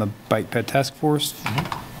recommendations in the bike ped task force.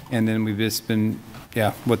 Mm-hmm. And then we've just been,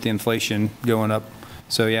 with the inflation going up.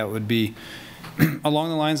 So it would be along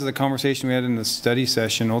the lines of the conversation we had in the study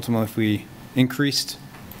session. Ultimately, if we increased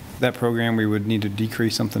that program, we would need to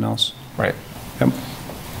decrease something else. Right. Yep.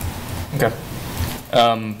 Okay.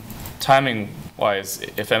 Timing-wise,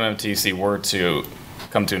 if MMTC were to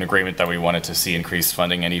come to an agreement that we wanted to see increased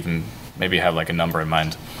funding and even maybe have like a number in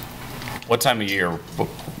mind, what time of year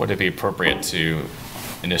would it be appropriate to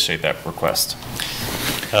initiate that request?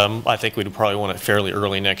 I think we'd probably want it fairly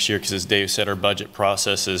early next year because, as Dave said, our budget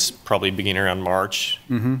process is probably beginning around March.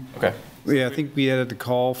 Mm-hmm. Okay. Yeah, I think we had to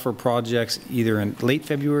call for projects either in late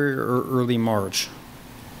February or early March.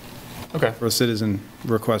 Okay. For citizen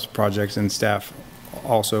request projects, and staff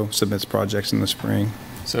also submits projects in the spring.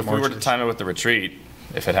 So if we were to time it with the retreat,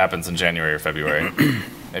 if it happens in January or February,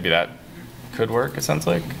 maybe that could work, it sounds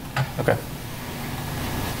like? Okay.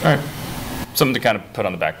 All right. Something to kind of put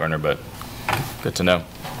on the back burner, but good to know.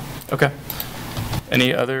 Okay.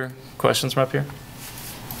 Any other questions from up here?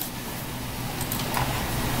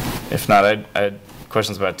 If not, I had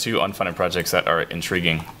questions about two unfunded projects that are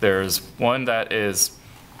intriguing. There's one that is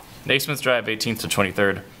Naismith Drive, 18th to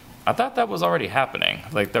 23rd. I thought that was already happening.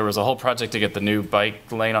 Like there was a whole project to get the new bike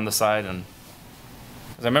lane on the side, and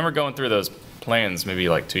 'cause I remember going through those plans maybe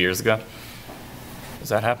like 2 years ago. Is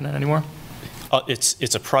that happening anymore?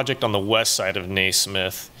 It's a project on the west side of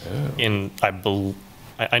Naismith. Oh.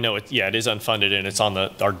 I know it. Yeah, it is unfunded and it's on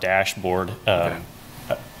our dashboard. Okay.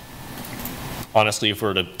 Honestly, if we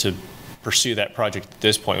were to pursue that project at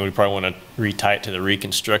this point, we'd probably want to retie it to the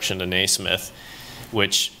reconstruction to Naismith,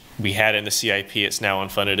 which we had in the CIP. It's now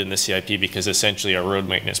unfunded in the CIP because essentially our road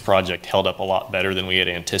maintenance project held up a lot better than we had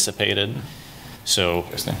anticipated. So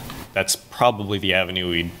that's probably the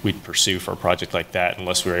avenue we'd pursue for a project like that,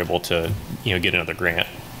 unless we were able to, get another grant.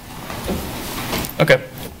 Okay.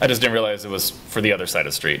 I just didn't realize it was for the other side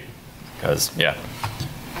of the street. Because,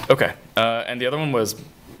 Okay. And the other one was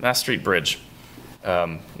Mass Street Bridge.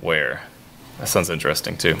 Where? That sounds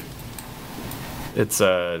interesting, too. It's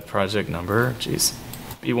project number,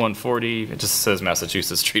 B140. It just says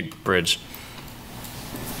Massachusetts Street Bridge.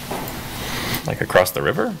 Like across the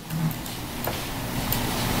river?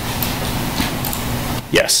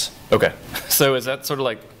 Yes. Okay. So is that sort of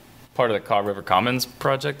like part of the Kaw River Commons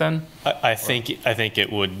project then? I think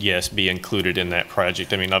it would, yes, be included in that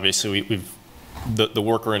project. I mean, obviously, the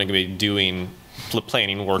work we're going to be doing,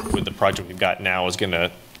 planning work with the project we've got now is going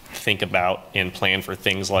to think about and plan for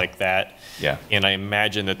things like that. Yeah. And I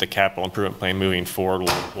imagine that the capital improvement plan moving forward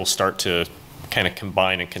will start to kind of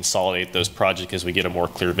combine and consolidate those projects as we get a more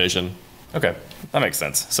clear vision. Okay, that makes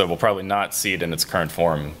sense. So we'll probably not see it in its current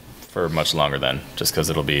form for much longer then, just because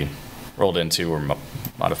it'll be rolled into or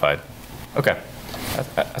modified. Okay,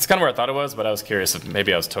 that's kind of where I thought it was, but I was curious if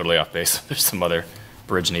maybe I was totally off base. There's some other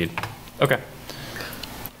bridge need. Okay.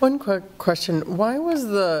 One quick question. Why was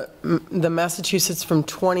the Massachusetts from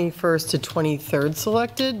 21st to 23rd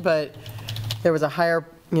selected, but there was a higher,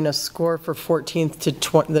 score for 14th to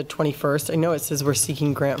the 21st? I know it says we're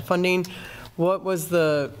seeking grant funding. What was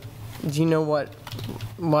do you know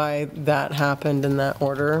why that happened in that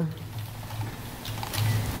order?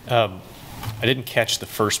 I didn't catch the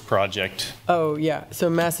first project. Oh, yeah. So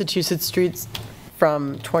Massachusetts streets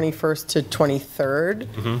from 21st to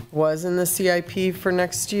 23rd was in the CIP for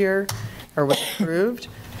next year, or was approved.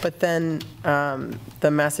 But then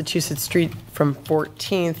the Massachusetts street from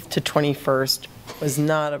 14th to 21st was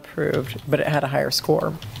not approved, but it had a higher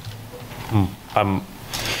score.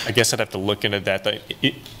 I guess I'd have to look into that.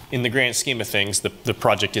 In the grand scheme of things, the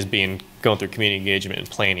project is going through community engagement and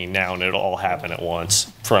planning now, and it'll all happen at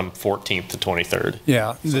once from 14th to 23rd.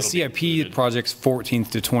 Yeah, the it'll be CIP included. project's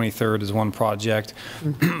 14th to 23rd is one project,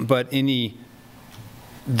 but the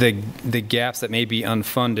gaps that may be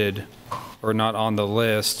unfunded or not on the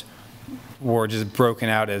list were just broken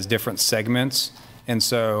out as different segments, and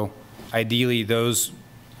so ideally those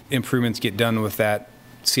improvements get done with that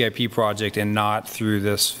CIP project and not through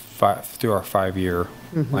through our 5-year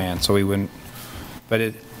plan. So we wouldn't, but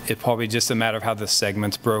it probably just a matter of how the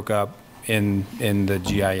segments broke up in the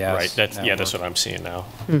GIS. Right, that's network. what I'm seeing now.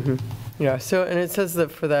 Yeah, so, and it says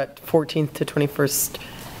that for that 14th to 21st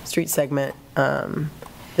street segment,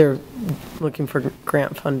 they're looking for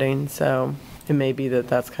grant funding, so it may be that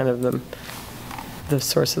that's kind of the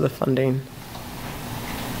source of the funding.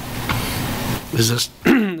 Is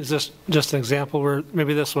this just an example where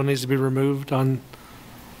maybe this one needs to be removed on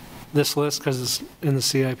this list because it's in the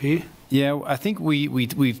CIP? Yeah, I think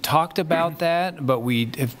we've talked about that, but we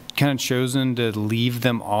have kind of chosen to leave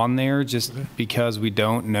them on there just because we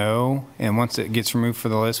don't know. And once it gets removed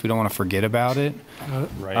from the list, we don't want to forget about it.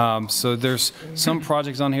 Right. So there's some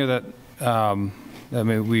projects on here that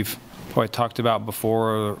we've probably talked about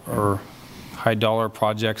before, or high dollar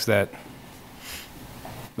projects that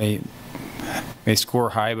may score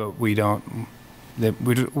high, but we don't.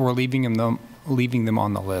 We're leaving them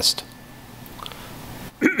on the list.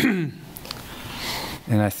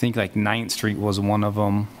 And I think like 9th Street was one of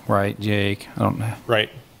them, right, Jake? I don't know. Right.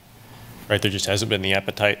 There just hasn't been the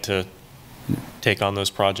appetite to take on those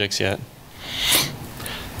projects yet.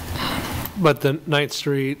 But the 9th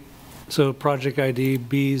Street, so project ID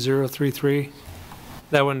B033,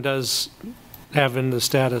 that one does have in the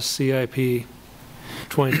status CIP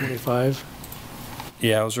 2025.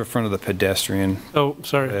 Yeah, I was referring to the pedestrian Oh,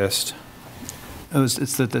 sorry. list.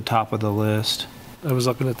 It's at the top of the list. I was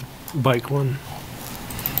looking at the bike one.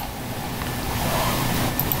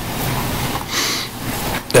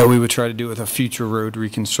 That we would try to do with a future road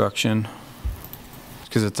reconstruction,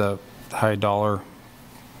 because it's a high dollar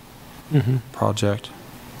project.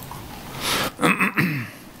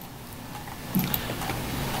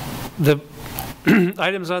 The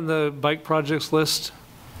items on the bike projects list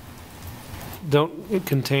don't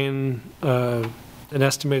contain an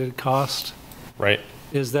estimated cost. Right.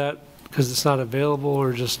 Is that because it's not available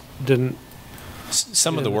or just didn't?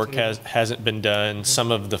 Some of the work hasn't been done.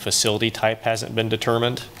 Some of the facility type hasn't been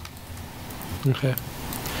determined. Okay.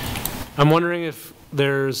 I'm wondering if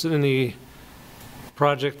there's any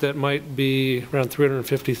project that might be around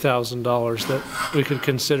 $350,000 that we could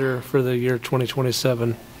consider for the year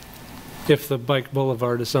 2027, if the bike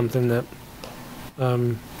boulevard is something that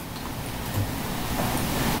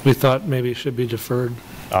we thought maybe should be deferred.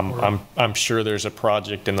 I'm sure there's a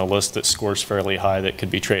project in the list that scores fairly high that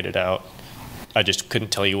could be traded out. I just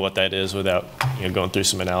couldn't tell you what that is without going through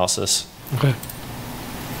some analysis. Okay.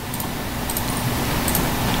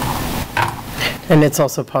 And it's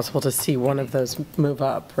also possible to see one of those move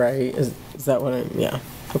up, right? Is that what yeah,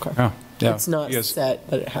 okay. Oh, yeah. It's not Yes. set,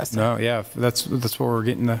 but it has to. No, yeah, that's what we're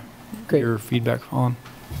getting Great. your feedback on.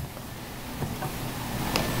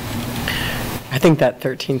 I think that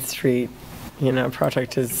 13th Street,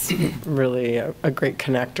 project is really a great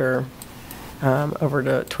connector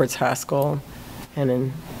over towards Haskell.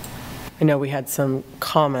 And I know we had some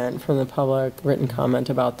comment from the public, written comment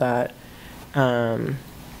about that.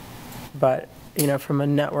 But, from a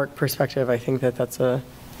network perspective, I think that that's a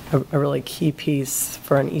really key piece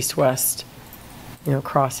for an east-west,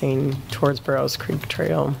 crossing towards Burroughs Creek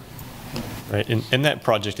Trail. Right, and that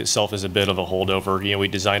project itself is a bit of a holdover. You know, we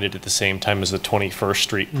designed it at the same time as the 21st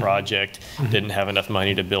Street project. Didn't have enough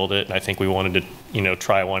money to build it, and I think we wanted to, you know,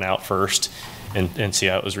 try one out first and see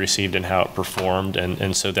how it was received and how it performed.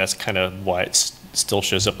 And so that's kind of why it still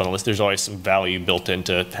shows up on the list. There's always some value built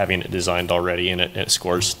into having it designed already, and it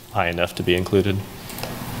scores high enough to be included.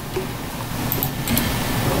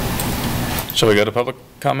 Shall we go to public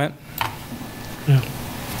comment? Yeah.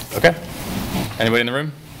 Okay. Anybody in the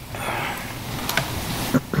room?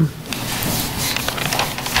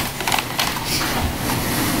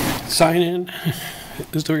 Sign in.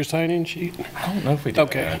 Is there a sign-in sheet? I don't know if we do.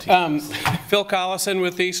 Okay. Phil Collison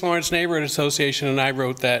with the East Lawrence Neighborhood Association and I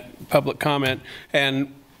wrote that public comment,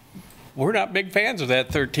 and we're not big fans of that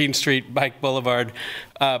 13th Street Bike Boulevard,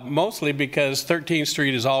 mostly because 13th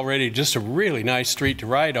Street is already just a really nice street to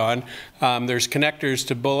ride on. There's connectors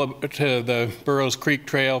to the Burroughs Creek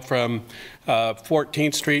Trail from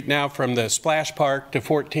 14th Street now, from the Splash Park to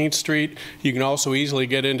 14th Street. You can also easily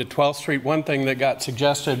get into 12th Street. One thing that got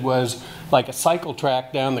suggested was like a cycle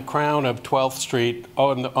track down the crown of 12th Street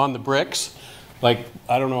on the bricks. Like,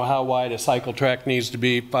 I don't know how wide a cycle track needs to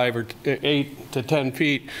be, 5 or 8 to 10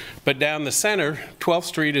 feet. But down the center, 12th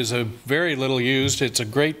Street is a very little used.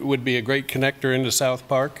 Would be a great connector into South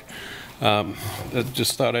Park. I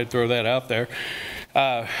just thought I'd throw that out there.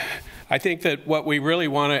 I think that what we really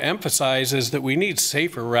want to emphasize is that we need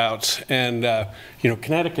safer routes. And, you know,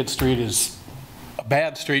 Connecticut Street is a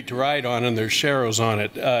bad street to ride on, and there's sharrows on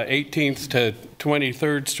it. 18th to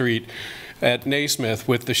 23rd Street at Naismith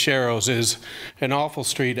with the sharrows is an awful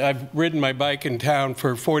street. I've ridden my bike in town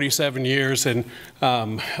for 47 years, and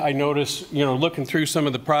I noticed, you know, looking through some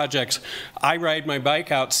of the projects, I ride my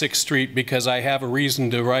bike out 6th Street because I have a reason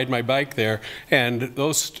to ride my bike there, and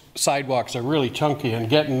those sidewalks are really chunky, and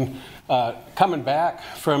coming back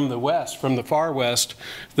from the west, from the far west,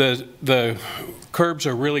 the curbs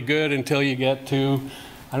are really good until you get to,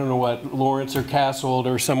 I don't know what, Lawrence or Castle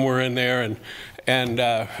or somewhere in there, and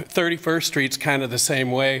 31st Street's kind of the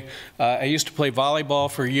same way. I used to play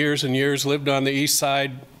volleyball for years and years, lived on the east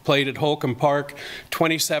side, played at Holcomb Park.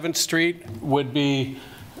 27th Street would be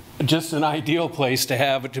just an ideal place to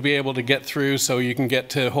have it, to be able to get through, so you can get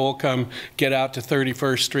to Holcomb, get out to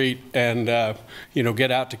 31st Street, and you know,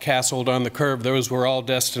 get out to Castle on the curve. Those were all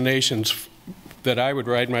destinations that I would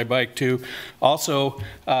ride my bike to. Also,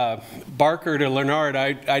 Barker to Leonard,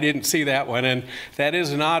 I didn't see that one, and that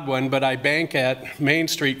is an odd one, but I bank at Main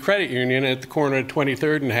Street Credit Union at the corner of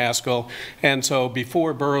 23rd and Haskell, and so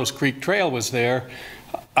before Burroughs Creek Trail was there,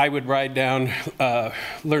 I would ride down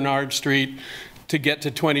Leonard Street to get to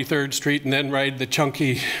 23rd Street, and then ride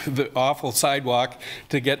the awful sidewalk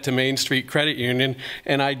to get to Main Street Credit Union.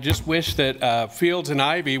 And I just wish that Fields and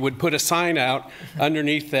Ivy would put a sign out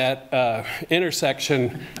underneath that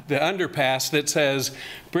intersection, the underpass, that says,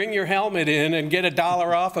 bring your helmet in and get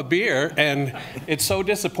 $1 off a beer. And it's so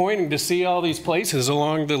disappointing to see all these places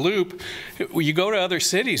along the loop. You go to other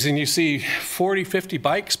cities and you see 40, 50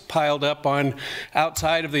 bikes piled up on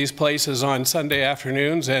outside of these places on Sunday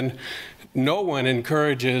afternoons, and no one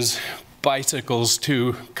encourages bicycles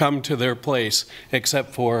to come to their place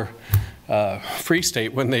except for Free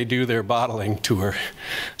State when they do their bottling tour.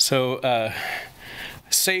 So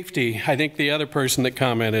safety, I think the other person that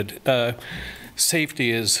commented,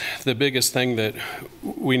 safety is the biggest thing that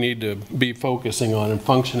we need to be focusing on, and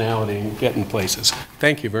functionality and getting places.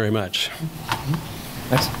 Thank you very much.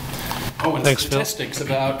 Thanks. Oh, and Thanks, Phil. statistics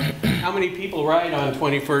about how many people ride on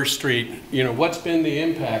 21st Street. You know, what's been the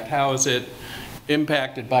impact? How has it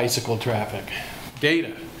impacted bicycle traffic?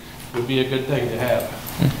 Data would be a good thing to have.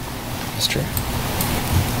 That's true.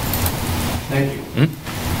 Thank you.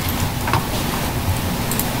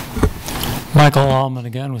 Michael Allman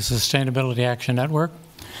again with Sustainability Action Network.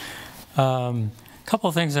 A couple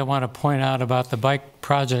of things I want to point out about the bike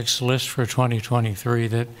projects list for 2023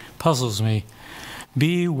 that puzzles me.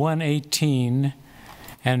 B118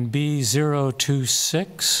 and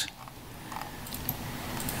B026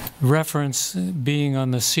 reference being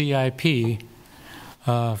on the CIP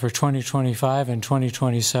for 2025 and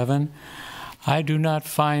 2027. I do not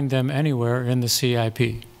find them anywhere in the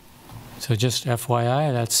CIP. So just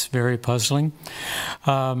FYI, that's very puzzling.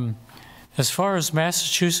 As far as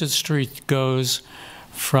Massachusetts Street goes,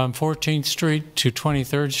 from 14th Street to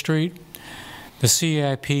 23rd Street, the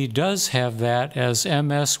CIP does have that as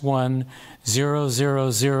MS1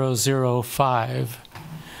 00005,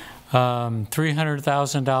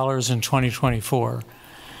 $300,000 in 2024.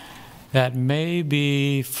 That may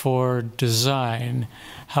be for design.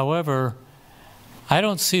 However, I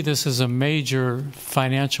don't see this as a major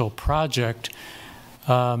financial project.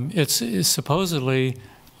 It's supposedly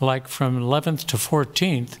like from 11th to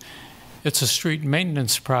 14th, it's a street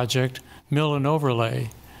maintenance project, mill and overlay.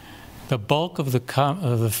 The bulk of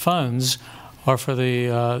the funds are for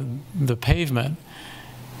the pavement.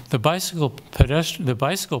 The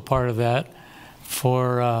bicycle part of that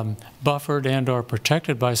for buffered and/or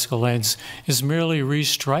protected bicycle lanes is merely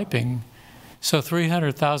restriping. So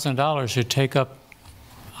 $300,000 should take up,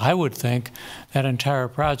 I would think, that entire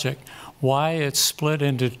project. Why it's split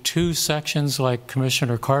into two sections like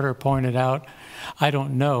Commissioner Carter pointed out, I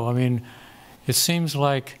don't know. I mean, it seems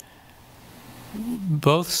like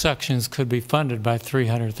both sections could be funded by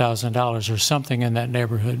 $300,000 or something in that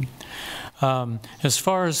neighborhood. As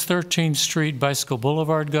far as 13th Street Bicycle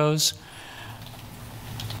Boulevard goes,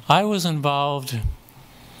 I was involved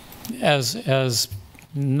as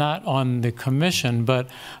not on the commission, but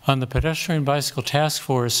on the Pedestrian Bicycle Task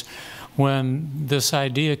Force when this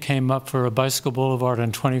idea came up for a bicycle boulevard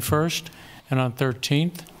on 21st and on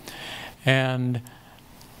 13th. And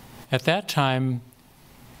at that time,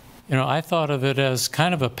 you know, I thought of it as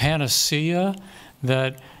kind of a panacea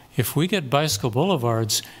that if we get bicycle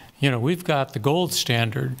boulevards, you know, we've got the gold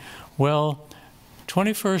standard. Well,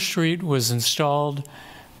 21st Street was installed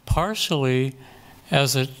partially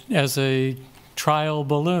as a trial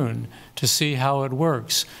balloon to see how it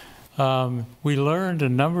works. We learned a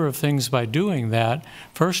number of things by doing that.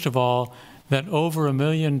 First of all, that over $1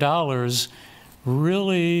 million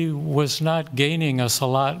really was not gaining us a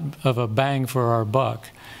lot of a bang for our buck.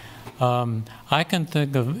 I can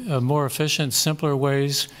think of more efficient, simpler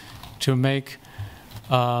ways to make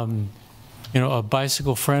you know, a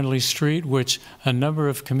bicycle-friendly street, which a number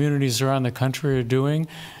of communities around the country are doing.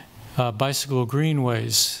 Bicycle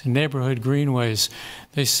greenways, neighborhood greenways.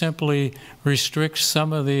 They simply restrict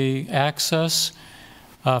some of the access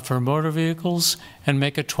for motor vehicles and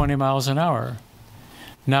make it 20 miles an hour.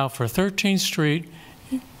 Now for 13th Street,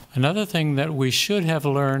 another thing that we should have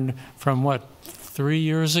learned from 3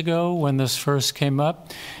 years ago when this first came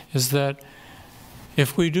up is that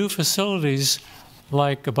if we do facilities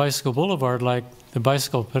like a bicycle boulevard, like the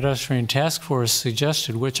Bicycle Pedestrian Task Force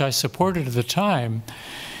suggested, which I supported at the time,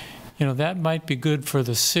 you know, that might be good for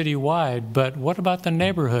the city-wide, but what about the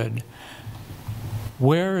neighborhood?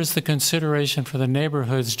 Where is the consideration for the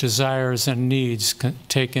neighborhood's desires and needs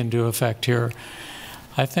take into effect here?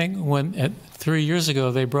 I think when 3 years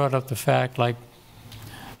ago they brought up the fact, like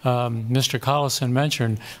Mr. Collison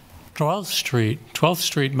mentioned, 12th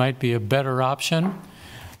Street might be a better option.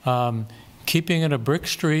 Keeping it a brick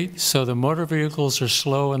street so the motor vehicles are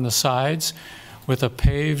slow in the sides with a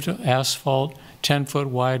paved asphalt 10-foot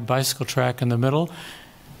wide bicycle track in the middle,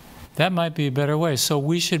 that might be a better way. So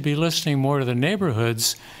we should be listening more to the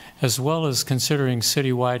neighborhoods as well as considering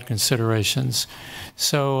citywide considerations.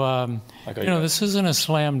 So, you know, this isn't a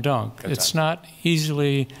slam dunk. It's not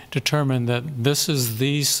easily determined that this is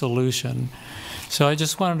the solution. So I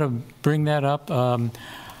just wanted to bring that up.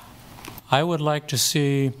 I would like to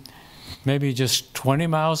see maybe just 20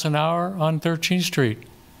 miles an hour on 13th Street.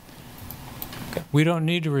 Okay. We don't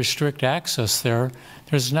need to restrict access there.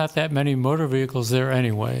 There's not that many motor vehicles there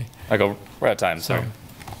anyway. We're out of time, so.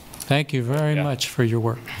 Thank you very much for your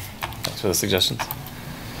work. Thanks for the suggestions.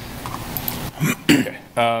 Okay,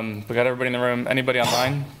 we got everybody in the room. Anybody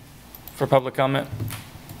online for public comment?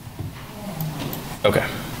 Okay,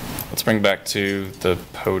 let's bring back to the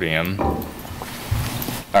podium. All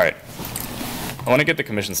right, I want to get the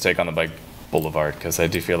commission's take on the bike boulevard because I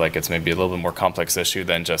do feel like it's maybe a little bit more complex issue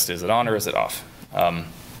than just is it on or is it off,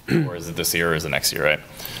 or is it this year or is it next year, right?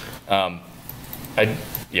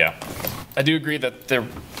 I do agree that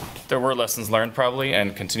there were lessons learned probably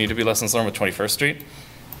and continue to be lessons learned with 21st Street.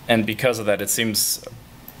 And because of that, it seems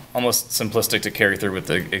almost simplistic to carry through with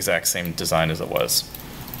the exact same design as it was.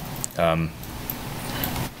 I'm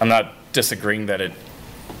not disagreeing that it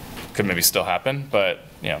could maybe still happen, but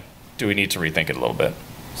you know, do we need to rethink it a little bit?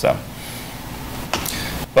 So,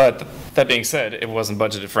 but that being said, it wasn't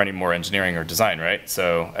budgeted for any more engineering or design, right?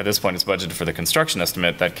 So at this point, it's budgeted for the construction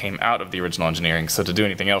estimate that came out of the original engineering. So to do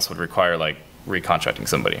anything else would require like recontracting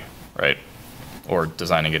somebody, right? Or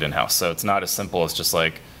designing it in-house. So it's not as simple as just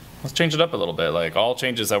like, let's change it up a little bit. Like all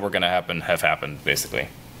changes that were going to happen have happened, basically,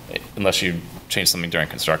 unless you change something during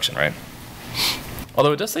construction, right?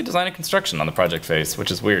 Although it does say design and construction on the project phase,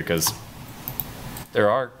 which is weird because there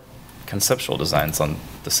are conceptual designs on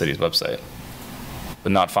the city's website,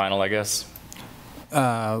 but not final, I guess.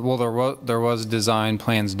 Well, there was design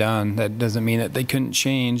plans done. That doesn't mean that they couldn't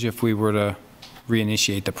change if we were to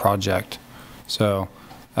reinitiate the project. So,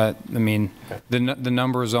 I mean, the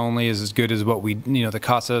numbers only is as good as what we, you know, the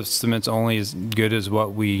cost estimates only as good as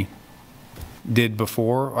what we did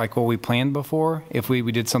before, like what we planned before. If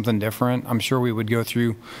we did something different, I'm sure we would go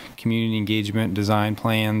through community engagement, design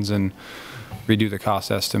plans, and redo the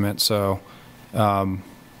cost estimate. So how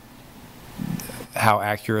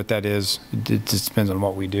accurate that is, it just depends on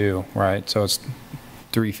what we do, right? So it's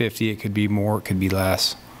 350, it could be more, it could be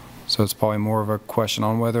less. So it's probably more of a question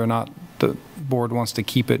on whether or not the board wants to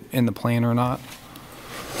keep it in the plan or not.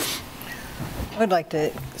 I'd like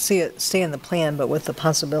to see it stay in the plan, but with the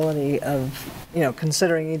possibility of,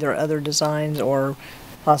 considering either other designs or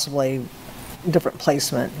possibly different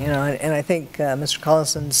placement, and I think Mr.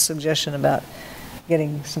 Collison's suggestion about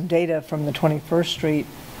getting some data from the 21st Street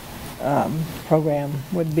program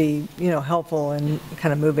would be, helpful in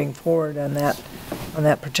kind of moving forward on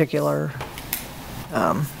that particular,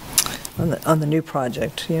 on the new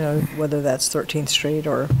project, whether that's 13th Street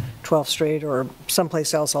or 12th Street or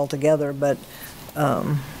someplace else altogether. But,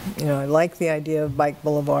 I like the idea of Bike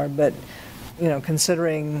Boulevard, but,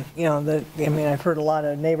 considering, I've heard a lot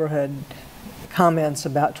of neighborhood comments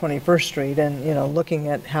about 21st Street and, looking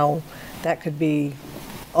at how that could be,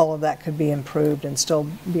 all of that could be improved and still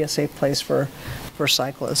be a safe place for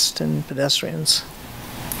cyclists and pedestrians.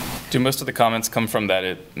 Do most of the comments come from that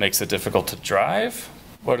it makes it difficult to drive?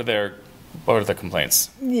 What are the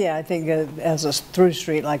complaints? Yeah, I think as a through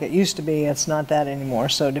street like it used to be, it's not that anymore.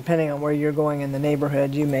 So depending on where you're going in the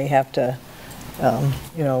neighborhood, you may have to,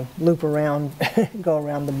 loop around, go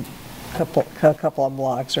around a couple of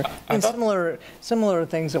blocks, or and similar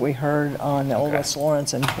things that we heard on the Old West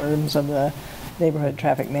Lawrence in terms of the neighborhood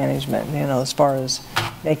traffic management. As far as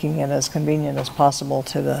making it as convenient as possible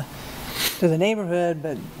to the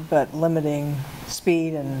neighborhood, but limiting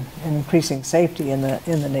speed and increasing safety in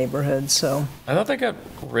the neighborhood. So I thought they got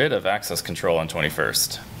rid of access control on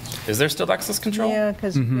 21st. Is there still access control? yeah,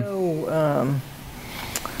 because I'm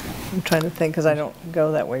trying to think because I don't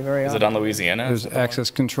go that way very Is often. it on Louisiana? There's access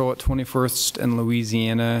control at 21st and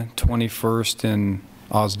Louisiana, 21st and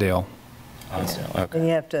Osdale. Okay. And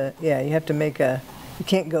you have to make you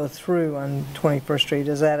can't go through on 21st Street.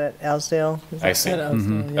 Is that at Alsdale? I see.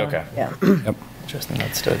 Okay. Yeah. Yep. Interesting,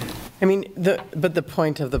 that's good. I mean, but the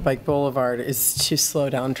point of the Bike Boulevard is to slow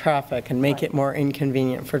down traffic and make it more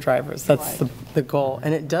inconvenient for drivers. That's the goal,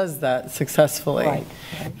 and it does that successfully. Right.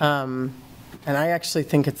 And I actually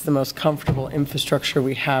think it's the most comfortable infrastructure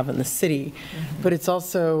we have in the city. But it's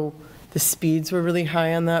also, the speeds were really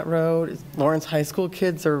high on that road. Lawrence High School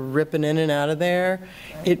kids are ripping in and out of there.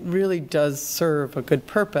 It really does serve a good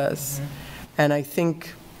purpose. And I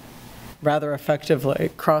think rather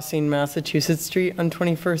effectively, crossing Massachusetts Street on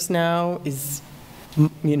 21st now is,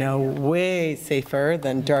 way safer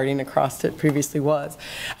than darting across it previously was.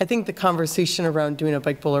 I think the conversation around doing a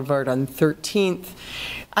Bike Boulevard on 13th,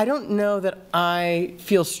 I don't know that I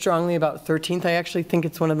feel strongly about 13th. I actually think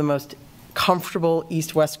it's one of the most comfortable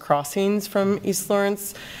east-west crossings from East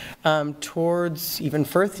Lawrence towards even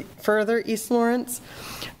further East Lawrence.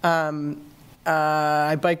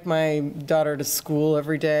 I bike my daughter to school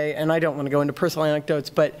every day, and I don't want to go into personal anecdotes,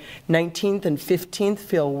 but 19th and 15th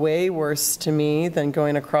feel way worse to me than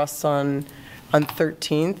going across on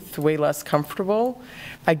 13th, way less comfortable.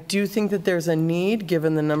 I do think that there's a need,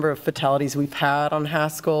 given the number of fatalities we've had on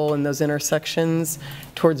Haskell and those intersections,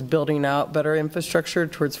 towards building out better infrastructure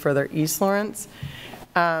towards further East Lawrence.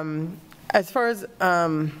 As far as,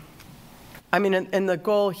 and the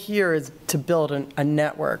goal here is to build a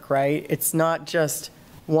network, right? It's not just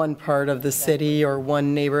one part of the city or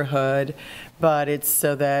one neighborhood, but it's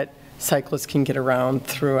so that cyclists can get around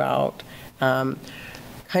throughout all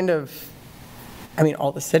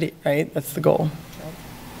the city, right? That's the goal.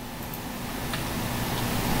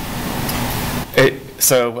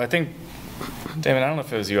 So I think, Damon, I don't know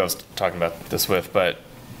if it was you I was talking about this with, but,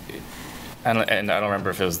 and I don't remember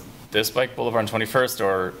if it was this Bike Boulevard on 21st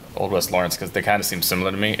or Old West Lawrence, because they kind of seem similar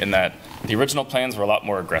to me in that the original plans were a lot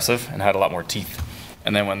more aggressive and had a lot more teeth.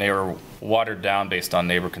 And then when they were watered down based on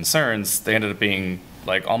neighbor concerns, they ended up being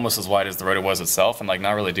like almost as wide as the road was itself and like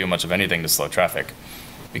not really do much of anything to slow traffic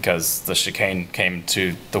because the chicane came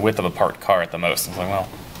to the width of a parked car at the most. I was like, well,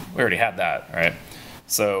 we already had that, right?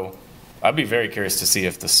 So I'd be very curious to see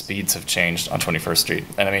if the speeds have changed on 21st Street.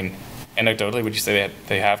 And I mean, anecdotally, would you say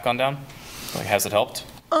they have gone down? Like, has it helped?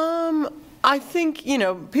 I think,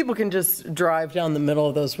 people can just drive down the middle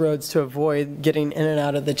of those roads to avoid getting in and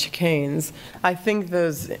out of the chicanes. I think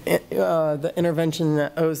the intervention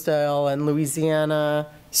at Osdale and Louisiana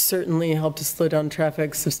certainly helped to slow down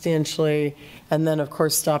traffic substantially. And then, of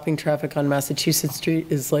course, stopping traffic on Massachusetts Street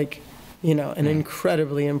is an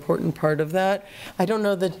incredibly important part of that. I don't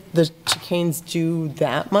know that the chicanes do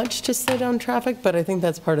that much to slow down traffic, but I think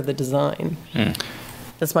that's part of the design.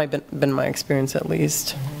 That's been my experience at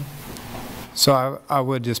least. So I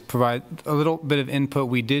would just provide a little bit of input.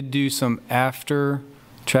 We did do some after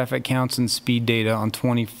traffic counts and speed data on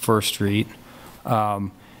 21st Street.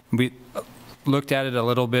 We looked at it a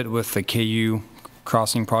little bit with the KU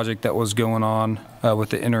crossing project that was going on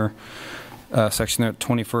with the section there at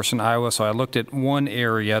 21st and Iowa. So I looked at one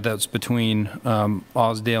area that's between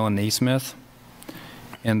Osdale and Naismith,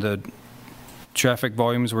 and the traffic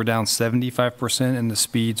volumes were down 75% and the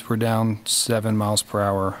speeds were down 7 miles per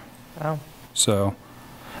hour. Wow. So,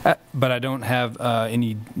 but I don't have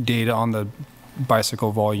any data on the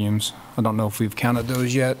bicycle volumes. I don't know if we've counted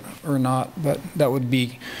those yet or not, but that would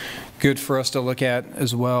be good for us to look at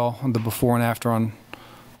as well, the before and after on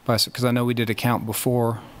bicycle, because I know we did a count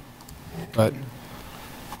before, but.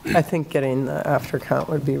 I think getting the after count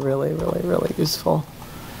would be really, really, really useful.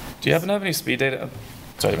 Do you happen to have any speed data?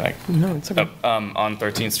 Sorry, Mike. No, it's okay. On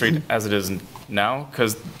 13th Street as it is now?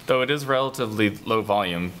 Because though it is relatively low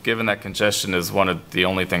volume, given that congestion is one of the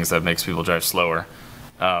only things that makes people drive slower,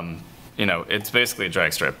 you know, it's basically a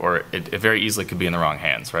drag strip, or it very easily could be in the wrong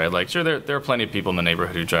hands, right? Like, sure, there are plenty of people in the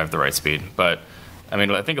neighborhood who drive the right speed, but I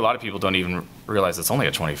mean, I think a lot of people don't even realize it's only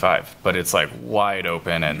at 25, but it's like wide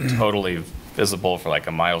open and totally visible for like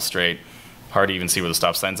a mile straight. Hard to even see where the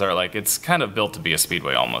stop signs are. Like, it's kind of built to be a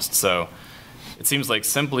speedway almost. So it seems like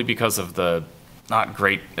simply because of the not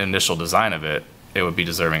great initial design of it, it would be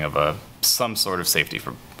deserving of some sort of safety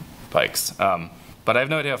for bikes. But I have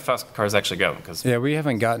no idea how fast cars actually go. Yeah, we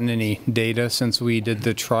haven't gotten any data since we did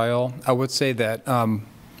the trial. I would say that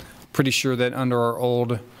pretty sure that under our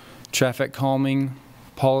old traffic calming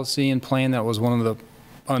policy and plan, that was one of the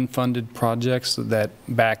unfunded projects that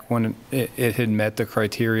back when it had met the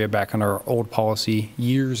criteria back on our old policy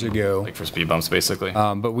years ago. Like for speed bumps, basically.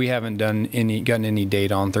 But we haven't gotten any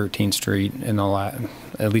data on 13th Street in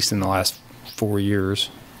at least in the last 4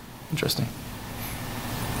 years. Interesting.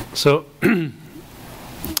 So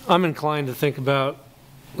I'm inclined to think about,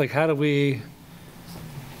 like, how do we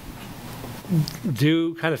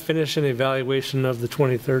kind of finish an evaluation of the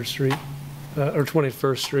 23rd Street or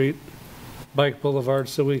 21st Street Bike Boulevard,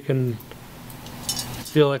 so we can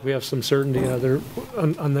feel like we have some certainty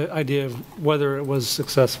on the idea of whether it was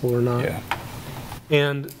successful or not. Yeah.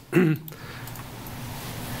 And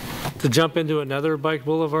to jump into another bike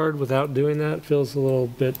boulevard without doing that feels a little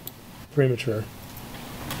bit premature.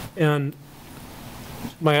 And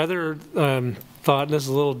my other thought, and this is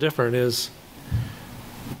a little different, is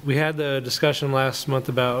we had the discussion last month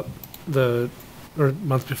about or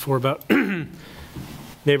month before about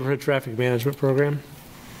neighborhood traffic management program.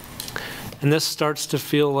 And this starts to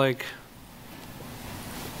feel like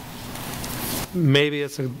maybe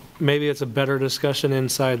it's a better discussion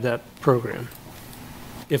inside that program.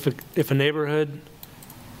 If a neighborhood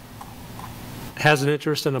has an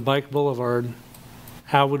interest in a bike boulevard,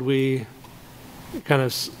 how would we kind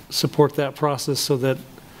of support that process so that,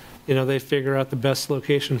 you know, they figure out the best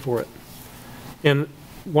location for it? And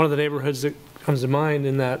one of the neighborhoods that comes to mind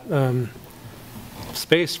in that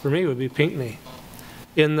space for me would be Pinckney.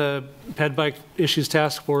 In the Ped Bike Issues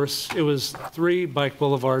Task Force, it was 3 bike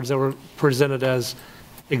boulevards that were presented as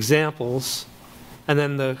examples, and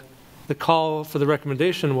then the call for the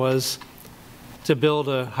recommendation was to build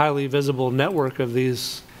a highly visible network of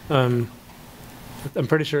these. I'm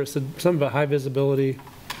pretty sure it said something about high visibility.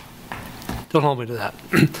 Don't hold me to that.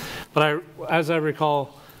 But as I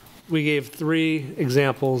recall, we gave 3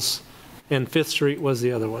 examples, and 5th Street was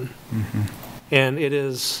the other one. Mm-hmm. And it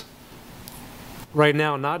is right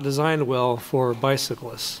now not designed well for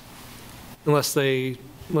bicyclists, unless we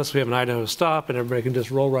have an Idaho stop and everybody can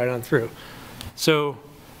just roll right on through. So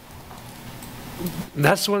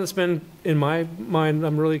that's the one that's been in my mind.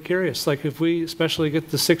 I'm really curious. Like, if we especially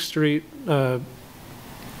get the 6th Street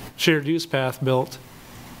shared use path built,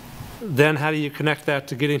 then how do you connect that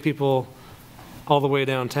to getting people all the way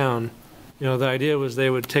downtown? You know, the idea was they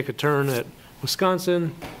would take a turn at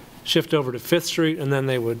Wisconsin, shift over to 5th Street, and then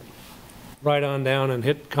they would ride on down and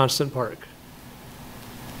hit Constant Park.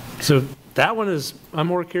 So that one I'm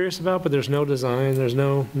more curious about, but there's no design, there's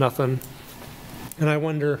nothing. And I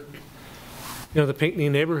wonder, you know, the Pinckney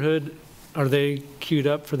neighborhood, are they queued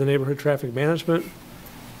up for the neighborhood traffic management?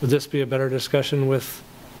 Would this be a better discussion with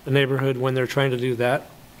the neighborhood when they're trying to do that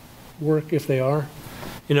work, if they are?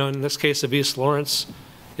 You know, in this case of East Lawrence,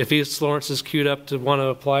 if East Lawrence is queued up to want to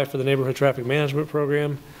apply for the neighborhood traffic management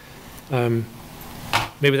program,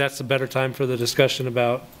 maybe that's a better time for the discussion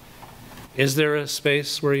about, is there a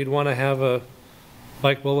space where you'd want to have a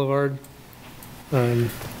bike boulevard?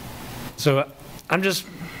 So I'm just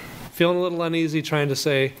feeling a little uneasy trying to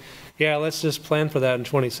say, yeah, let's just plan for that in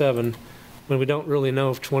 27, when we don't really know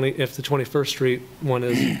if the 21st Street one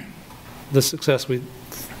is the success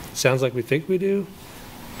sounds like we think we do.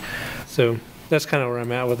 So that's kind of where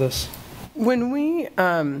I'm at with this. When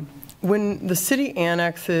when the city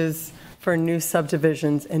annexes for new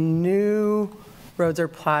subdivisions and new roads are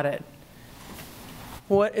platted,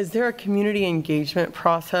 is there a community engagement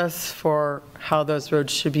process for how those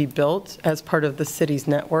roads should be built as part of the city's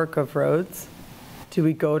network of roads? Do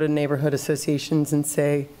we go to neighborhood associations and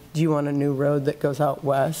say, do you want a new road that goes out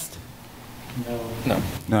west? No.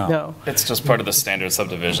 No. It's just part of the standard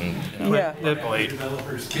subdivision. Yeah.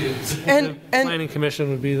 Developers' kids. And Planning commission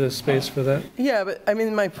would be the space for that. yeah, but I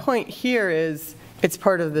mean, my point here is it's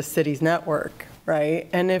part of the city's network, right?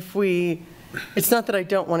 And it's not that I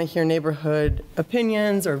don't want to hear neighborhood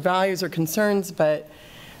opinions or values or concerns, but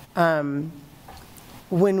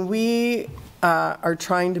when we are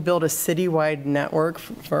trying to build a citywide network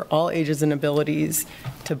for all ages and abilities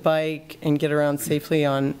to bike and get around safely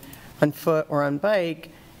on foot or on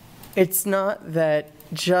bike, it's not that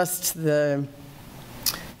just the,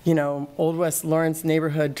 Old West Lawrence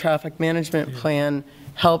neighborhood traffic management plan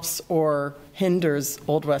helps or hinders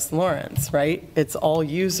Old West Lawrence, right? It's all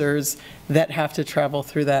users that have to travel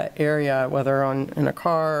through that area, whether in a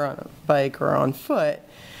car, on a bike, or on foot.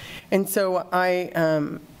 And so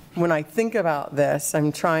when I think about this,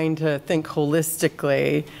 I'm trying to think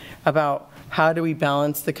holistically about how do we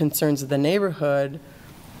balance the concerns of the neighborhood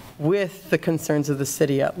with the concerns of the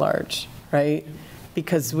city at large, right?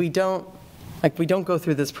 Because we don't go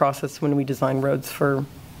through this process when we design roads for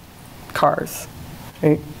cars,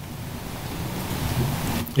 right?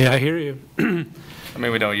 Yeah, I hear you. I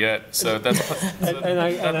mean, we don't yet, so that's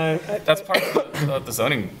that's part of the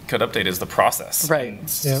zoning code update is the process. Right. And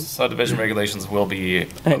subdivision regulations will be a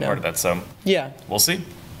part of that, so Yeah. we'll see.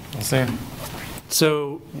 We'll see.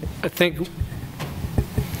 So I think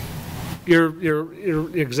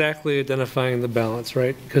you're exactly identifying the balance,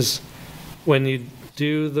 right? Because when you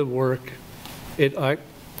do the work, it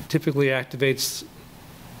typically activates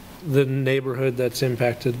the neighborhood that's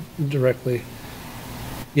impacted directly.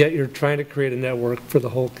 Yet you're trying to create a network for the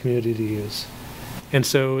whole community to use. And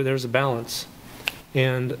so there's a balance.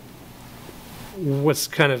 And what's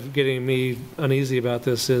kind of getting me uneasy about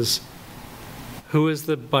this is who is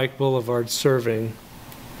the bike boulevard serving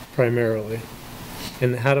primarily?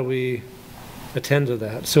 And how do we attend to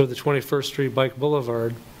that? So the 21st Street Bike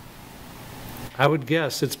Boulevard, I would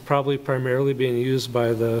guess it's probably primarily being used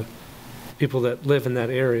by the people that live in that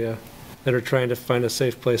area that are trying to find a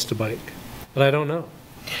safe place to bike. But I don't know.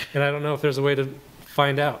 And I don't know if there's a way to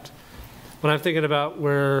find out. When I'm thinking about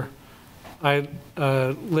where I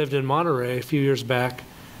lived in Monterey a few years back,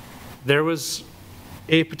 there was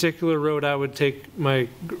a particular road I would take my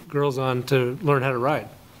girls on to learn how to ride.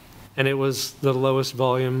 And it was the lowest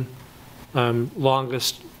volume,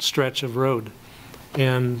 longest stretch of road.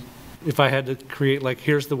 And if I had to create, like,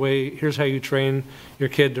 here's how you train your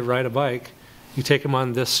kid to ride a bike, you take them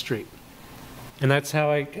on this street. And that's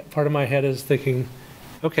how part of my head is thinking,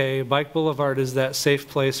 okay, Bike Boulevard is that safe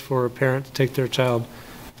place for a parent to take their child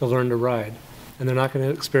to learn to ride. And they're not going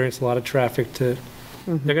to experience a lot of traffic they're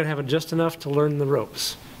going to have just enough to learn the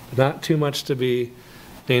ropes, but not too much to be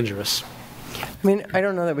dangerous. I mean, I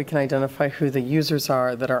don't know that we can identify who the users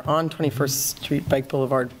are that are on 21st Street Bike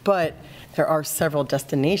Boulevard, but there are several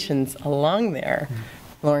destinations along there.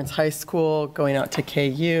 Lawrence High School, going out to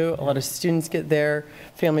KU, a lot of students get there,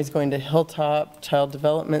 families going to Hilltop, Child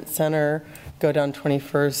Development Center, go down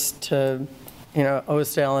 21st to,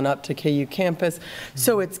 Oakdale and up to KU campus.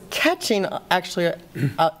 So it's catching, actually,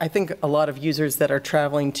 I think a lot of users that are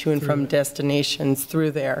traveling to and from destinations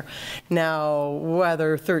through there. Now,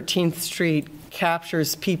 whether 13th Street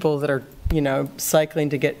captures people that are, cycling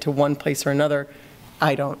to get to one place or another,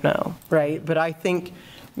 I don't know, right? But I think,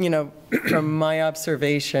 from my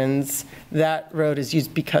observations, that road is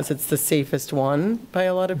used because it's the safest one by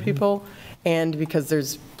a lot of people, and because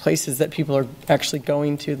there's places that people are actually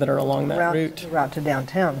going to that are along that route. Route to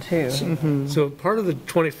downtown, too. So part of the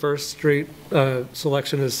 21st Street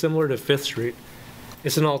selection is similar to 5th Street.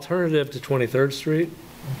 It's an alternative to 23rd Street.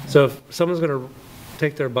 So if someone's going to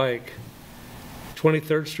take their bike,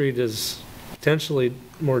 23rd Street is potentially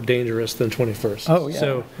more dangerous than 21st. Oh, yeah.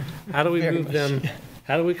 So how do we move them?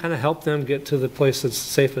 How do we kind of help them get to the place that's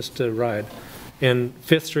safest to ride? And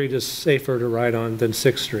 5th Street is safer to ride on than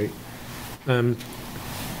 6th Street. I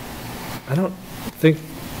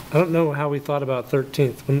don't know how we thought about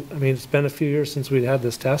 13th. I mean, it's been a few years since we had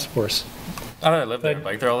this task force. I live there,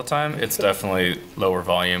 bike there all the time. It's definitely lower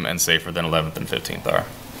volume and safer than 11th and 15th are,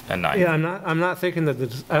 and 9th. Yeah, I'm not thinking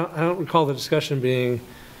that I don't recall the discussion being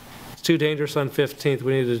it's too dangerous on 15th,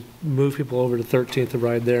 we need to move people over to 13th to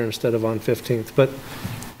ride there instead of on 15th. But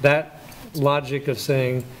that logic of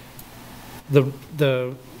saying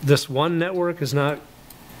this one network is not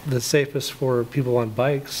the safest for people on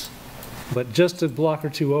bikes, but just a block or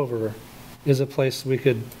two over is a place we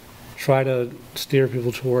could try to steer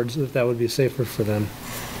people towards, if that would be safer for them.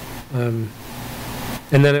 And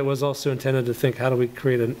then it was also intended to think, how do we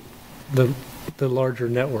create the larger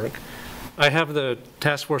network? I have the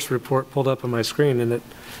task force report pulled up on my screen, and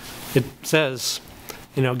it says,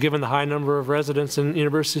 given the high number of residents and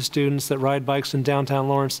university students that ride bikes in downtown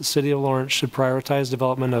Lawrence, the city of Lawrence should prioritize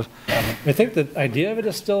development of. I think the idea of it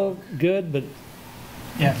is still good, but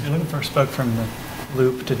yeah, if you're looking for a spoke from the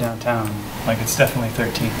loop to downtown, like it's definitely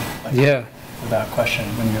 13th. Like, yeah, without question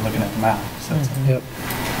when you're looking at the map. So yep.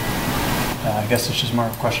 I guess it's just more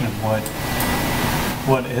of a question of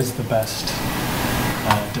what is the best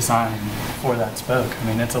design for that spoke. I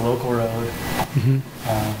mean, it's a local road,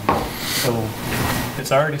 so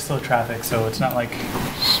it's already slow traffic, so it's not like,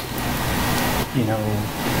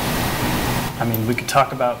 I mean, we could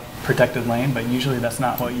talk about protected lane, but usually that's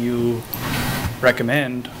not what you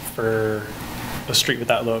recommend for a street with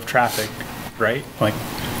that low of traffic, right? Like,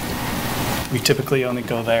 we typically only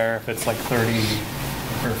go there if it's like 30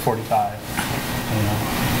 or 45,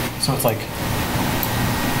 so it's like,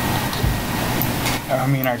 I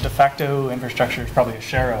mean, our de facto infrastructure is probably a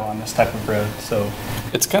Shero on this type of road, so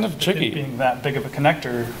It's kind of it tricky. being that big of a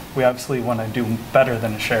connector, we obviously want to do better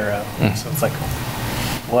than a Shero. So it's like,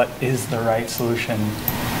 what is the right solution?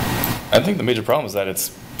 I think the major problem is that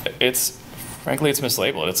frankly, it's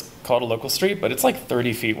mislabeled. It's called a local street, but it's like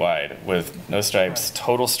 30 feet wide with no stripes,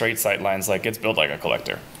 total straight sight lines, like it's built like a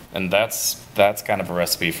collector. And that's kind of a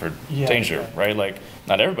recipe for danger, right? Like,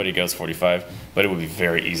 not everybody goes 45, but it would be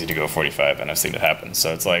very easy to go 45, and I've seen it happen.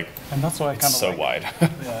 So it's like, And that's why I kind of so wide.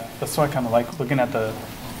 Yeah, that's why I kind of like looking at I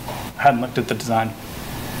hadn't looked at the design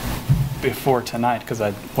before tonight because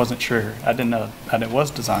I wasn't sure. I didn't know how it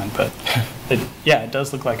was designed, but it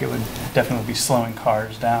does look like it would definitely be slowing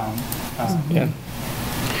cars down. Yeah.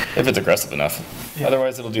 If it's aggressive enough. Yeah.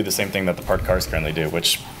 Otherwise, it'll do the same thing that the parked cars currently do,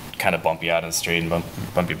 which kind of bump you out in the street and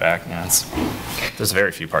bump you back. Yeah, there's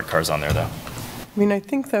very few parked cars on there, though. I mean, I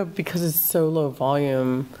think though, because it's so low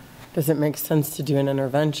volume, does it make sense to do an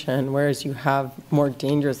intervention? Whereas you have more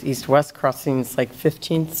dangerous east-west crossings like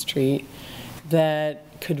 15th Street that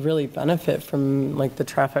could really benefit from like the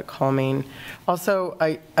traffic calming. Also,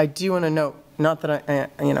 I do want to note, not that I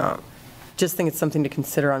just think it's something to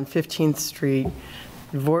consider on 15th Street.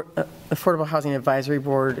 Affordable Housing Advisory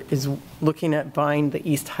Board is looking at buying the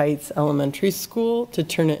East Heights Elementary School to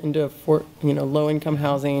turn it into low-income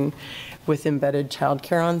housing with embedded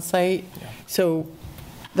childcare on site. Yeah. So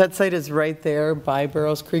that site is right there by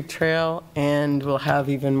Burrows Creek Trail, and we'll have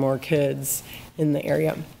even more kids in the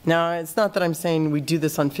area. Now, it's not that I'm saying we do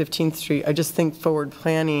this on 15th Street. I just think forward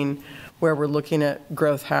planning, where we're looking at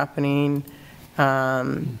growth happening,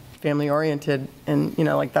 family-oriented, and,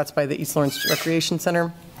 like that's by the East Lawrence Recreation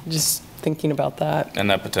Center. Just thinking about that. And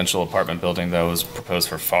that potential apartment building, though, was proposed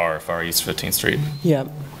for far east 15th Street. Yeah.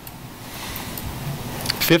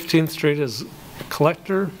 15th Street is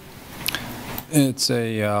collector? It's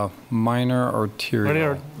a minor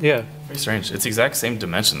arterial. Yeah. Very strange. It's the exact same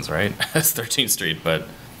dimensions, right, as 13th Street, but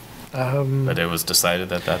it was decided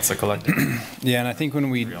that that's a collector. Yeah, and I think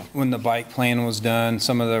when the bike plan was done,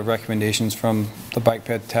 some of the recommendations from the bike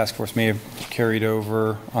ped task force may have carried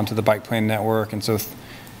over onto the bike plan network, and so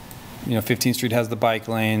 15th Street has the bike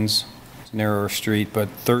lanes, it's a narrower street, but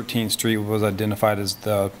 13th Street was identified as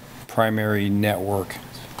the primary network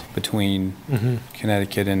between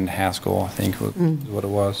Connecticut and Haskell, I think was what it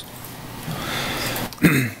was.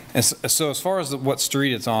 And so as far as what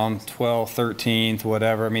street it's on, 12th, 13th,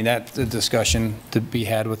 whatever, I mean, that's a discussion to be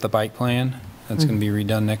had with the bike plan. That's going to be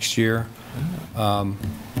redone next year. Right.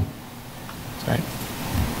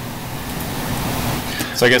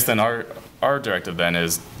 So I guess then our directive then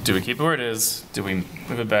is, do we keep it where it is? Do we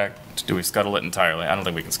move it back? Do we scuttle it entirely? I don't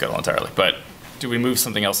think we can scuttle entirely, but do we move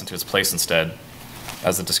something else into its place instead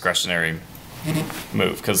as a discretionary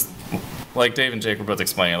move? Because like Dave and Jake were both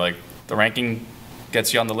explaining, like the ranking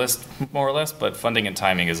gets you on the list more or less, but funding and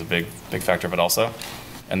timing is a big factor of it also.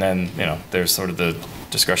 And then, there's sort of the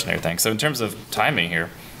discretionary thing. So in terms of timing here,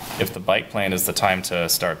 if the bike plan is the time to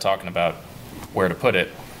start talking about where to put it,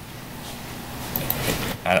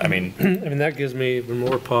 I mean, that gives me even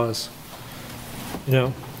more pause.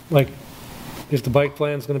 Like if the bike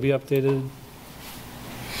plan is going to be updated,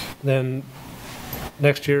 then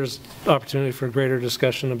next year's opportunity for greater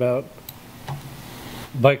discussion about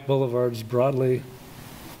bike boulevards broadly,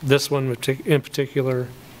 this one in particular,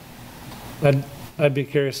 I'd be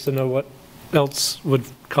curious to know what else would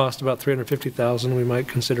cost about $350,000 we might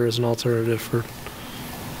consider as an alternative for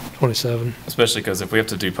 27. Especially because if we have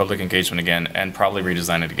to do public engagement again and probably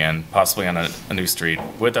redesign it again, possibly on a new street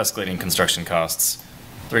with escalating construction costs,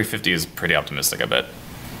 350 is pretty optimistic, I bet.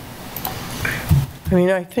 I mean,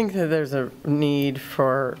 I think that there's a need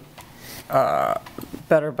for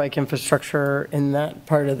better bike infrastructure in that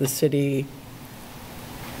part of the city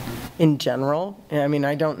in general. I mean,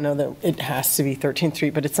 I don't know that it has to be 13th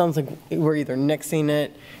Street, but it sounds like we're either nixing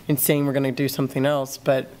it and saying we're going to do something else.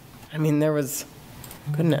 But, I mean,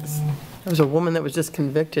 goodness, there was a woman that was just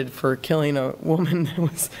convicted for killing a woman that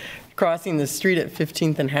was crossing the street at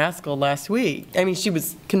 15th and Haskell last week. I mean, she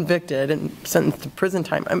was convicted and sentenced to prison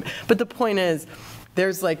time. But the point is,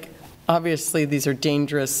 there's like, obviously, these are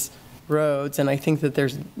dangerous roads, and I think that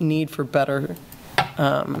there's need for better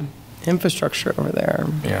infrastructure over there.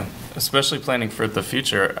 Yeah, especially planning for the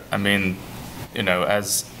future. I mean, you know,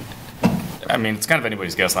 it's kind of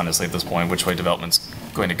anybody's guess, honestly, at this point, which way development's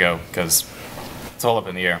going to go, because it's all up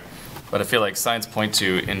in the air. But I feel like signs point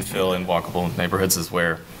to infill and walkable neighborhoods is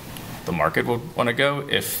where the market would want to go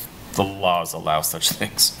if the laws allow such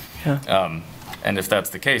things. Yeah. And if that's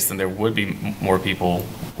the case, then there would be more people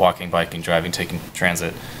walking, biking, driving, taking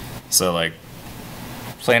transit. So, like,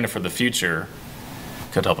 planning for the future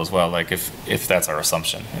could help as well, like, if that's our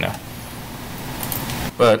assumption, you know.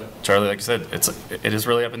 But, Charlie, like you said, it is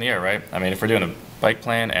really up in the air, right? I mean, if we're doing a bike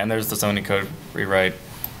plan and there's the zoning code rewrite,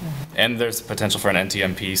 and there's potential for an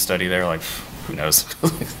NTMP study there, like, who knows?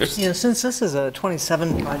 Since this is a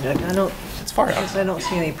 27 project, It's far out. I don't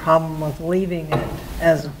see any problem with leaving it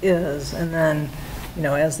as is, and then, you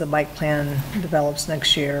know, as the bike plan develops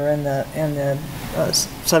next year and the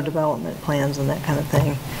subdevelopment plans and that kind of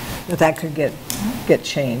thing, that could get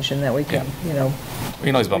changed, and that we could, you know, We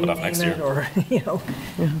can always bump it up next rename year. it, or, you know,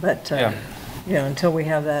 but, you know, until we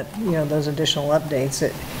have that, you know, those additional updates,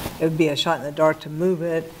 it would be a shot in the dark to move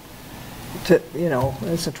it to, you know,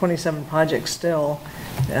 it's a 27 project still,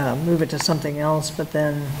 move it to something else, but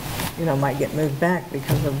then, you know, might get moved back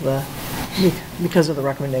because of the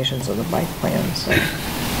recommendations of the bike plan, so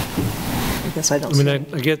I guess I don't see. I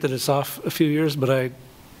get that it's off a few years, but I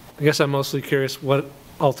guess I'm mostly curious what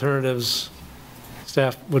alternatives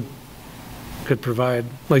staff could provide.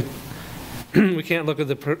 Like, we can't look at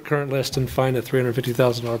the current list and find a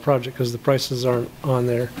 $350,000 project because the prices aren't on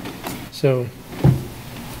there. So,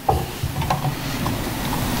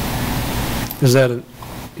 is that an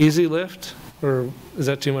easy lift, or is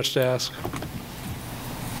that too much to ask?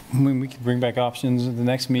 I mean, we could bring back options at the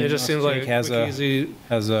next meeting. It just seems like a quick, easy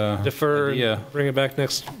defer, idea. and bring it back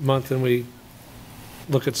next month, and we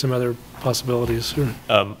look at some other possibilities.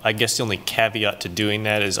 I guess the only caveat to doing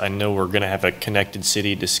that is I know we're going to have a connected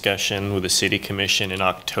city discussion with the city commission in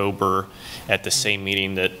October at the same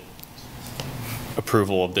meeting that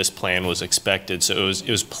approval of this plan was expected. So it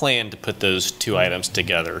was planned to put those two items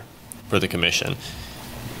together for the commission.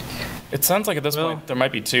 It sounds like at this point there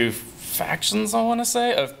might be two factions, I want to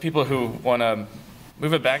say, of people who want to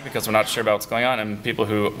move it back because we're not sure about what's going on, and people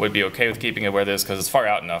who would be okay with keeping it where it is because it's far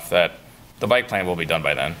out enough that the bike plan will be done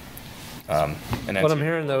by then. What I'm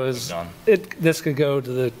hearing, though, is this could go to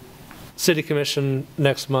the city commission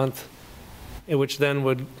next month, which then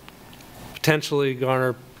would potentially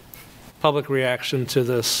garner public reaction to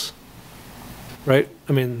this, right?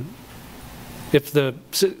 I mean, if the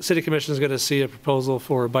city commission is going to see a proposal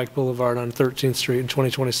for a bike boulevard on 13th Street in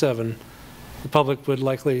 2027, the public would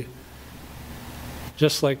likely,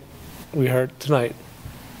 just like we heard tonight,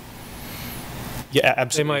 Yeah,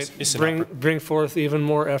 absolutely. they might bring forth even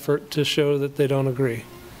more effort to show that they don't agree.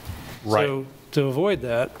 Right. So to avoid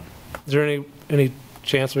that, is there any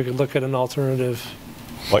chance we could look at an alternative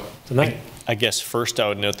tonight? I guess first I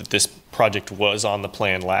would note that this project was on the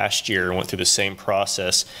plan last year and went through the same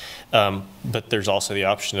process. But there's also the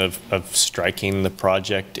option of striking the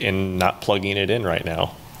project and not plugging it in right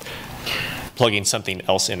now, plugging something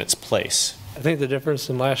else in its place. I think the difference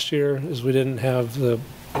in last year is we didn't have the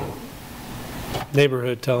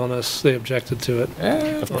neighborhood telling us they objected to it.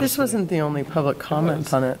 This wasn't the only public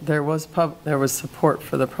comment on it. There was support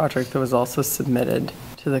for the project that was also submitted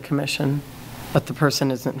to the commission, but the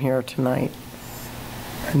person isn't here tonight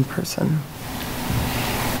in person.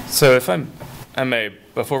 So if I may,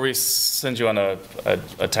 before we send you on a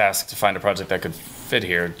task to find a project that could fit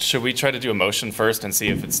here, should we try to do a motion first and see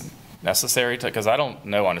if it's necessary to, because I don't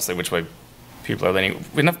know honestly which way people are leaning.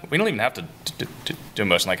 We don't even have to do a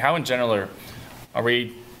motion. Like, how in general are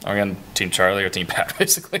we on Team Charlie or Team Pat,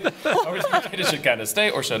 basically? Are we thinking it should kind of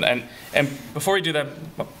stay or shouldn't? And before we do that,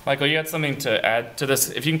 Michael, you had something to add to this.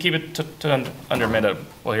 If you can keep it to under a minute,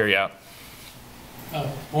 we'll hear you out. A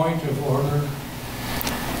point of order.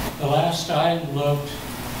 The last I looked,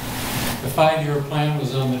 the 5-year plan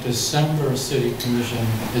was on the December City Commission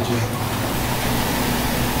agenda.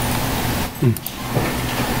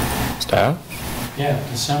 Staff? Yeah,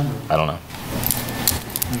 December. I don't know.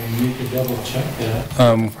 I mean, you could double check that.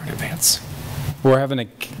 Far in advance. We're having a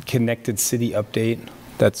connected city update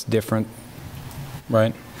that's different,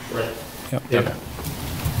 right? Right. Yep. Okay.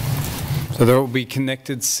 So there will be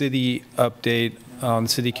connected city update on the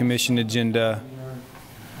city commission agenda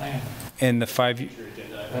Plan. and the 5,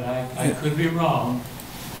 But I could be wrong.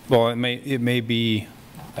 well, it may be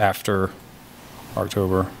after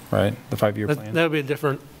October, right? The 5-year plan. That would be a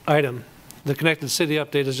different item. The Connected City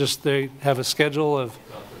update is just, they have a schedule of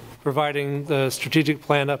providing the strategic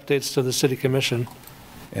plan updates to the city commission.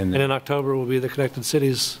 And in October will be the Connected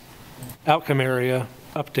Cities outcome area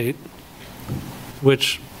update,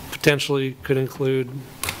 which potentially could include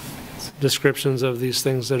descriptions of these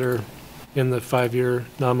things that are in the 5-year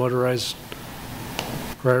non-motorized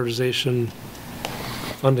prioritization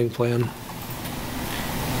funding plan.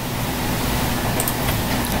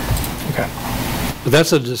 Okay. But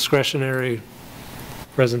that's a discretionary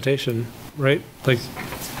presentation, right? Like,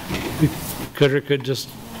 we could or could just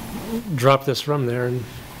drop this from there, and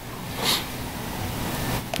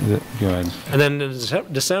Go ahead. then in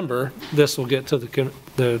December, this will get to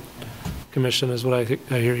the commission, is what I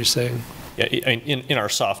hear you saying. Yeah, in our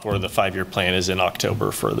software, the 5-year plan is in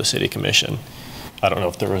October for the city commission. I don't know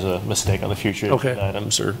if there was a mistake on the future Okay.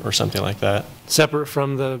 items or something like that. Separate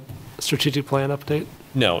from the strategic plan update?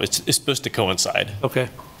 No, it's supposed to coincide. Okay.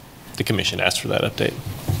 The commission asked for that update.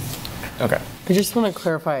 Okay. I just want to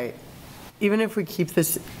clarify, even if we keep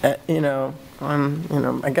this,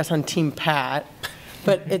 I guess on Team Pat,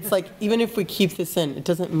 but it's like, even if we keep this in, it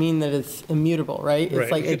doesn't mean that it's immutable, right? Right,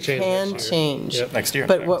 It's like, it it could change can next year. change. Yep. Next year.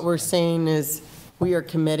 But what we're saying is, we are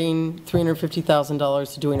committing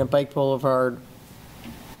 $350,000 to doing a bike boulevard.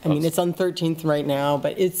 I mean, it's on 13th right now,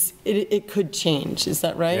 but it could change, is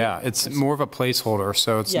that right? Yeah, it's more of a placeholder,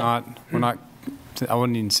 so it's Yeah. not, we're not, I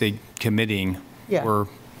wouldn't even say committing. Yeah. We're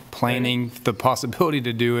planning the possibility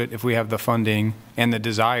to do it if we have the funding and the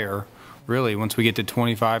desire. Really, once we get to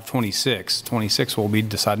 25, 26, 26 will be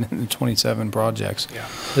decided in the 27 projects.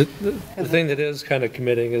 The thing that is kind of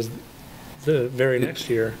committing is the very next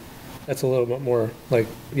year. That's a little bit more like,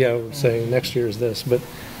 yeah, we're saying next year is this, but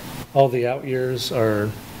all the out years are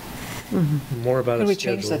more about Could a we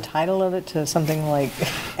change the schedule. title of it to something like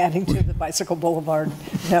adding to the Bicycle Boulevard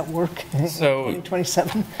Network in So-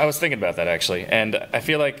 2027? I was thinking about that, actually, and I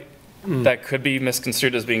feel like that could be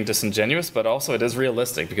misconstrued as being disingenuous, but also it is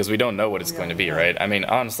realistic because we don't know what it's going to be, right? I mean,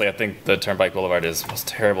 honestly, I think the Turnpike Boulevard was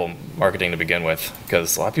terrible marketing to begin with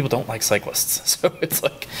because a lot of people don't like cyclists. So it's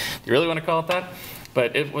like, do you really want to call it that?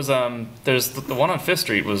 But it was, there's the one on Fifth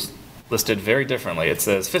Street was listed very differently. It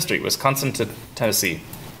says Fifth Street, Wisconsin to Tennessee,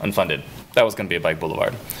 unfunded. That was going to be a bike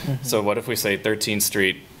boulevard. So what if we say 13th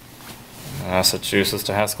Street, Massachusetts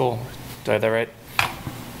to Haskell? Did I have that right?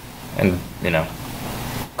 And,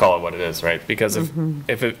 call it what it is, right? Because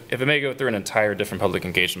if it may go through an entire different public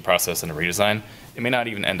engagement process and a redesign, it may not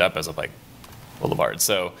even end up as a bike boulevard.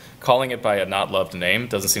 So calling it by a not loved name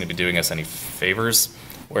doesn't seem to be doing us any favors,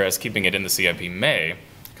 whereas keeping it in the CIP may,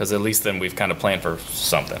 because at least then we've kind of planned for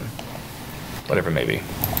something, whatever it may be.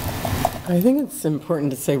 I think it's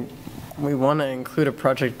important to say we want to include a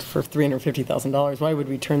project for $350,000. Why would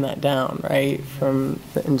we turn that down, right, from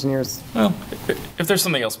the engineers? Well, if there's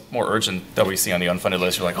something else more urgent that we see on the unfunded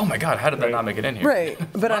list, you're like, oh my God, how did that not make it in here? Right,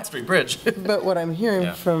 but Front Street Bridge. But what I'm hearing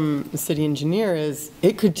Yeah. from the city engineer is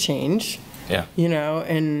it could change, Yeah.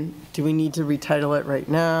 and do we need to retitle it right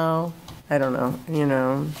now? I don't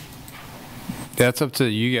know, That's up to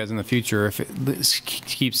you guys in the future. If this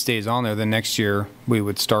stays on there, then next year we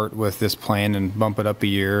would start with this plan and bump it up a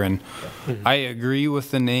year. And I agree with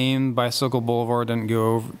the name Bicycle Boulevard didn't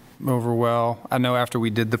go over well. I know after we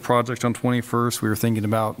did the project on 21st, we were thinking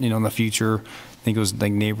about, in the future, I think it was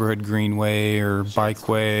like Neighborhood Greenway or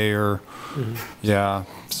Bikeway or, yeah.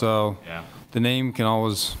 So Yeah. the name can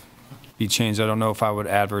always be changed. I don't know if I would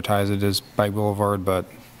advertise it as Bike Boulevard, but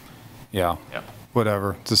yeah. Yeah.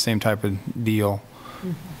 Whatever, it's the same type of deal.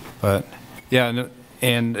 But, yeah,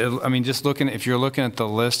 and just if you're looking at the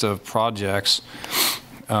list of projects,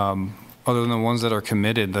 other than the ones that are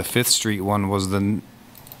committed, the Fifth Street one was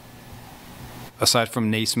aside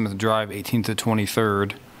from Naismith Drive, 18th to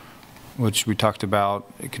 23rd, which we talked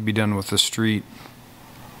about, it could be done with the street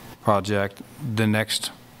project. The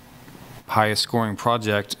next highest scoring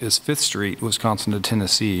project is Fifth Street, Wisconsin to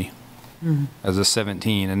Tennessee. As a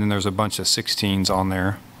 17, and then there's a bunch of 16s on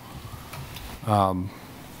there.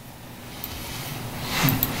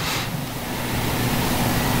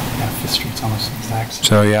 street's almost exact same.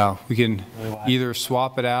 So, yeah, we can Really wide. either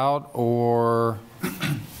swap it out or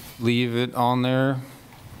leave it on there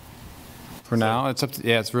for now. It's up to,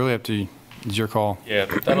 yeah, it's really up to you. It's your call. Yeah,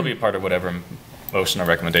 that'll be part of whatever motion or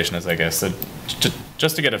recommendation is, I guess. So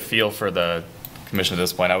just to get a feel for the commission at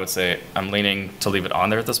this point, I would say I'm leaning to leave it on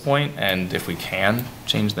there at this point, and if we can,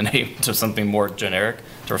 change the name to something more generic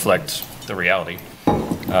to reflect the reality.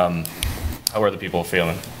 How are the people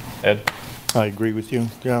feeling? Ed? I agree with you.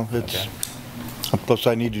 Yeah, it's, plus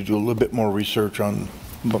I need to do a little bit more research on,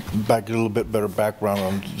 get a little bit better background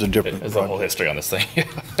on the different There's a whole projects. history on this thing.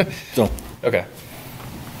 So, Okay.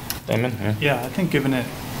 Damon? Yeah. Yeah, I think giving it,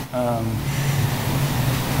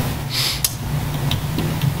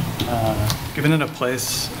 giving it a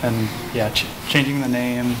place and, yeah, changing the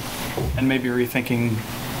name and maybe rethinking,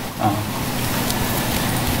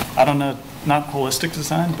 I don't know, not holistic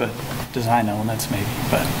design, but design elements maybe,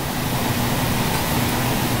 but.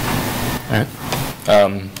 All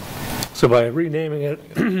right. So by renaming it,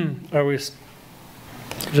 are we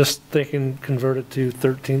just thinking convert it to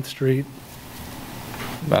 13th Street?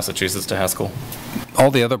 Massachusetts to Haskell.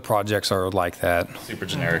 All the other projects are like that. Super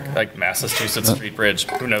generic, like Massachusetts Street Bridge.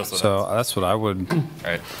 Who knows what So that's what I would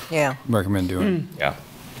right? Yeah. recommend doing. Yeah.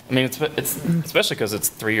 I mean, it's especially because it's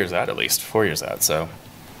 3 years out at least, 4 years out. So,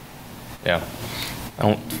 yeah. I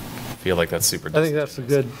don't feel like that's super. I think that's a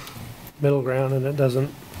good middle ground, and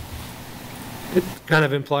it kind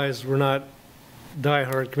of implies we're not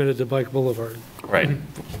diehard committed to Bike Boulevard. Right.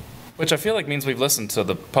 Which I feel like means we've listened to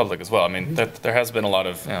the public as well. I mean, there has been a lot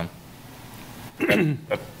of, a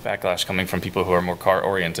backlash coming from people who are more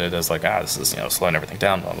car-oriented as like, this is, slowing everything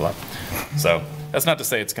down, blah, blah. So that's not to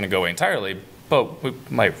say it's going to go away entirely, but we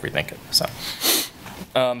might rethink it, so.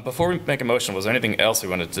 Before we make a motion, was there anything else we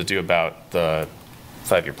wanted to do about the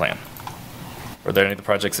 5-year plan? Were there any of the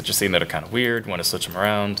projects that you're seeing that are kind of weird, want to switch them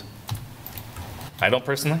around? I don't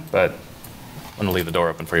personally, but I'm going to leave the door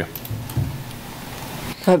open for you.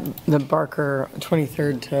 The Barker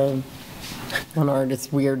 23rd to Leonard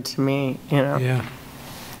is weird to me, Yeah.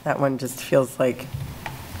 That one just feels like,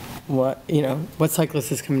 what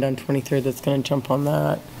cyclist is coming down 23rd that's going to jump on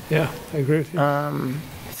that? Yeah, I agree with you.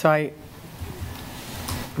 So I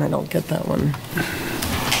don't get that one.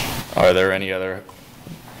 Are there any other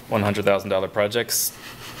 $100,000 projects,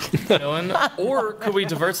 Dylan? Or could we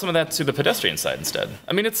divert some of that to the pedestrian side instead?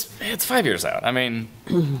 I mean, it's 5 years out. I mean,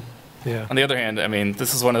 Yeah. on the other hand, I mean,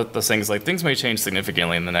 this is one of those things, like, things may change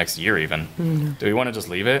significantly in the next year even. Do we want to just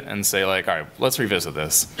leave it and say, like, all right, let's revisit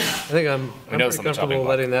this? I think I'm know pretty it's on the chopping comfortable block.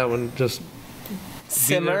 letting that one just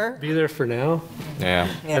Simmer? be there for now. Yeah.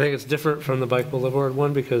 I think it's different from the Bike Boulevard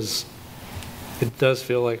one because it does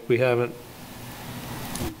feel like we haven't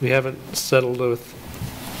settled with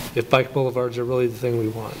if Bike Boulevards are really the thing we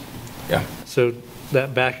want. Yeah. So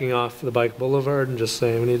that backing off the Bike Boulevard and just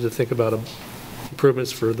saying we need to think about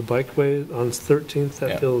improvements for the bikeway on 13th, that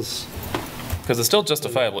Yeah. feels, Because it's still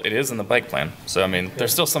justifiable. It is in the bike plan. So, I mean,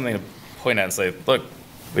 there's still something to point at and say, look,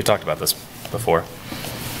 we talked about this before.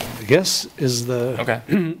 I guess, Okay.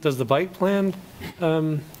 does the bike plan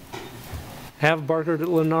have Barker to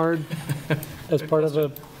Leonard as part of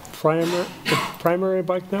a primary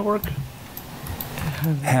bike network?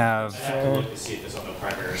 Have, It's on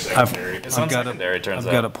I've got secondary, it turns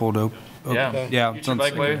I've got out. it pulled up. Yeah. Yeah, it's Future on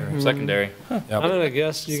bikeway, secondary. I'm gonna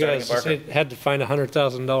guess you Starting guys at Barker. had to find a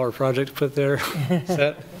 $100,000 project to put there. Is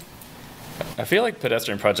that, I feel like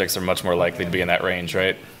pedestrian projects are much more likely to be in that range,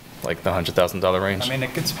 right? Like the $100,000 range. I mean,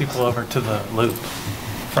 it gets people over to the loop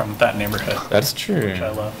from that neighborhood, That's true. which I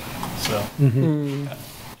love, so.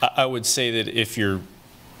 I would say that if you're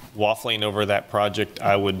waffling over that project,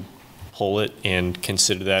 I would pull it and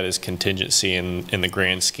consider that as contingency in the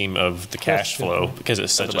grand scheme of the cash flow, because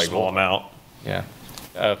it's such a That's a big small goal. amount. Yeah.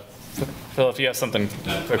 Phil, if you have something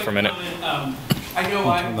quick for a minute. I know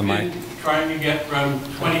I've been trying to get from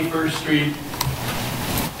 21st Street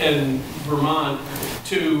in Vermont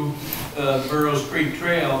to Burroughs Creek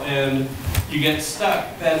Trail, and you get stuck.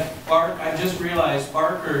 I just realized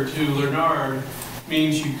Barker to Leonard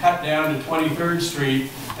means you cut down to 23rd Street,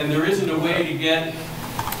 and there isn't a way to get,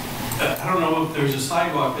 I don't know if there's a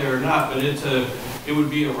sidewalk there or not, but it would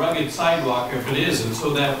be a rugged sidewalk if it is, and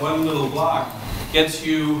so that one little block gets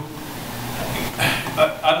you,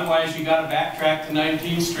 otherwise you gotta backtrack to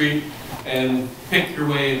 19th Street and pick your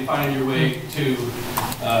way and find your way to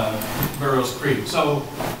Burroughs Creek. So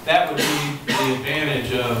that would be the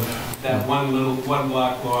advantage of that one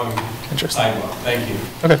block long sidewalk. Thank you.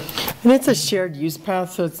 And it's a shared use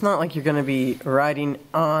path, so it's not like you're going to be riding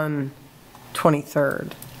on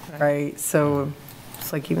 23rd, right? So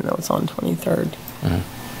it's like even though it's on 23rd.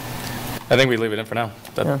 I think we leave it in for now.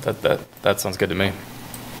 Yeah. That sounds good to me,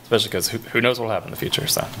 especially because who knows what will happen in the future,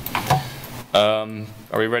 so.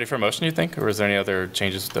 Are we ready for a motion, you think, or is there any other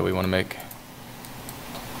changes that we want to make?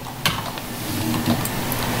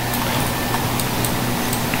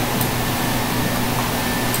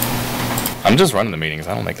 I'm just running the meetings,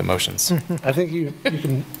 I don't make the motions. I think you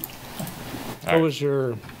can, what right. was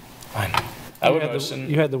your, Fine. I would you had motion.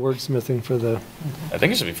 you had the wordsmithing for the I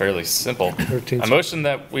think it should be fairly simple. 13th. I motion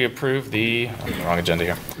that we approve I'm on the wrong agenda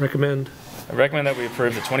here. recommend. I recommend that we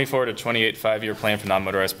approve the 24 to 28 5-year plan for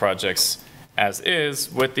non-motorized projects as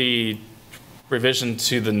is, with the revision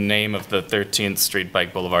to the name of the 13th Street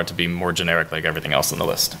Bike Boulevard to be more generic like everything else on the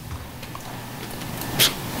list.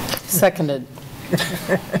 Seconded.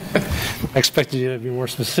 I expected you to be more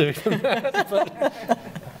specific than that.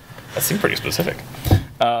 That seemed pretty specific.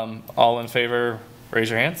 All in favor, raise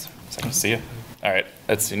your hands. So I can see you. All right,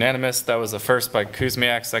 that's unanimous. That was the first by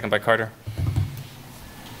Kuzmiak, second by Carter.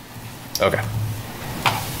 Okay.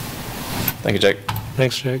 Thank you, Jake.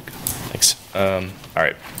 Thanks, Jake. Thanks. All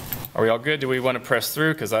right. Are we all good? Do we want to press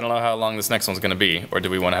through? Because I don't know how long this next one's going to be. Or do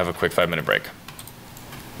we want to have a quick 5-minute break?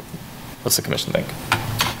 What's the commission think?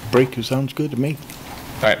 Break sounds good to me.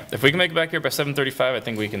 All right. If we can make it back here by 7:35, I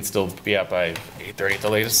think we can still be out by 8:30 at the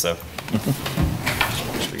latest. So.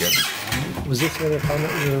 Should be good. Was this the other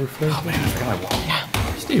comment you were referring to? Oh, man, I forgot my wallet. Yeah.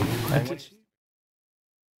 Steve.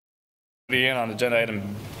 In on agenda item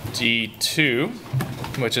D2,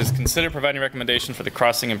 which is consider providing recommendation for the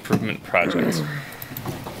crossing improvement project,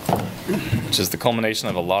 which is the culmination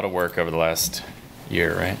of a lot of work over the last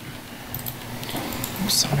year, right? I'm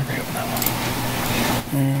just trying to reopen that one.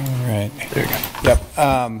 All right. There we go. Yep.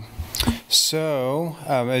 So,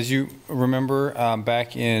 as you remember,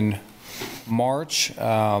 back in March,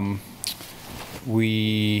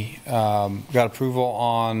 we got approval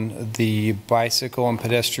on the bicycle and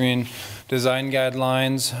pedestrian design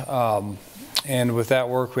guidelines. And with that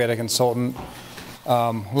work, we had a consultant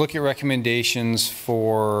look at recommendations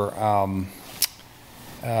for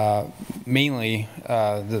mainly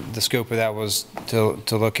the scope of that was to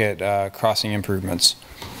look at crossing improvements.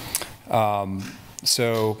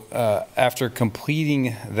 So after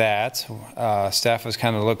completing that, staff has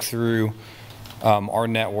kind of looked through our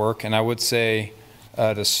network, and I would say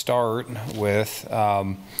to start with,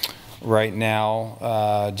 right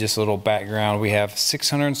now, just a little background, we have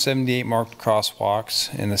 678 marked crosswalks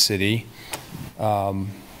in the city,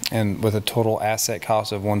 and with a total asset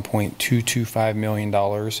cost of $1.225 million.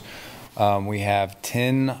 We have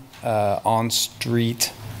 10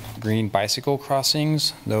 on-street green bicycle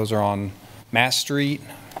crossings. Those are on Mass Street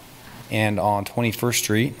and on 21st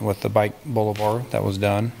Street with the bike boulevard that was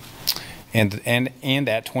done, and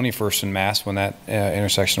at 21st and Mass when that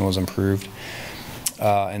intersection was improved.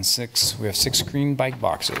 And we have 6 green bike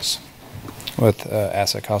boxes with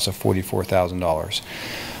asset cost of $44,000.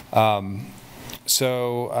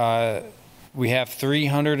 So we have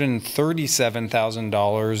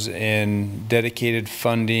 $337,000 in dedicated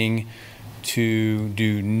funding to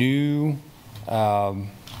do new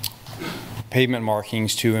pavement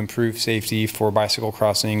markings to improve safety for bicycle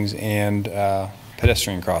crossings and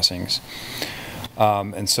pedestrian crossings.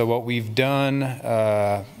 And so what we've done,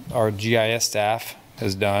 our GIS staff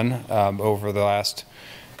has done over the last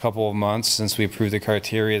couple of months since we approved the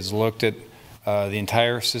criteria is looked at the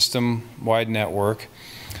entire system-wide network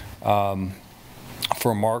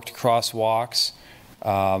for marked crosswalks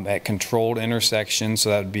at controlled intersections, so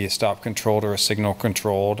that would be a stop controlled or a signal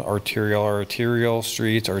controlled, arterial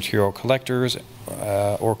streets, arterial collectors,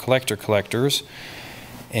 or collectors,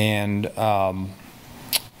 and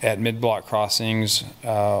at mid-block crossings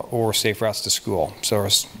or safe routes to school. So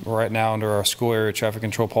right now under our school area traffic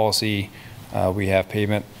control policy, we have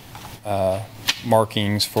pavement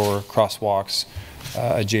markings for crosswalks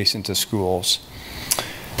adjacent to schools.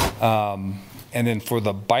 And then for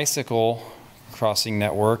the bicycle crossing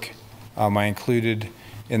network, I included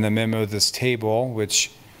in the memo this table, which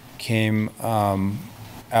came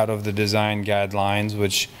out of the design guidelines,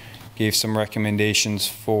 which gave some recommendations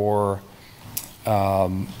for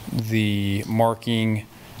the marking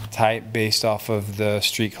type based off of the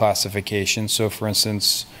street classification. So for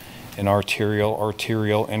instance, an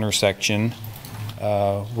arterial intersection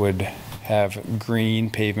would have green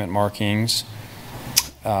pavement markings.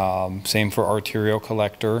 Same for arterial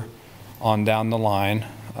collector on down the line,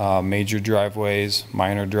 major driveways,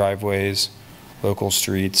 minor driveways, local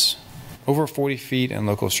streets over 40 feet and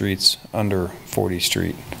local streets under 40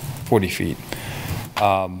 feet.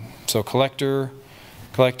 So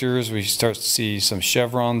collectors, we start to see some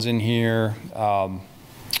chevrons in here,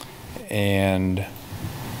 and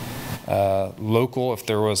local, if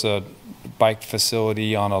there was a bike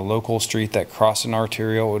facility on a local street that crossed an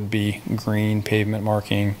arterial would be green pavement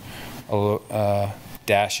marking,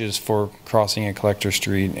 dashes for crossing a collector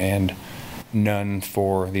street, and none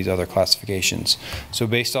for these other classifications. So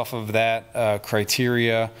based off of that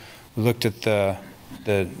criteria, we looked at the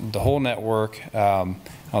whole network.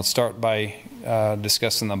 I'll start by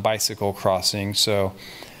discussing the bicycle crossing. So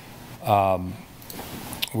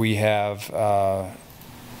we have,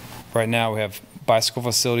 right now we have bicycle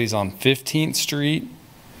facilities on 15th Street,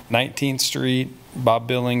 19th Street, Bob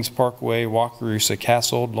Billings Parkway, Wakarusa,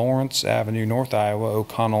 Castle, Lawrence Avenue, North Iowa,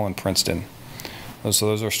 O'Connell, and Princeton. So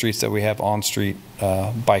those are streets that we have on-street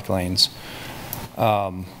bike lanes.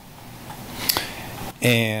 I'll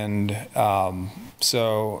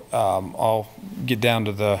get down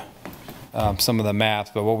to some of the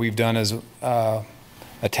math, but what we've done is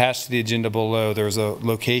attached to the agenda below, there's a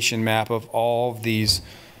location map of all of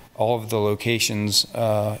the locations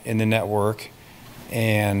in the network,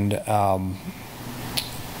 and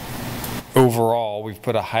overall, we've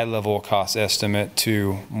put a high-level cost estimate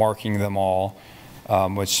to marking them all,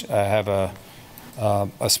 which I have a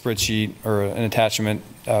spreadsheet or an attachment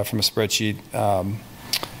from a spreadsheet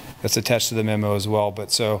that's attached to the memo as well.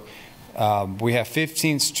 But so we have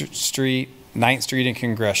 15th Street, 9th Street, and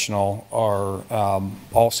Congressional are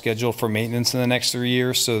all scheduled for maintenance in the next 3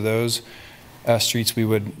 years. So those streets we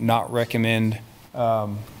would not recommend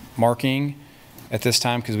marking at this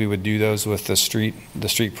time, because we would do those with the street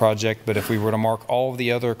project. But if we were to mark all of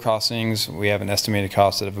the other crossings, we have an estimated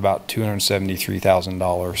cost of about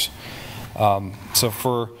 $273,000. So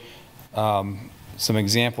for some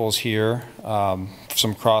examples here,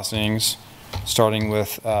 some crossings, starting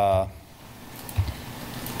with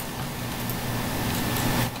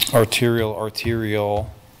arterial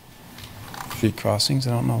street crossings.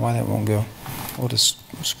 I don't know why that won't go. We'll just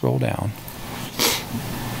scroll down.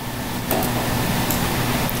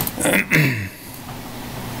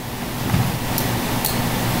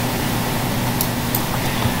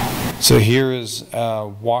 So here is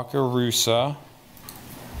Wakarusa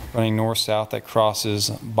running north-south that crosses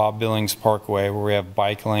Bob Billings Parkway, where we have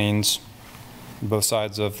bike lanes on both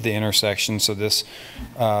sides of the intersection. So this,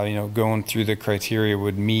 going through the criteria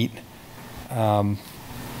would meet the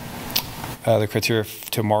criteria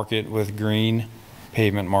to mark it with green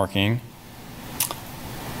pavement marking.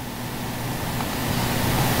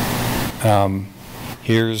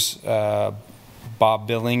 Here's Bob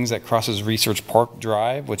Billings that crosses Research Park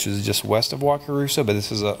Drive, which is just west of Wakarusa, but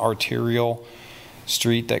this is an arterial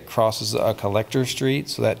street that crosses a collector street.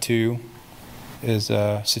 So that too is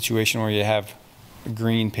a situation where you have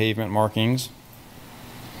green pavement markings.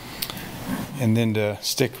 And then to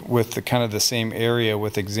stick with the kind of the same area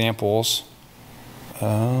with examples,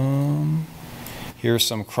 here's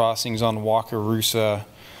some crossings on Wakarusa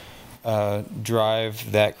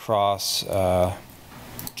Drive that cross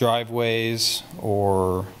driveways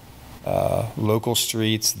or local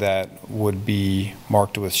streets that would be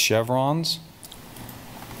marked with chevrons.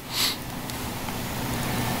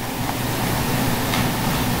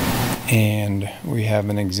 And we have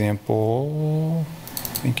an example,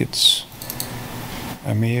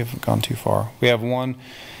 I may have gone too far. We have one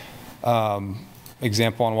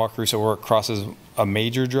example on Wakarusa where it crosses a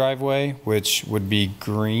major driveway, which would be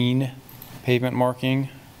green pavement marking.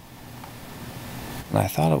 And I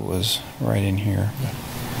thought it was right in here.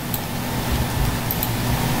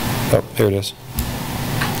 Oh, there it is.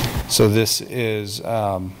 So this is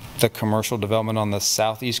the commercial development on the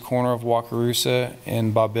southeast corner of Wakarusa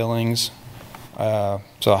in Bob Billings.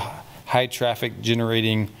 So high traffic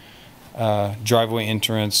generating driveway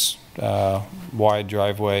entrance, wide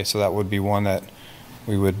driveway. So that would be one that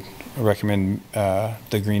we would recommend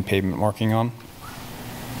the green pavement marking on.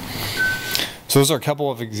 So those are a couple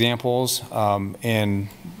of examples, and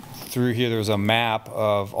through here there's a map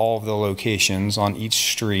of all of the locations on each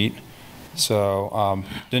street. So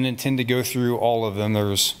didn't intend to go through all of them.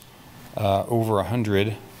 There's over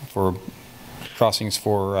 100 for crossings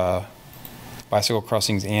for bicycle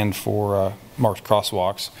crossings and for marked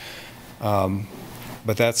crosswalks.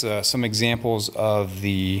 But that's some examples of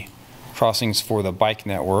the crossings for the bike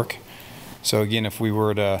network. So again, if we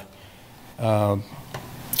were to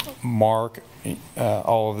mark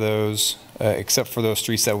all of those, except for those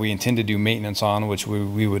streets that we intend to do maintenance on, which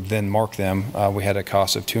we would then mark them, we had a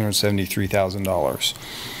cost of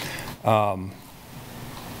 $273,000.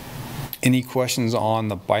 Any questions on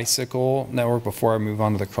the bicycle network before I move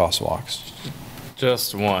on to the crosswalks?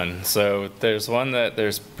 Just one. So there's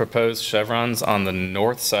there's proposed chevrons on the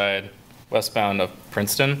north side, westbound of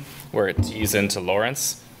Princeton, where it tees into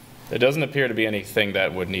Lawrence. There doesn't appear to be anything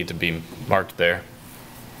that would need to be marked there.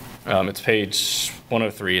 It's page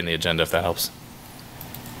 103 in the agenda, if that helps.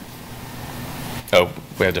 Oh,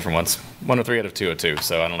 we have different ones. 103 out of 202,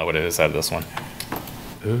 so I don't know what it is out of this one.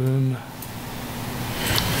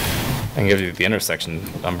 I can give you the intersection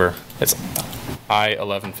number. It's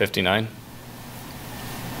I-1159.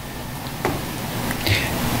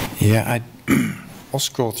 Yeah, I'll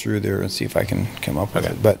scroll through there and see if I can come up with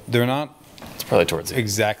it. But they're not It's probably towards the end.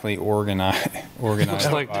 exactly organized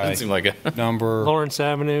Looks like- by Didn't seem like it. number. Lawrence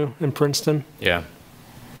Avenue in Princeton. Yeah.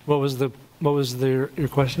 What was your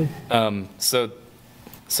question?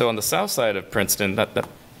 So on the south side of Princeton, that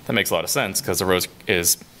makes a lot of sense because the road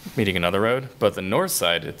is meeting another road. But the north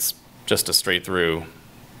side, it's just a straight through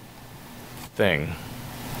thing.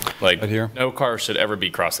 Like, Right here? no car should ever be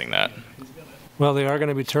crossing that. Well, they are going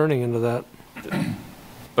to be turning into that.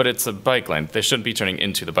 But it's a bike lane. They shouldn't be turning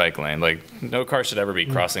into the bike lane. Like, no car should ever be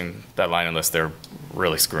crossing that line unless they're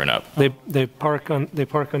really screwing up. They park on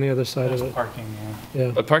the other side of it. Parking, yeah.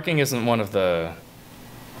 Yeah. But parking isn't one of the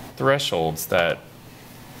thresholds that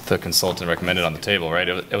the consultant recommended on the table, right?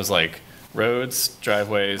 It was like roads,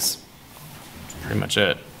 driveways, pretty much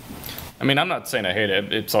it. I mean, I'm not saying I hate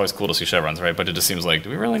it. It's always cool to see chevrons, right? But it just seems like, do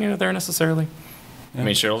we really need it there necessarily? I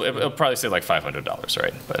mean, sure, it'll probably save like $500,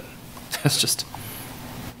 right? But it's just,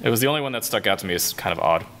 it was the only one that stuck out to me as kind of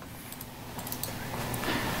odd.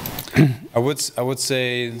 I would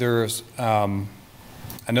say there's, I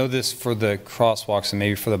know this for the crosswalks and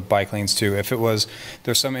maybe for the bike lanes too. If it was,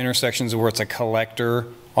 there's some intersections where it's a collector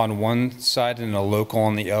on one side and a local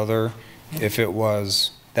on the other. If it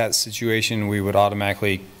was that situation, we would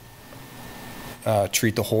automatically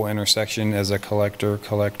treat the whole intersection as a collector.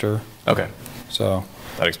 Okay, So,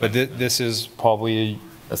 that explains. but this is probably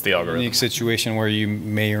That's the a algorithm. unique situation where you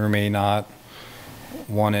may or may not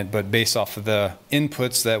want it, but based off of the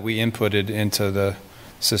inputs that we inputted into the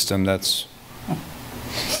system, that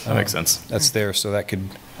makes sense. that's there, so that could,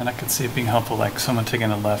 And I could see it being helpful, like someone taking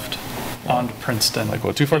a left onto Princeton. Like,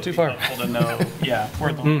 well, too far, too far. Helpful to know, yeah,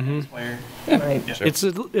 where the line is, where. Right. Yeah. It's a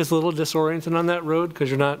little disorienting on that road because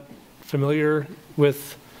you're not familiar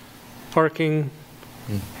with parking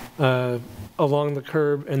along the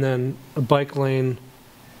curb and then a bike lane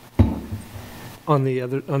on the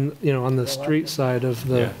other, on the street side of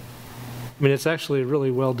the. Yeah. I mean, it's actually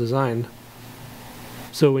really well designed.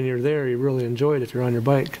 So when you're there, you really enjoy it if you're on your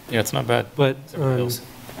bike. Yeah, it's not bad. But Several hills.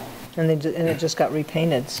 And it just got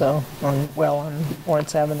repainted, so, on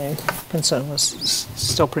Lawrence Avenue, Princeton was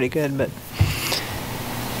still pretty good, but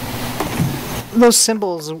those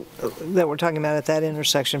symbols that we're talking about at that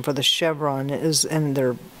intersection for the chevron and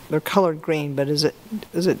they're colored green, but is it,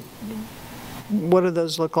 what do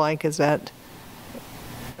those look like? Are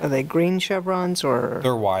they green chevrons or?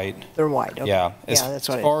 they're white. They're white, okay. Yeah. Yeah, that's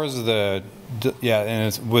what As far as and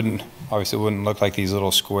it wouldn't look like these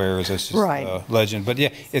little squares, it's just Right. a legend. But yeah,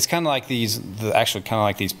 it's kind of like actually kind of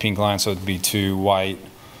like these pink lines, so it'd be two white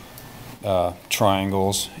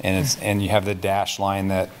triangles, and you have the dash line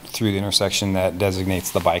that through the intersection that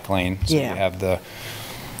designates the bike lane. So Yeah. you have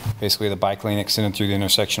basically the bike lane extended through the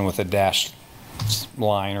intersection with a dash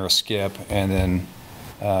line or a skip, and then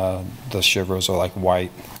the chevrons are like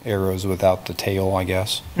white arrows without the tail, I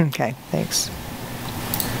guess. Okay, thanks.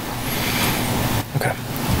 Okay.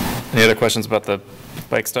 Any other questions about the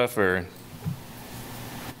bike stuff, or do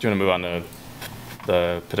you want to move on to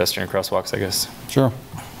the pedestrian crosswalks, I guess? Sure.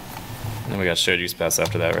 And then we got shared use paths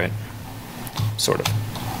after that, right? Sort of.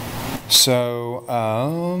 So,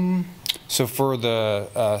 so for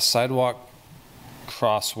the sidewalk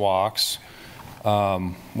crosswalks,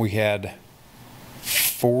 we had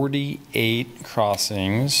 48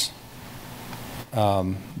 crossings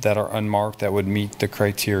that are unmarked that would meet the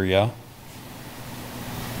criteria.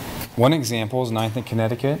 One example is 9th and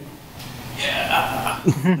Connecticut. Yeah.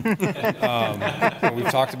 We've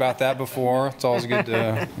talked about that before. It's always good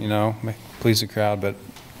to, please the crowd, but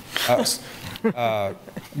but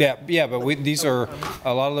these are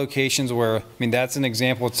a lot of locations where, that's an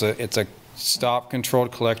example. It's a stop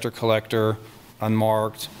controlled collector,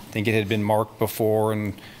 unmarked. I think it had been marked before,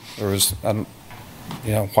 and there was,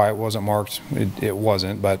 why it wasn't marked. It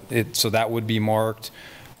wasn't, but so that would be marked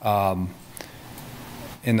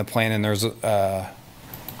in the plan. And there's a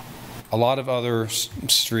lot of other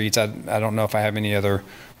streets. I don't know if I have any other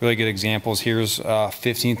really good examples. Here's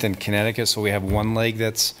 15th and Connecticut. So we have one leg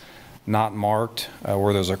that's not marked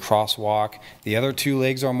where there's a crosswalk. The other two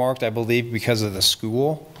legs are marked, I believe, because of the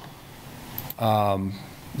school.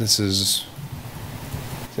 Is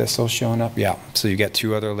that still showing up? Yeah. So you got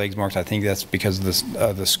two other legs marked. I think that's because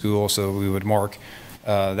of the school. So we would mark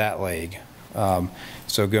that leg.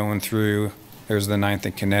 So going through, there's the 9th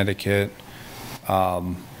and Connecticut.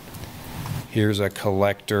 here's a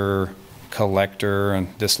collector, and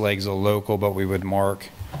this leg's a local, but we would mark,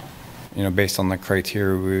 based on the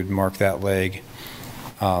criteria, we would mark that leg.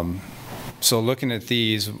 So looking at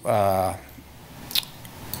these, what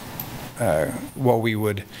we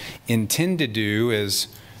would intend to do is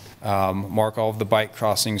mark all of the bike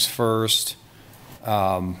crossings first,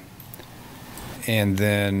 and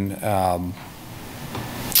then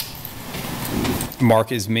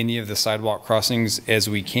mark as many of the sidewalk crossings as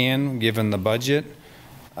we can, given the budget.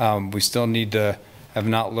 We still need to have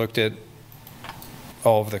not looked at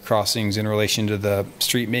all of the crossings in relation to the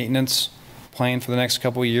street maintenance plan for the next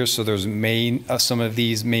couple of years. So there's some of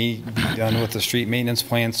these may be done with the street maintenance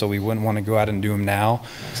plan, so we wouldn't want to go out and do them now.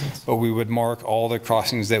 But we would mark all the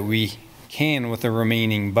crossings that we can with the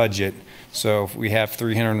remaining budget. So if we have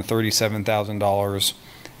 $337,000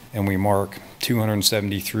 and we mark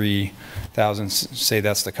 $273,000, say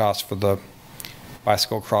that's the cost for the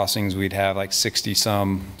bicycle crossings, we'd have like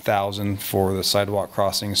 60-some thousand for the sidewalk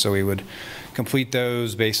crossings. So we would complete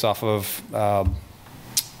those based off of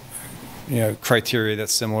criteria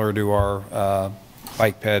that's similar to our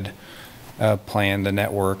bike ped plan, the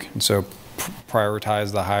network. And so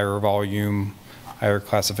prioritize the higher volume, higher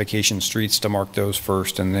classification streets to mark those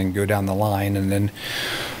first, and then go down the line. And then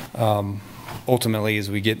ultimately,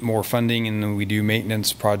 as we get more funding and then we do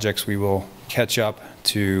maintenance projects, we will catch up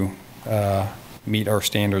to meet our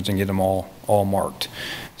standards and get them all marked.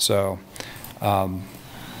 So I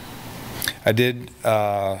did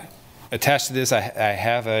attached to this, I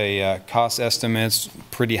have a cost estimates,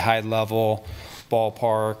 pretty high level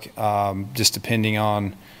ballpark, just depending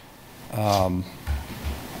on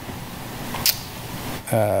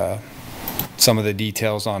some of the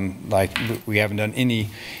details on, like, we haven't done any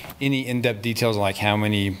in-depth details on like how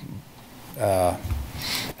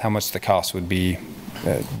much the cost would be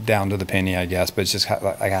down to the penny, I guess, but it's just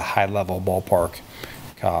like a high level ballpark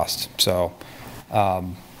cost. So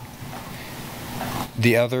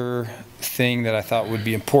the other thing that I thought would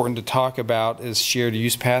be important to talk about is shared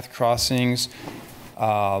use path crossings.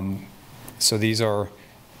 So these are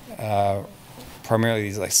primarily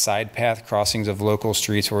these like side path crossings of local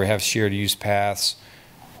streets where we have shared use paths.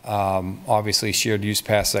 Obviously shared use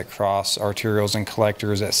paths that cross arterials and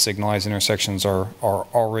collectors at signalized intersections are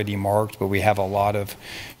already marked, but we have a lot of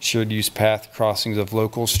shared use path crossings of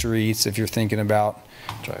local streets. If you're thinking about,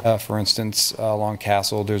 for instance, along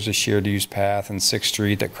Castle, there's a shared use path, and 6th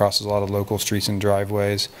Street that crosses a lot of local streets and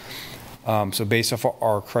driveways. So based off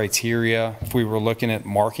our criteria, if we were looking at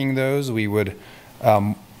marking those, we would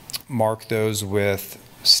mark those with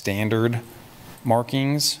standard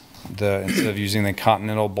markings. Instead of using the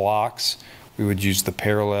continental blocks, we would use the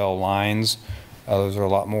parallel lines. Those are a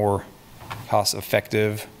lot more cost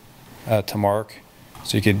effective to mark.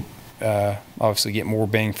 So you could obviously get more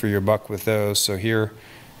bang for your buck with those. So here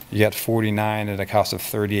you got 49 at a cost of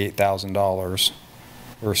 $38,000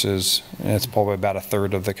 versus it's probably about a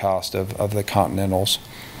third of the cost of the continentals.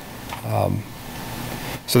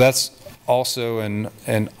 So that's also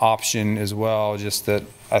an option as well, just that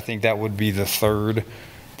I think that would be the third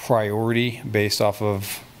priority based off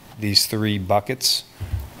of these 3 buckets.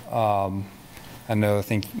 I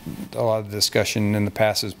think a lot of the discussion in the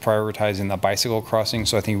past is prioritizing the bicycle crossing,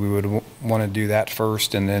 so I think we would want to do that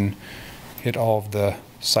first and then hit all of the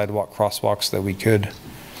sidewalk crosswalks that we could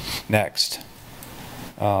next.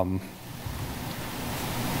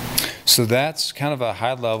 So that's kind of a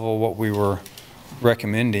high level what we were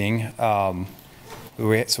recommending. So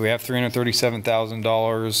we have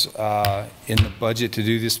 $337,000 in the budget to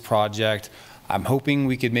do this project. I'm hoping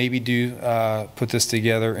we could maybe put this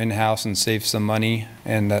together in-house and save some money,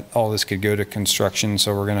 and that all this could go to construction.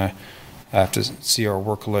 So we're gonna have to see our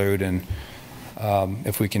workload and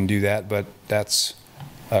if we can do that. But that's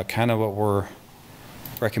kind of what we're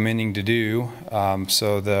recommending to do.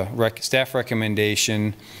 So the staff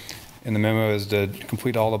recommendation in the memo is to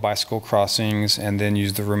complete all the bicycle crossings and then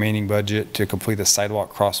use the remaining budget to complete the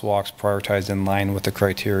sidewalk crosswalks prioritized in line with the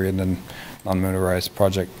criteria and then non-motorized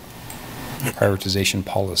project prioritization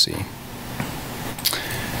policy.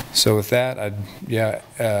 So with that, I'd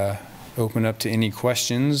open up to any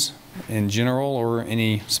questions in general or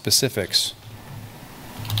any specifics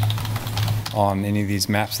on any of these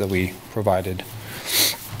maps that we provided.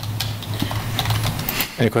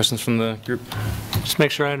 Any questions from the group? Just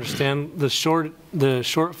make sure I understand, the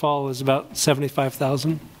shortfall is about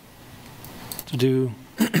 75,000 to do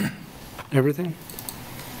everything?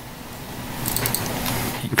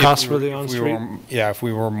 The cost for the on-street? If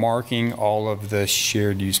we were marking all of the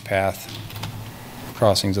shared use path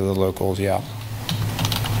crossings of the locals, yeah.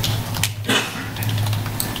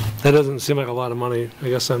 That doesn't seem like a lot of money. I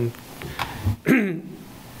guess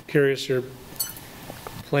curious your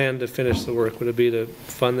plan to finish the work. Would it be to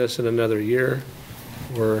fund this in another year,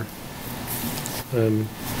 or?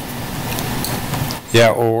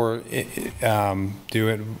 Yeah, or do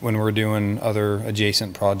it when we're doing other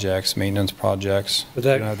adjacent projects, maintenance projects. But We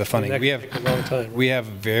that, don't have the funding. that We could have, take a long time. we have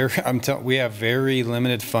very, we have very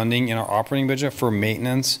limited funding in our operating budget for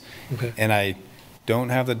maintenance. Okay. And I don't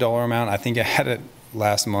have the dollar amount. I think I had it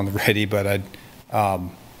last month ready, but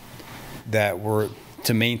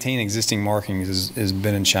to maintain existing markings has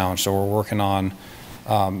been a challenge. So we're working on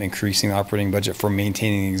increasing the operating budget for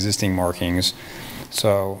maintaining existing markings.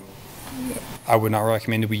 So I would not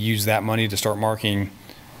recommend that we use that money to start marking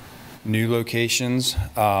new locations.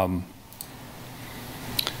 But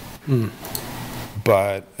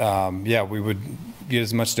yeah, we would get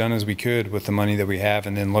as much done as we could with the money that we have,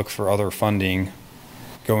 and then look for other funding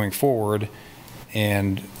going forward.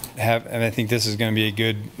 And I think this is going to be a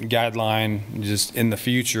good guideline just in the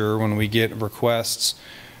future when we get requests,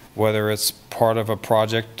 whether it's part of a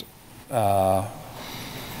project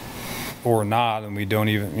or not, and we don't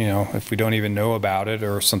even, if we don't even know about it,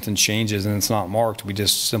 or something changes and it's not marked, we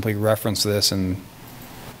just simply reference this and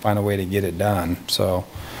find a way to get it done. So,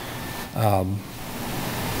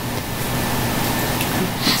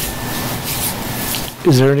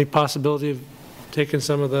 Is there any possibility of taking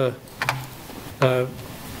some of the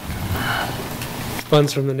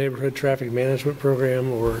funds from the neighborhood traffic management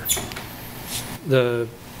program, or the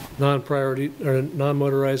non-priority or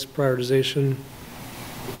non-motorized prioritization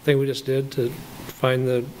thing we just did, to find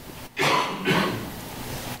the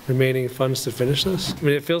remaining funds to finish this? I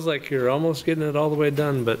mean, it feels like you're almost getting it all the way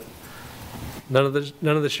done, but none of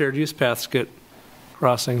the shared use paths get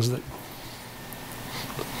crossings that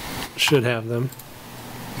should have them.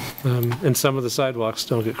 And some of the sidewalks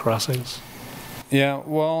don't get crossings. yeah,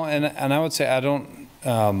 well, and I would say I don't,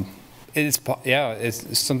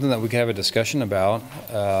 it's something that we could have a discussion about.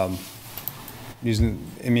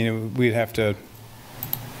 We'd have to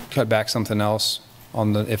cut back something else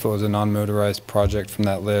on if it was a non-motorized project from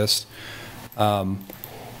that list.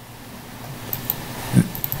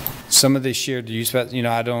 Some of the shared use paths,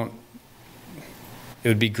 it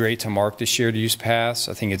would be great to mark the shared use paths.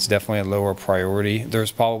 I think it's definitely a lower priority.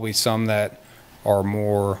 There's probably some that are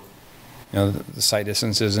more, the site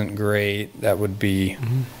distance isn't great. That would be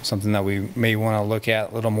something that we may want to look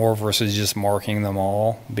at a little more versus just marking them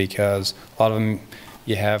all, because a lot of them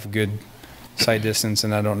you have good site distance,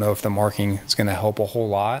 and I don't know if the marking is going to help a whole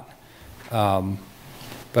lot.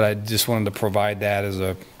 But I just wanted to provide that as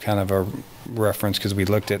a kind of a reference, because we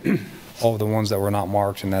looked at all of the ones that were not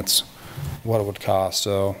marked, and that's what it would cost.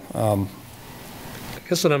 So I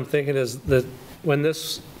guess what I'm thinking is that when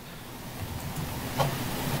this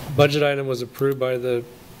budget item was approved by the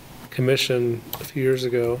commission a few years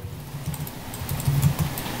ago,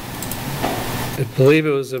 I believe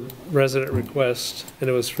it was a resident request, and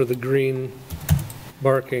it was for the green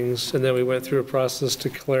markings, and then we went through a process to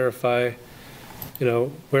clarify,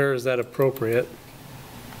 where is that appropriate?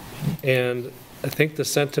 And I think the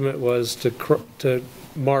sentiment was to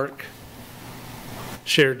mark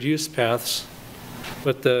shared use paths,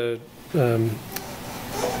 but the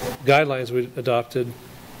guidelines we adopted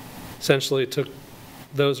essentially took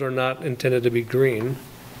those are not intended to be green,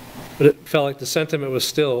 but it felt like the sentiment was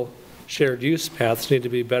still shared use paths need to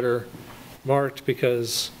be better marked,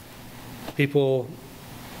 because a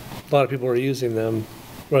lot of people are using them,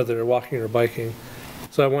 whether they're walking or biking.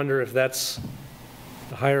 So I wonder if that's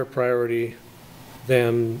a higher priority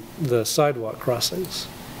than the sidewalk crossings.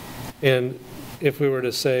 And if we were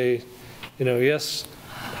to say, yes,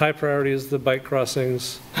 high priority is the bike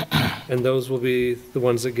crossings, and those will be the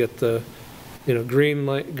ones that get the, green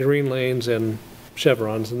lanes and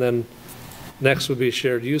chevrons, and then next would be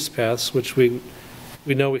shared use paths, which we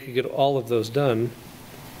know we could get all of those done.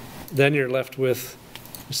 Then you're left with,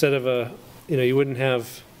 instead of you'd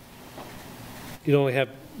only have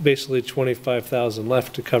basically 25,000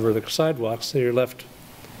 left to cover the sidewalks, so you're left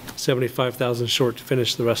 75,000 short to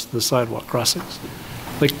finish the rest of the sidewalk crossings.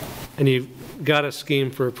 And you've got a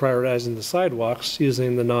scheme for prioritizing the sidewalks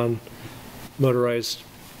using the non-motorized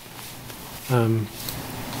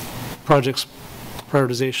projects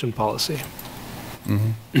prioritization policy.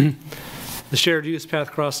 The shared use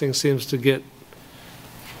path crossing seems to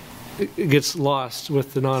it gets lost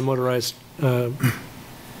with the non-motorized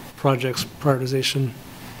projects prioritization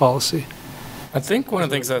policy. I think one of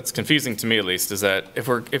the things that's confusing to me, at least, is that if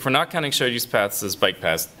we're not counting shared use paths as bike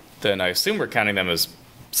paths, then I assume we're counting them as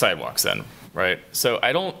sidewalks then, right? So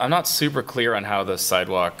I'm not super clear on how the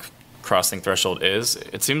sidewalk crossing threshold is.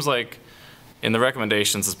 It seems like in the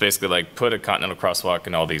recommendations, it's basically like put a continental crosswalk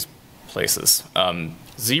in all these places.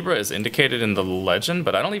 Zebra is indicated in the legend,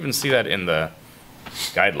 but I don't even see that in the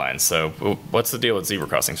guidelines. So what's the deal with zebra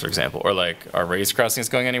crossings, for example? Or like, are raised crossings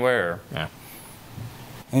going anywhere? Or, yeah.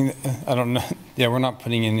 I don't know. Yeah, we're not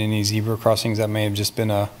putting in any zebra crossings. That may have just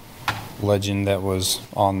been a legend that was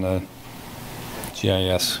on the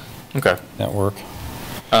GIS network.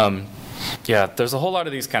 Yeah, there's a whole lot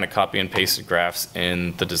of these kind of copy and pasted graphs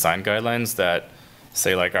in the design guidelines that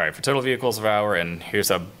say like, all right, for total vehicles per hour, and here's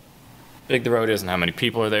how big the road is and how many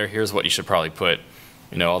people are there, here's what you should probably put,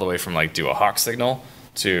 you know, all the way from like do a hawk signal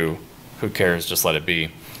to who cares, just let it be.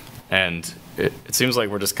 And it seems like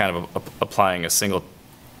we're just kind of applying a single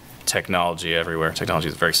technology everywhere. Technology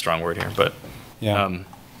is a very strong word here, but Yeah.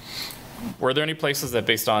 Were there any places that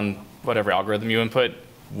based on whatever algorithm you input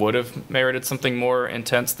would have merited something more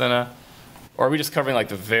intense than a, or are we just covering like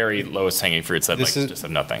the very lowest hanging fruits that like just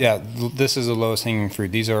have nothing? Yeah, this is the lowest hanging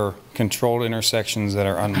fruit. These are controlled intersections that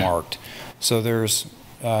are unmarked. So there's,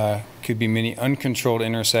 could be many uncontrolled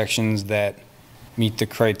intersections that meet the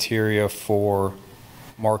criteria for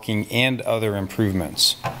marking and other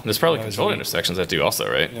improvements. There's probably controlled intersections that do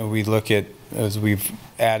also, right? You know, we look at, as we've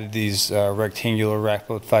added these rectangular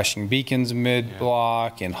rapid flashing beacons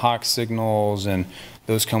mid-block and hawk signals, and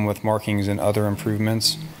those come with markings and other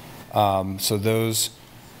improvements. So those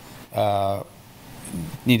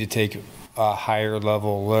need to take a higher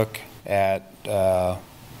level look at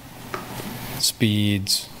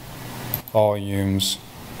speeds, volumes,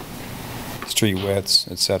 street widths,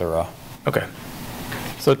 et cetera. Okay.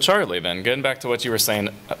 So Charlie, then, getting back to what you were saying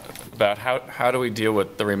about how do we deal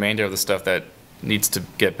with the remainder of the stuff that needs to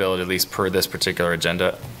get built, at least per this particular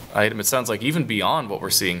agenda item? It sounds like even beyond what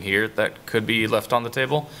we're seeing here, that could be left on the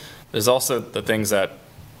table. There's also the things that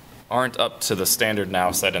aren't up to the standard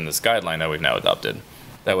now set in this guideline that we've now adopted,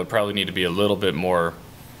 that would probably need to be a little bit more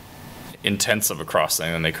intense of a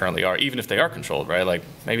crossing than they currently are, even if they are controlled, right? Like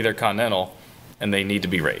maybe they're continental and they need to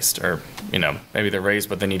be raised, or, you know, maybe they're raised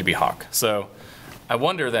but they need to be hawk. So I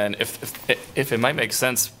wonder then if it might make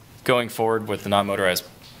sense going forward with the non-motorized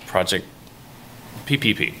project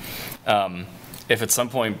PPP. If at some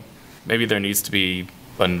point maybe there needs to be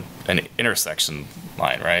an intersection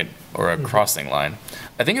line, right, or a crossing line.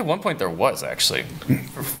 I think at one point there was actually,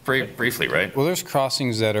 briefly, right? Well, there's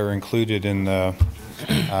crossings that are included in the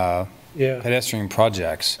pedestrian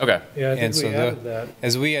projects. Okay. Yeah, I think we added that.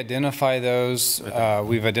 As we identify those,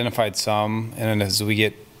 we've identified some, and as we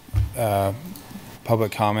get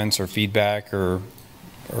public comments or feedback or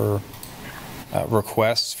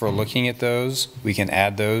requests for looking at those, we can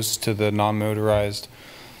add those to the non-motorized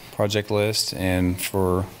project list and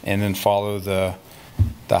then follow the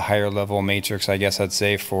higher level matrix, I guess I'd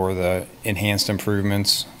say, for the enhanced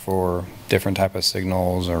improvements for different type of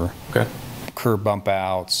signals or curb bump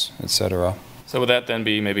outs, et cetera. So would that then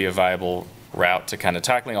be maybe a viable route to kind of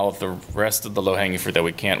tackling all of the rest of the low-hanging fruit that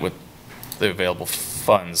we can't with the available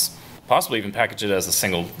funds, possibly even package it as a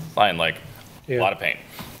single line, like a lot of paint,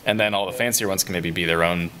 and then all the fancier ones can maybe be their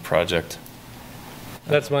own project?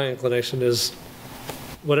 That's my inclination, is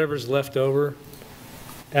whatever's left over,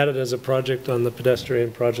 add it as a project on the pedestrian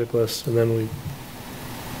project list, and then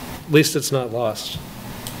at least it's not lost.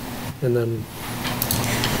 And then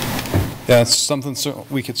Yeah, it's something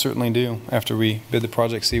we could certainly do after we bid the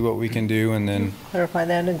project, see what we can do, and then Clarify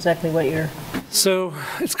that, exactly what you're... So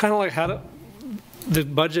it's kind of like the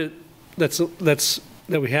budget that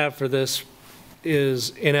we have for this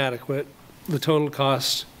is inadequate. The total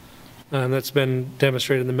cost that's been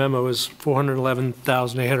demonstrated in the memo is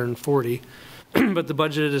 $411,840, but the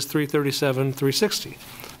budget is $337,360.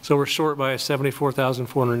 So we're short by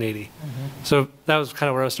 $74,480. So that was kind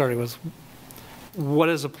of where I was starting with. What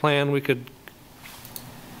is a plan we could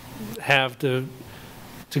have to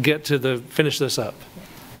get to finish this up?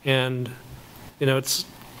 And, you know, it's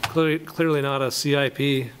clearly not a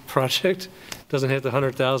CIP project. Doesn't hit the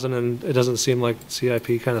 100,000, and it doesn't seem like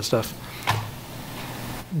CIP kind of stuff.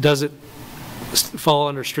 Does it fall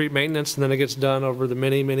under street maintenance, and then it gets done over the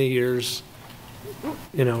many, many years,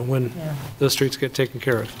 you know, when those streets get taken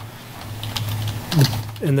care of?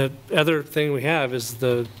 And the other thing we have is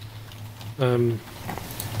the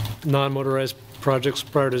non-motorized projects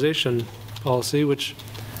prioritization policy, which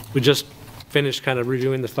we just finished kind of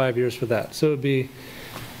reviewing the 5 years for that. So it would be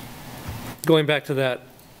going back to that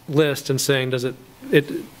list and saying, to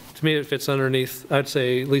me, it fits underneath, I'd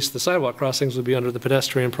say at least the sidewalk crossings would be under the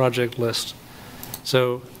pedestrian project list.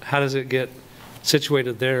 So how does it get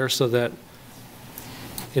situated there so that,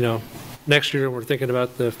 you know, next year we're thinking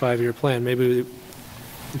about the 5-year plan, maybe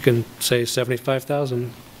we can say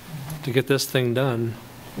 75,000 to get this thing done,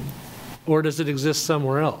 or does it exist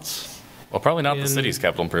somewhere else? Well, probably not the in- city's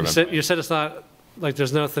capital You improvement. said, you said it's not, like,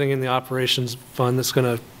 there's nothing in the operations fund that's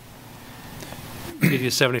going to give you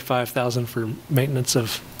 75,000 for maintenance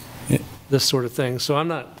of this sort of thing. So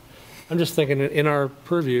I'm just thinking in our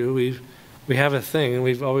purview, we have a thing, and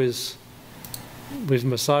we've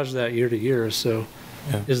massaged that year to year. So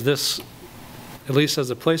is this, at least as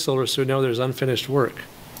a placeholder, so we know there's unfinished work,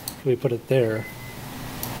 can we put it there?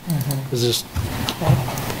 Is this,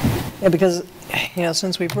 Yeah, because,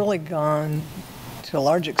 since we've really gone to a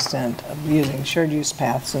large extent of using shared use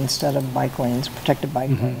paths instead of bike lanes, protected bike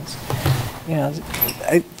lanes,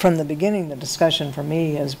 from the beginning, the discussion for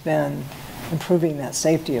me has been improving that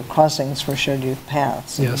safety of crossings for shared use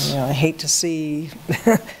paths. And, Yes. I hate to see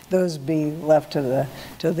those be left to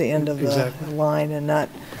the end of the Exactly. line and not,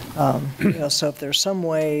 so if there's some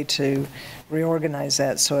way to reorganize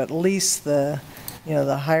that, so at least the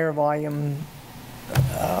higher volume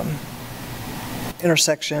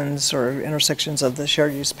intersections of the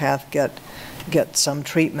shared use path get some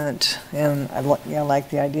treatment. And I like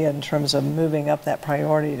the idea in terms of moving up that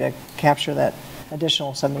priority to capture that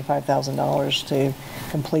additional $75,000 to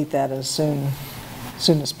complete that as soon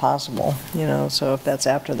as possible. So if that's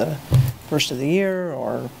after the first of the year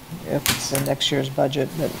or if it's in next year's budget,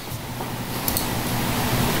 but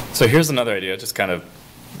So here's another idea, just kind of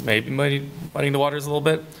maybe muddying the waters a little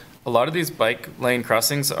bit. A lot of these bike lane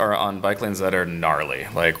crossings are on bike lanes that are gnarly,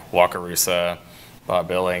 like Wakarusa, Bob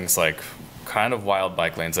Billings, like kind of wild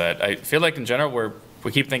bike lanes that I feel like in general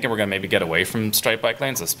we keep thinking we're going to maybe get away from striped bike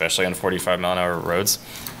lanes, especially on 45-mile-an-hour roads.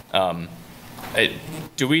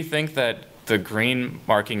 Do we think that the green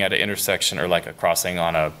marking at an intersection or like a crossing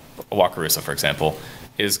on a Wakarusa, for example,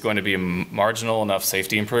 is going to be a marginal enough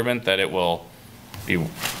safety improvement that it will be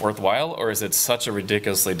worthwhile, or is it such a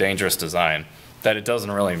ridiculously dangerous design that it doesn't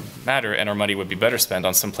really matter and our money would be better spent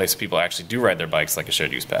on some place people actually do ride their bikes, like a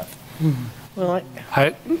shared use path? well,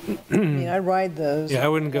 I, I ride those. Yeah, I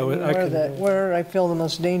wouldn't go with- Where I feel the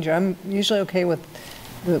most danger, I'm usually okay with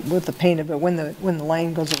the painted, but when the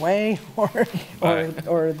lane goes away or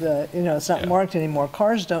it's not marked anymore,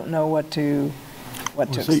 cars don't know what to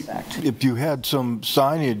See, expect. if you had some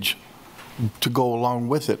signage to go along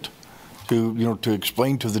with it, to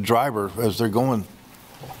explain to the driver as they're going,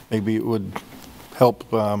 maybe it would help.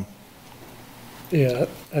 yeah, I think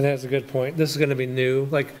that's a good point. This is going to be new.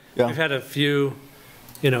 Like, Yeah. we've had a few,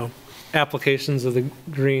 applications of the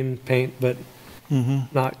green paint, but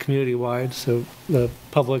not community-wide. So the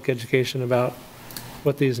public education about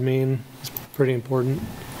what these mean is pretty important.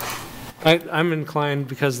 I'm inclined,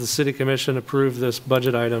 because the city commission approved this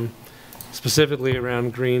budget item specifically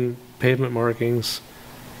around green pavement markings,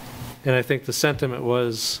 and I think the sentiment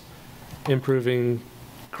was improving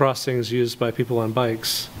crossings used by people on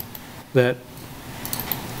bikes, that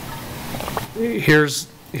here's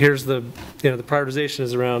the, the prioritization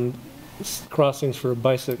is around crossings for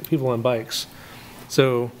people on bikes.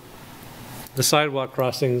 So the sidewalk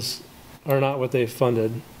crossings are not what they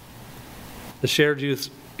funded. The shared use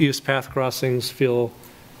path crossings feel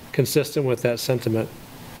consistent with that sentiment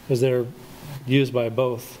because they're used by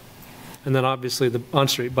both. And then obviously the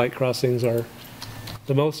on-street bike crossings are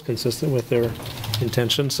the most consistent with their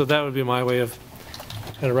intention. So that would be my way of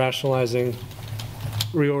kind of rationalizing,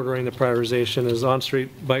 reordering the prioritization is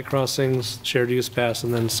on-street bike crossings, shared use paths,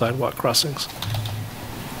 and then sidewalk crossings.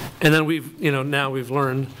 And then now we've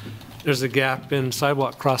learned there's a gap in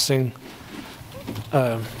sidewalk crossings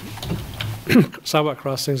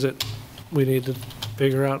that we need to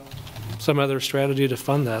figure out some other strategy to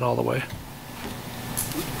fund that all the way.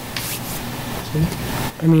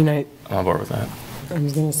 I'm on board with that. I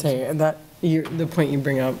was going to say that the point you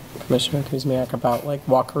bring up, Commissioner Kuzmiak, about like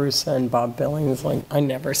Wakarusa and Bob Billings, like I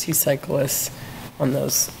never see cyclists on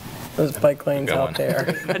those bike lanes Good out one.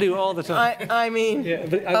 there. I do all the time. I mean, Yeah,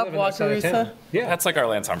 but I up live in that side of Wakarusa. town. Yeah, That's like our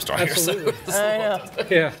Lance Armstrong here. So absolutely. I know.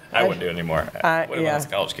 Yeah. I wouldn't do it anymore. I would have when I was a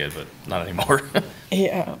yeah. college kid, but not anymore.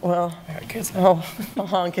 Yeah, well, I got kids. I'll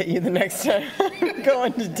honk at you the next time I'm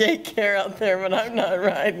going to daycare out there, but I'm not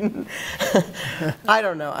riding. I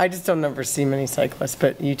don't know. I just don't ever see many cyclists,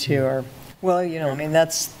 but you two are. Well, I mean,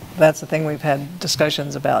 that's the thing we've had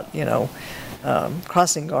discussions about,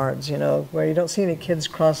 crossing guards, where you don't see any kids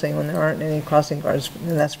crossing when there aren't any crossing guards,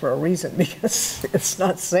 and that's for a reason, because it's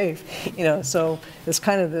not safe, so it's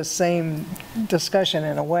kind of the same discussion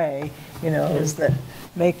in a way, is that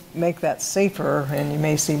make that safer, and you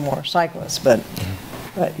may see more cyclists, but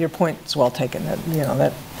your point's well taken,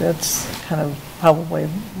 that, that's kind of probably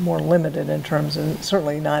more limited in terms of,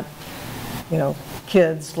 certainly not,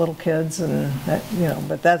 little kids, and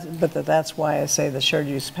that, but that's why I say the shared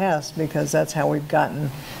use paths, because that's how we've gotten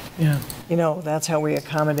Yeah. You know, that's how we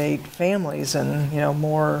accommodate families and, you know,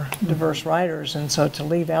 more diverse riders. And so to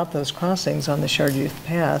leave out those crossings on the shared youth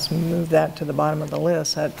pass, move that to the bottom of the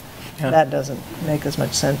list, that doesn't make as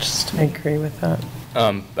much sense to me. I agree with that.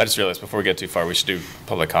 I just realized before we get too far, we should do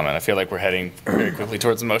public comment. I feel like we're heading very quickly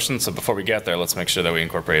towards the motion, so before we get there, let's make sure that we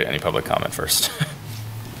incorporate any public comment first.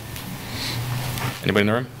 Anybody in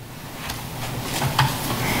the room?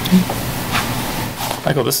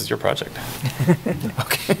 Michael, this is your project.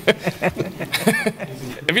 Okay.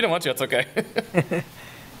 If you don't want to, that's okay.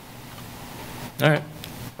 All right.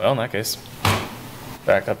 Well, in that case,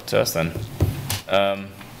 back up to us then.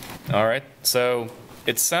 All right. So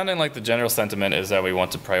it's sounding like the general sentiment is that we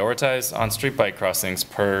want to prioritize on-street bike crossings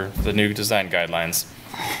per the new design guidelines.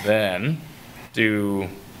 Then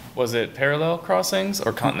was it parallel crossings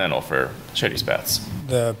or continental for shared use paths?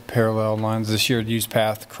 The parallel lines, the shared use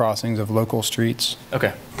path crossings of local streets.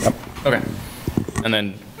 Okay. Yep. Okay. And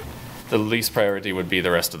then the least priority would be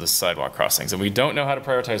the rest of the sidewalk crossings. And we don't know how to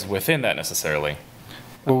prioritize within that necessarily.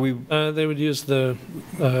 Well, They would use the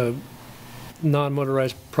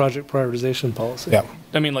non-motorized project prioritization policy. yeah.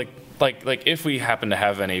 I mean, like if we happen to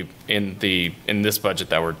have any in this budget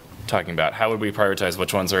that we're talking about, how would we prioritize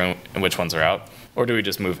which ones are in and which ones are out? Or do we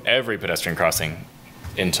just move every pedestrian crossing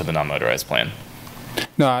into the non-motorized plan?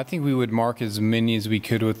 No, I think we would mark as many as we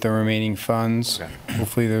could with the remaining funds. Okay.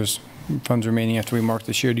 Hopefully there's funds remaining after we mark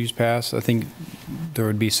the shared use pass. I think there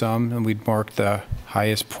would be some, and we'd mark the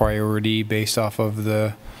highest priority based off of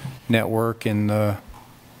the network and the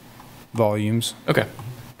volumes. Okay.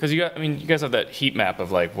 Because you guys have that heat map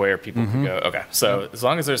of like where people can go. Okay. So as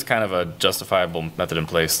long as there's kind of a justifiable method in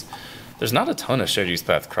place, there's not a ton of shared use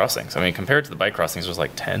path crossings. I mean, compared to the bike crossings, there's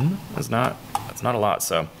like 10. That's not a lot.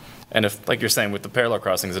 So, and if, like you're saying, with the parallel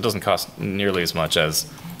crossings, it doesn't cost nearly as much as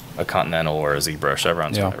a continental or a zebra or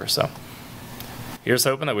chevrons or whatever. So here's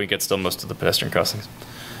hoping that we get still most of the pedestrian crossings.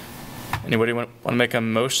 Anybody want to make a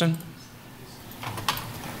motion?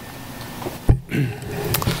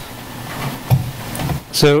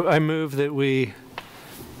 So I move that we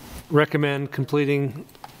recommend completing.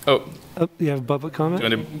 Oh, You have public comment? do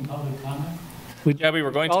you want to- we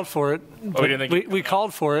were going to. Called for it. Oh, we didn't think We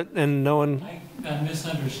called for it and no one, I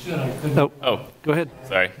misunderstood. I couldn't. Oh, go ahead.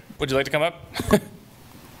 sorry. Would you like to come up?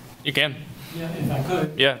 You can. Yeah, if I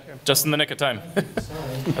could. Yeah, just in the nick of time. Sorry,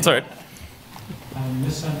 That's all right. I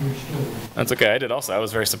misunderstood. That's okay. I did also. I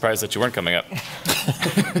was very surprised that you weren't coming up.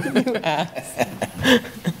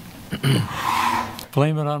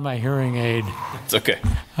 Blame it on my hearing aid. It's okay.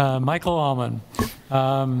 Michael Allman.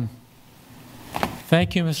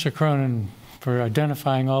 Thank you, Mr. Cronin, for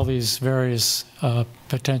identifying all these various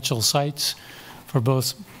potential sites for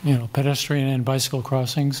both, pedestrian and bicycle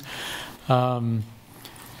crossings.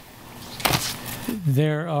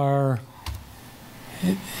 There are,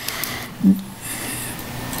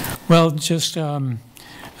 just a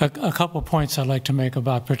couple points I'd like to make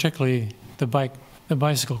about particularly the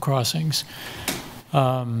bicycle crossings.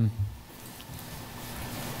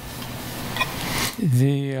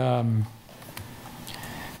 The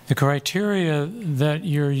criteria that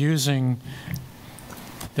you're using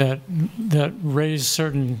that raise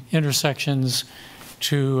certain intersections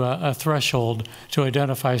to a threshold to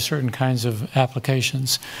identify certain kinds of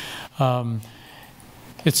applications.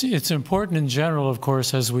 It's important in general, of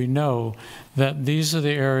course, as we know, that these are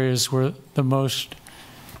the areas where the most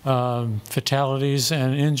fatalities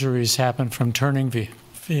and injuries happen from turning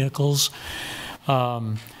vehicles.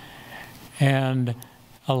 And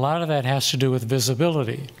a lot of that has to do with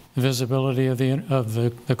visibility of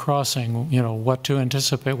the crossing, what to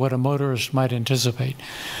anticipate, what a motorist might anticipate.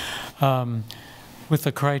 With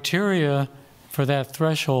the criteria for that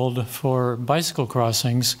threshold for bicycle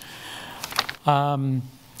crossings,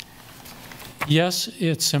 yes,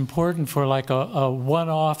 it's important for like a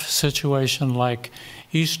one-off situation like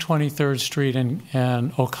East 23rd Street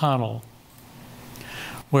and O'Connell,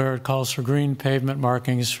 where it calls for green pavement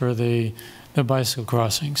markings for the bicycle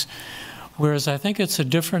crossings. Whereas I think it's a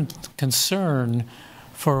different concern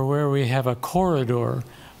for where we have a corridor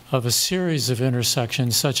of a series of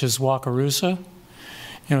intersections, such as Wakarusa.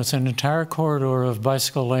 It's an entire corridor of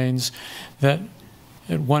bicycle lanes that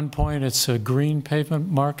at one point it's a green pavement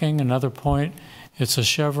marking, another point it's a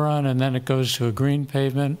chevron, and then it goes to a green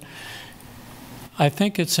pavement. I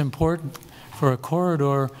think it's important for a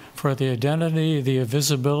corridor for the identity, the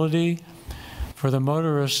visibility, for the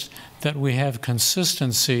motorist, that we have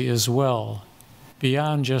consistency as well,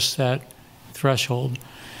 beyond just that threshold,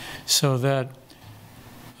 so that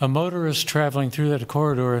a motorist traveling through that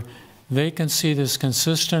corridor, they can see this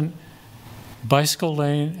consistent bicycle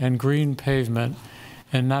lane and green pavement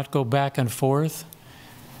and not go back and forth.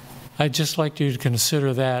 I'd just like you to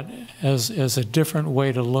consider that as a different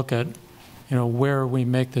way to look at, where we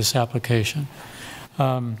make this application.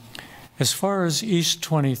 As far as East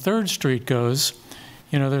 23rd Street goes,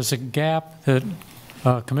 there's a gap that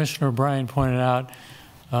Commissioner Bryan pointed out,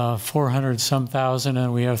 400-some thousand,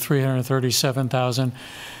 and we have 337,000.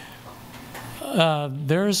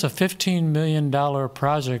 There's a $15 million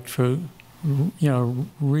project for,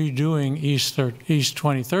 redoing East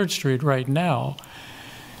 23rd Street right now.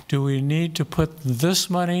 Do we need to put this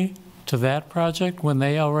money to that project when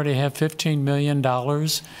they already have $15 million?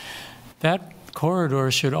 That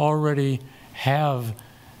corridor should already have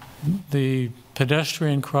the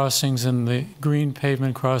pedestrian crossings and the green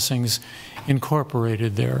pavement crossings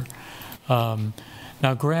incorporated there.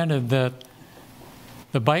 Now, granted that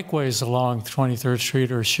the bikeways along 23rd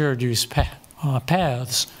Street are shared use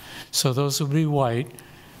paths, so those would be white.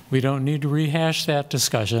 We don't need to rehash that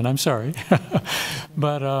discussion, I'm sorry.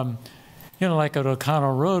 But, like at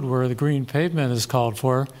O'Connell Road where the green pavement is called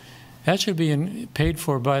for, that should be paid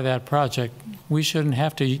for by that project. We shouldn't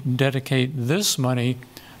have to dedicate this money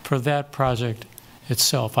for that project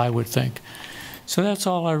itself, I would think. So that's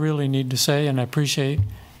all I really need to say, and I appreciate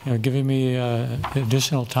giving me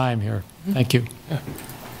additional time here. Thank you. Yeah.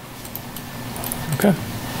 Okay.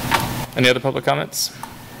 Any other public comments?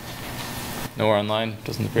 Nowhere online?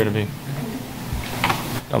 Doesn't appear to be.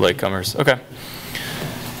 No latecomers. Okay.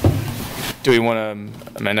 Do we want to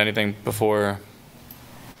amend anything before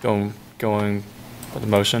going with the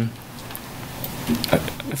motion?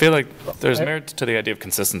 I feel like there's merit to the idea of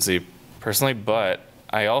consistency personally, but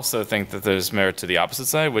I also think that there's merit to the opposite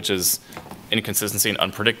side, which is inconsistency and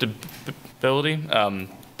unpredictability.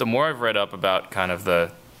 The more I've read up about kind of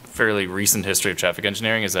the fairly recent history of traffic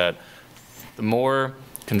engineering is that the more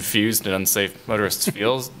confused and unsafe motorists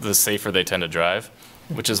feel, the safer they tend to drive,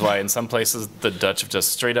 which is why in some places the Dutch have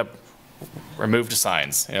just straight up removed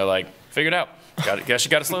signs, figured out. Guess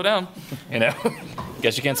you got to slow down,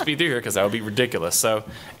 Guess you can't speed through here because that would be ridiculous. So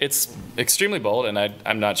it's extremely bold, and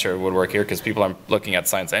I'm not sure it would work here because people aren't looking at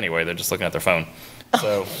signs anyway. They're just looking at their phone.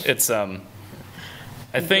 So it's, I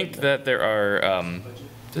think that there are,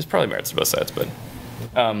 there's probably merits to both sides, but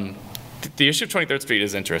the issue of 23rd Street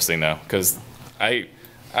is interesting, though, because I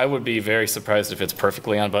would be very surprised if it's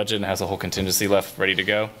perfectly on budget and has a whole contingency left ready to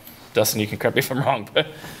go. Dustin, you can correct me if I'm wrong, but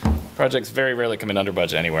projects very rarely come in under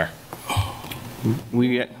budget anywhere.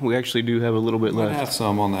 We actually do have a little bit We left. have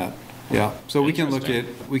some on that. Yeah. So we can look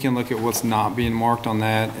at what's not being marked on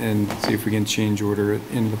that and see if we can change order it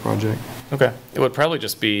into the project. Okay. It would probably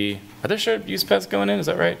just be, are there shared use paths going in? Is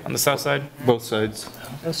that right? On the south side? Both sides.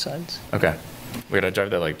 Both sides. Okay. We gotta drive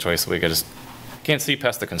that like twice a week. I just can't see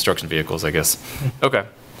past the construction vehicles, I guess. Okay.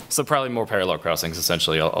 So probably more parallel crossings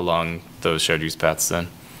essentially along those shared use paths then.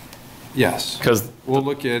 Yes. 'Cause we'll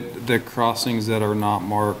look at the crossings that are not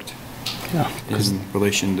marked in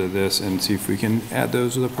relation to this and see if we can add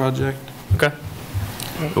those to the project. Okay.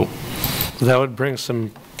 Cool. That would bring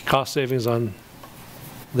some cost savings on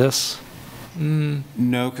this?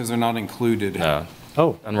 No, because they're not included. No.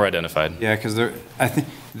 Oh. Unidentified. Yeah, because I think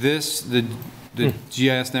the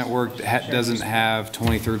GIS network doesn't have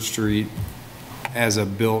 23rd Street as a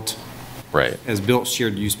built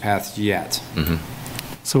shared use paths yet. Mm-hmm.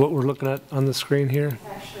 So what we're looking at on the screen here?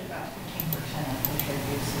 Actually, about 15% of the shared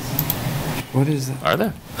uses. What is that? Are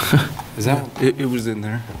there? Is that? It was in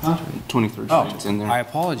there. 23rd Street's in there. I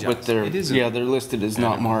apologize. But they're listed as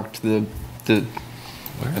not marked.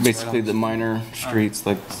 Basically the minor streets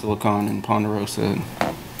like Silicon and Ponderosa.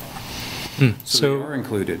 So they are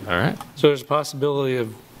included. All right. So there's a possibility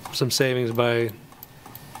of some savings by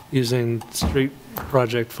using street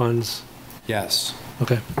project funds? Yes.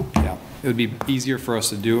 Okay. Yeah. It would be easier for us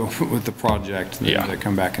to do it with the project than to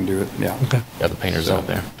come back and do it. Yeah. Okay. Yeah, the painter's out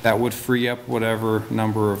there. That would free up whatever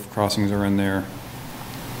number of crossings are in there.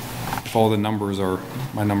 If all my numbers are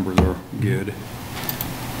good.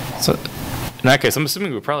 So in that case, I'm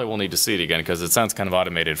assuming we probably will need to see it again because it sounds kind of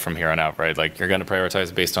automated from here on out, right? Like you're going to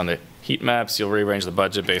prioritize based on the heat maps. You'll rearrange the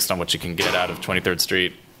budget based on what you can get out of 23rd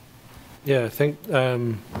Street. Yeah, I think,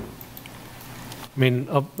 I'm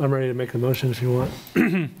ready to make the motion if you want.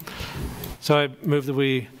 So I move that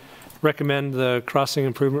we recommend the crossing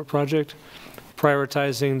improvement project,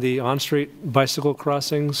 prioritizing the on-street bicycle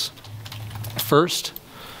crossings first,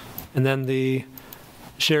 and then the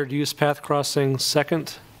shared use path crossing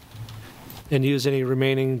second, and use any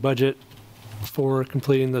remaining budget for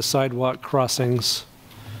completing the sidewalk crossings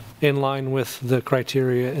in line with the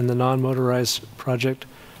criteria in the non-motorized project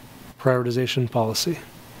prioritization policy.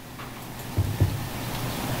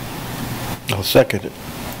 I'll second it.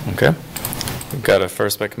 Okay. We've got a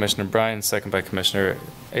first by Commissioner Bryan, second by Commissioner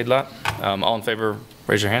Adelot. All in favor,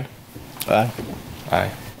 raise your hand. Aye.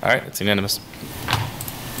 Aye. All right, it's unanimous.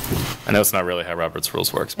 I know it's not really how Robert's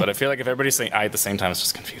Rules works, but I feel like if everybody's saying aye at the same time, it's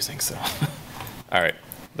just confusing, so. All right,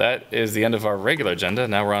 that is the end of our regular agenda.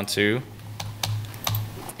 Now we're on to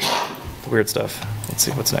the weird stuff. Let's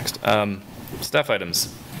see, what's next? Staff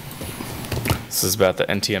items. This is about the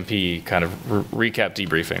NTMP kind of recap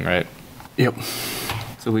debriefing, right? Yep.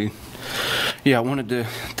 So I wanted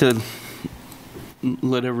to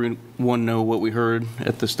let everyone know what we heard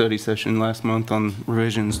at the study session last month on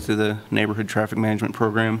revisions to the neighborhood traffic management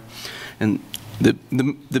program. And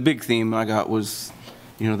the big theme I got was,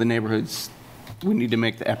 the neighborhoods, we need to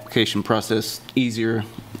make the application process easier,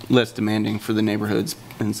 less demanding for the neighborhoods.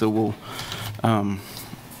 And so we'll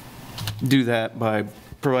do that by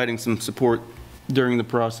providing some support during the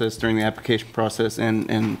process, during the application process,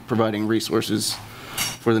 and providing resources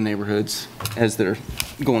for the neighborhoods as they're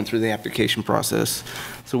going through the application process.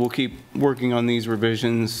 So we'll keep working on these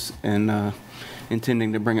revisions and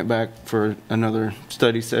intending to bring it back for another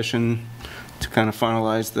study session to kind of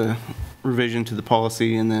finalize the revision to the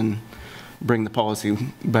policy and then bring the policy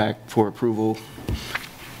back for approval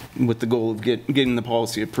with the goal of getting the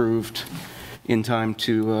policy approved in time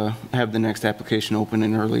to have the next application open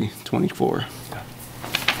in early '24.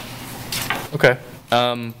 Okay.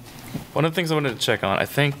 One of the things I wanted to check on, I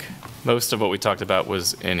think most of what we talked about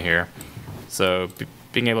was in here. So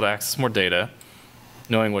being able to access more data,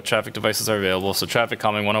 knowing what traffic devices are available, so traffic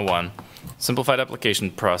calming 101, simplified application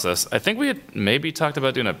process. I think we had maybe talked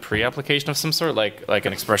about doing a pre-application of some sort, like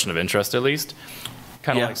an expression of interest at least.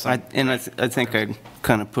 Kind of like some. I think I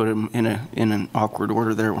kind of put them in an awkward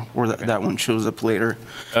order there, where that one shows up later.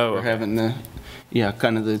 Oh, We're having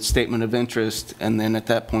kind of the statement of interest, and then at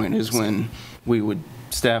that point is when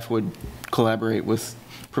staff would collaborate with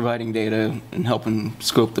providing data and helping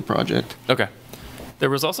scope the project. Okay. There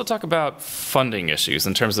was also talk about funding issues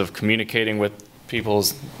in terms of communicating with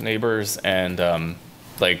people's neighbors and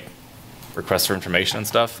like requests for information and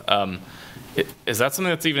stuff. Is that something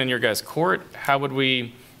that's even in your guys' court? How would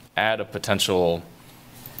we add a potential,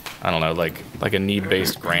 I don't know, like a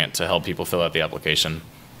need-based grant to help people fill out the application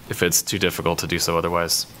if it's too difficult to do so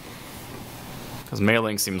otherwise? Because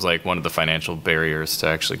mailing seems like one of the financial barriers to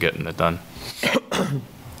actually getting it done.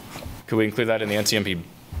 Could we include that in the NTMP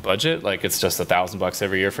budget? Like it's just $1,000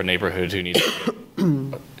 every year for a neighborhood who needs to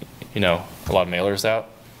get, a lot of mailers out?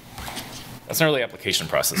 That's not really application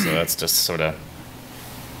process, so that's just sort of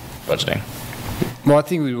budgeting. Well, I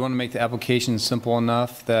think we want to make the application simple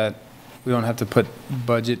enough that we don't have to put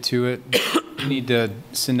budget to it. We need to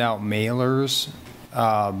send out mailers.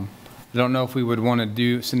 I don't know if we would want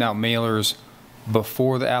to send out mailers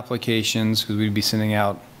before the applications, because we'd be sending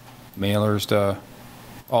out mailers to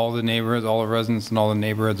all the neighborhoods, all the residents in all the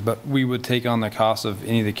neighborhoods, but we would take on the cost of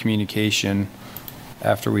any of the communication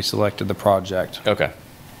after we selected the project. Okay.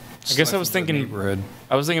 I guess I was thinking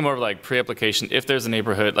more of like pre-application. If there's a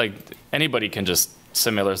neighborhood, like anybody can just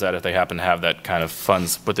send mailers out if they happen to have that kind of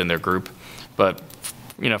funds within their group. But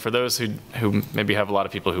for those who maybe have a lot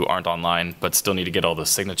of people who aren't online but still need to get all the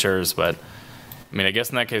signatures, but I guess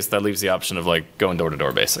in that case that leaves the option of like going door to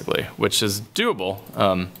door basically, which is doable.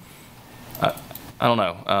 I don't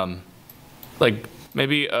know. Like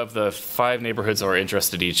maybe of the 5 neighborhoods that are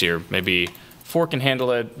interested each year, maybe 4 can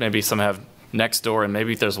handle it. Maybe some have next door, and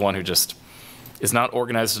maybe there's one who just is not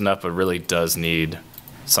organized enough but really does need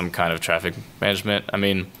some kind of traffic management.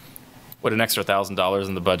 Would an extra $1,000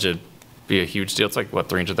 in the budget be a huge deal? It's like what,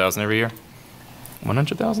 $300,000 every year?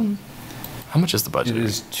 $100,000? How much is the budget? It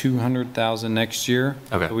is $200,000 next year.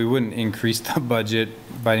 Okay. So we wouldn't increase the budget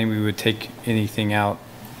by any, we would take anything out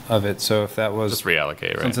of it. So if that was just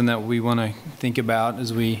reallocate, right? Something that we want to think about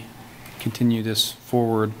as we continue this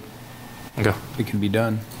forward, okay, it can be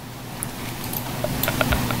done.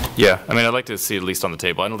 Yeah, I'd like to see it at least on the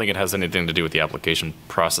table. I don't think it has anything to do with the application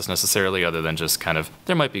process necessarily, other than just kind of,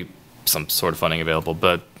 there might be some sort of funding available,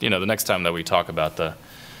 but, the next time that we talk about the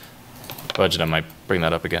budget, I might bring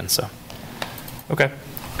that up again, so. Okay.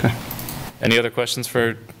 Any other questions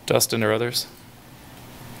for Dustin or others?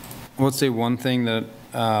 I would say one thing that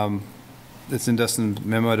that's in Dustin's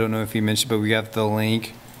memo, I don't know if he mentioned, but we got the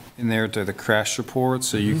link in there to the crash report,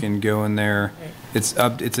 so you can go in there. It's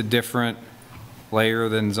a different layer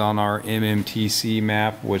than's on our MMTC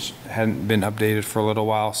map, which hadn't been updated for a little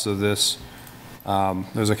while. So this,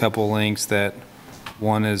 there's a couple links that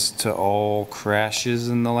one is to all crashes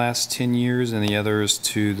in the last 10 years, and the other is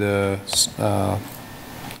to the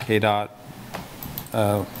KDOT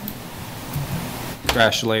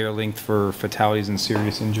crash layer linked for fatalities and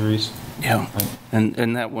serious injuries. Yeah,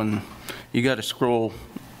 and that one you got to scroll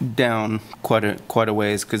down quite a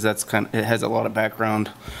ways, because it has a lot of background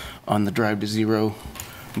on the drive to zero.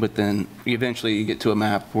 But then eventually you get to a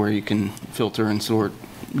map where you can filter and sort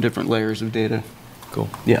different layers of data. Cool.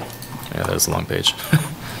 Yeah. Yeah, that was a long page.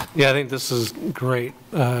 Yeah, I think this is great.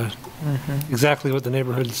 Exactly what the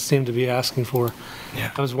neighborhoods seem to be asking for.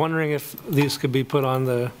 Yeah. I was wondering if these could be put on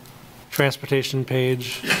the transportation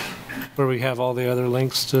page where we have all the other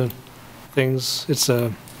links to things. It's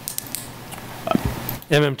a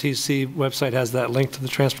MMTC website has that link to the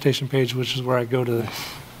transportation page, which is where I go to.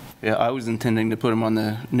 Yeah, I was intending to put them on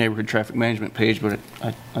the neighborhood traffic management page, but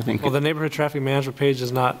I think. Well, the neighborhood traffic management page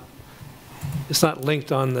is not, it's not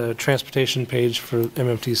linked on the transportation page for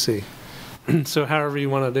MMTC. So however you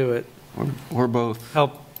want to do it. Or both.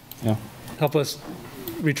 Help Yeah. us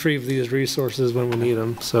retrieve these resources when we need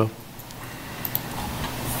them, so.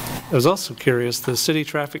 I was also curious, the city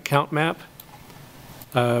traffic count map,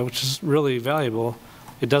 which is really valuable,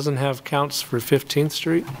 it doesn't have counts for 15th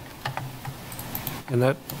Street, and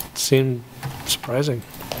that seemed surprising.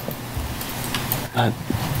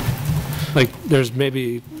 Like, there's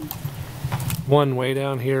maybe one way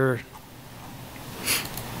down here,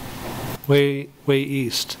 way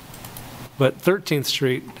east, but 13th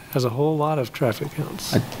Street has a whole lot of traffic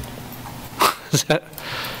counts. Is that,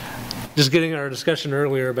 just getting our discussion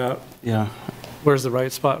earlier about Yeah. where's the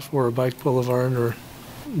right spot for a bike boulevard or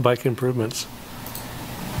bike improvements.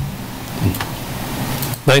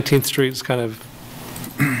 19th Street is kind of,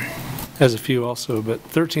 has a few also, but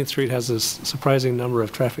 13th Street has a surprising number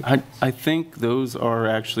of traffic. I think those are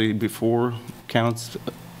actually before counts,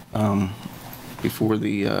 before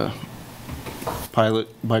the pilot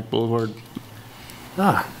bike boulevard.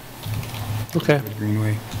 Ah, okay.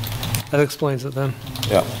 Greenway. That explains it then.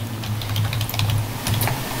 Yeah.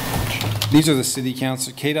 These are the city counts.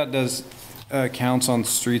 KDOT does counts on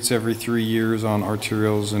streets every 3 years on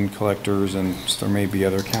arterials and collectors, and there may be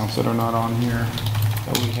other counts that are not on here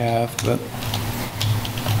that we have, but.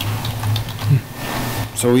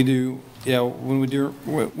 So we do, yeah,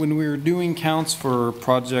 when we're doing counts for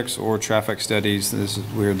projects or traffic studies,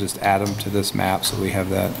 we'll just add them to this map so we have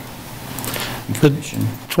that information.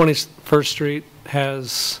 21st Street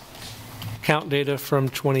has count data from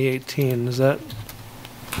 2018. Is that,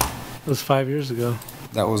 it was 5 years ago.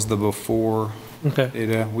 That was the before Okay.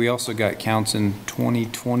 data. We also got counts in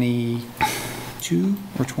 2022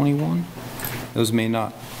 or 21. Those may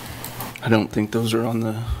not. I don't think those are on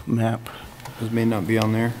the map. Those may not be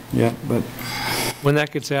on there yet, but. When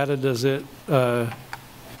that gets added, does it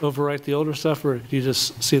overwrite the older stuff, or do you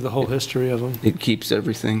just see the whole history of them? It keeps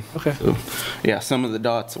everything. Okay. So, yeah, some of the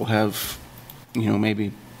dots will have,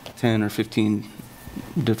 maybe 10 or 15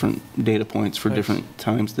 different data points for Nice. different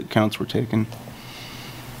times that counts were taken.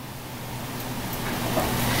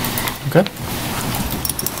 Okay.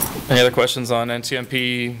 Any other questions on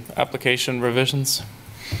NTMP application revisions?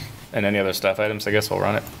 And any other staff items, I guess, while we're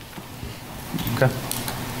on it? Okay.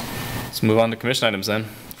 Let's move on to commission items then.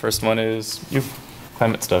 First one is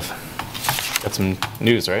climate stuff. Got some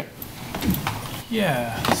news, right?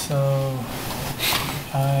 Yeah, so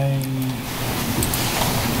I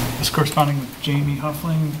was corresponding with Jamie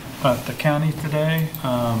Huffling at the county today,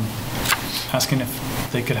 asking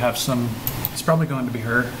if they could have some, it's probably going to be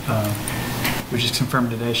her. We just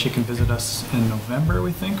confirmed today she can visit us in November,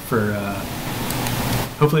 we think, for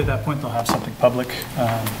hopefully at that point they'll have something public,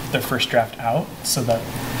 their first draft out, so that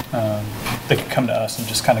they can come to us and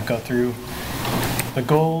just kind of go through the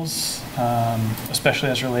goals, especially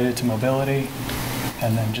as related to mobility,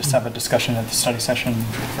 and then just have a discussion at the study session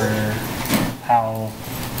for how,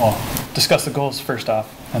 well, discuss the goals first off,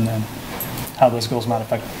 and then how those goals might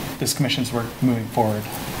affect this commission's work moving forward.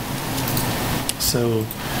 So,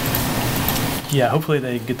 yeah, hopefully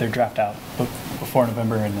they get their draft out before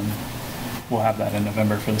November, and then we'll have that in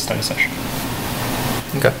November for the study session.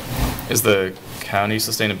 Okay. Is the county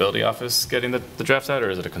sustainability office getting the draft out, or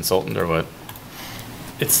is it a consultant, or what?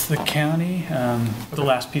 It's the county. The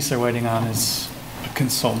last piece they're waiting on is a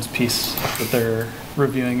consultant's piece that they're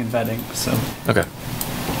reviewing and vetting, so. Okay.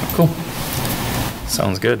 Cool.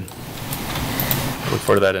 Sounds good. Look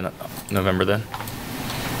forward to that in November then.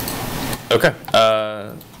 Okay.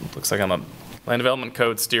 Looks like I'm a Land Development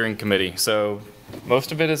Code Steering Committee. So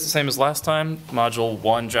most of it is the same as last time. Module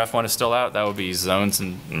 1, draft 1 is still out. That would be zones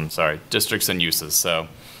and, districts and uses. So,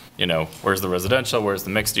 where's the residential, where's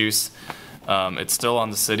the mixed use? It's still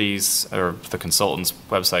on the city's, or the consultant's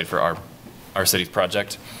website for our city's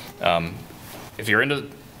project. If you're into,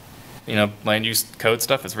 land use code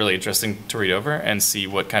stuff, it's really interesting to read over and see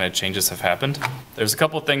what kind of changes have happened. There's a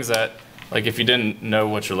couple of things that Like if you didn't know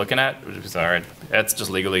what you're looking at, it was all right, that's just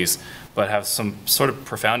legalese, but have some sort of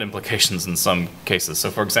profound implications in some cases. So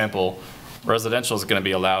for example, residential is going to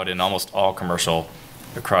be allowed in almost all commercial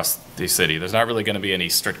across the city. There's not really going to be any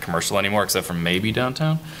strict commercial anymore, except for maybe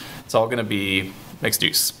downtown. It's all going to be mixed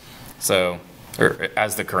use. So, or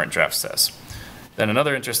as the current draft says. Then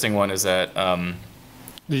another interesting one is that,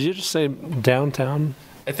 Did you just say downtown?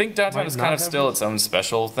 I think downtown Might is not kind of have still this? its own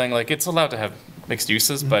special thing. Like it's allowed to have mixed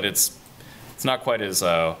uses, but it's not quite as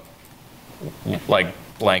like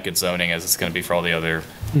blanket zoning as it's going to be for all the other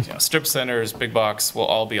strip centers, big box will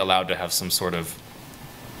all be allowed to have some sort of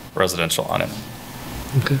residential on it.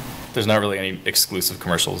 Okay. There's not really any exclusive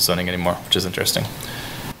commercial zoning anymore, which is interesting.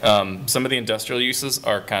 Some of the industrial uses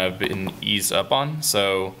are kind of been eased up on.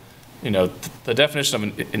 So, the definition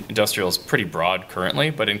of industrial is pretty broad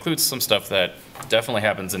currently, but includes some stuff that definitely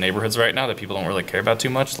happens in neighborhoods right now that people don't really care about too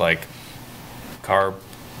much, like car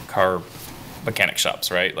mechanic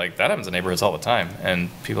shops, right? Like that happens in neighborhoods all the time, and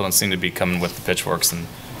people don't seem to be coming with the pitchforks and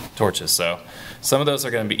torches. So some of those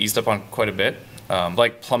are going to be eased up on quite a bit,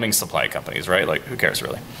 like plumbing supply companies, right? Like who cares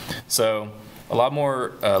really? So a lot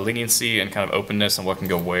more leniency and kind of openness on what can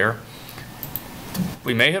go where.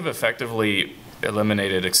 We may have effectively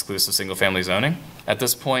eliminated exclusive single-family zoning. At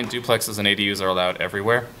this point, duplexes and ADUs are allowed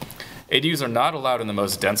everywhere. ADUs are not allowed in the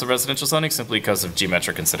most dense of residential zoning simply because of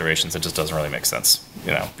geometric considerations. It just doesn't really make sense.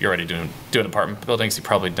 You're already doing apartment buildings. You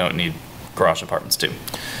probably don't need garage apartments too.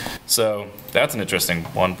 So that's an interesting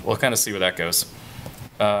one. We'll kind of see where that goes.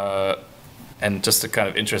 And just a kind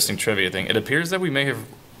of interesting trivia thing. It appears that we may have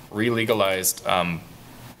re-legalized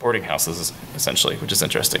boarding houses essentially, which is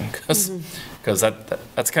interesting because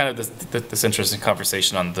that's kind of this interesting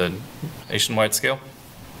conversation on the nationwide scale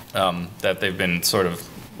that they've been sort of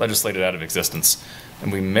legislated out of existence.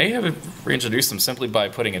 And we may have reintroduced them simply by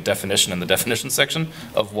putting a definition in the definition section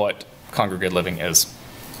of what congregate living is.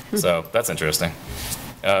 So that's interesting.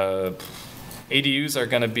 ADUs are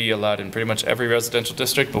going to be allowed in pretty much every residential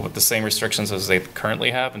district, but with the same restrictions as they currently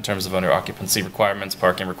have in terms of owner occupancy requirements,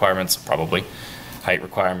 parking requirements, probably height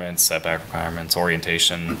requirements, setback requirements,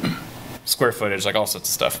 orientation, square footage, like all sorts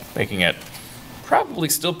of stuff, making it probably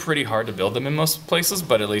still pretty hard to build them in most places,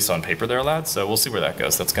 but at least on paper they're allowed. So we'll see where that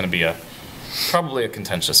goes. That's going to be probably a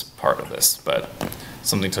contentious part of this, but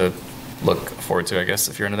something to look forward to, I guess,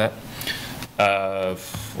 if you're into that.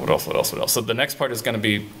 What else? So the next part is going to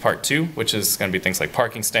be part 2, which is going to be things like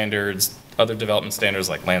parking standards, other development standards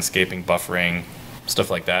like landscaping, buffering,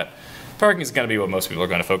 stuff like that. Parking is going to be what most people are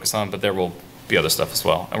going to focus on, but there will be other stuff as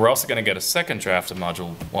well. And we're also going to get a second draft of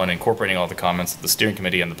Module 1 incorporating all the comments that the steering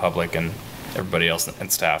committee and the public and everybody else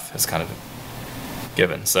and staff has kind of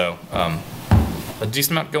given. So a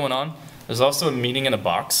decent amount going on. There's also a meeting in a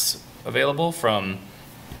box available from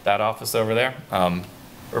that office over there,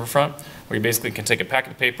 Riverfront, where you basically can take a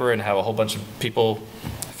packet of paper and have a whole bunch of people,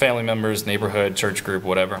 family members, neighborhood, church group,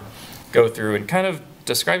 whatever, go through and kind of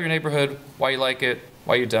describe your neighborhood, why you like it,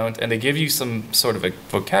 why you don't, and they give you some sort of a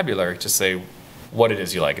vocabulary to say what it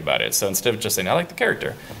is you like about it. So instead of just saying, I like the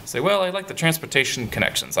character, say, well, I like the transportation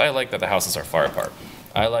connections. I like that the houses are far apart.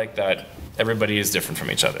 I like that everybody is different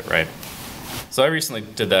from each other, right? So I recently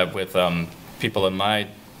did that with people in my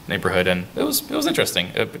neighborhood, and it was interesting.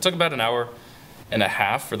 It took about an hour and a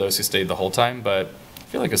half for those who stayed the whole time, but I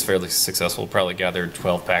feel like it was fairly successful. Probably gathered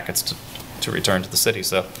 12 packets to return to the city.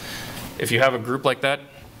 So if you have a group like that,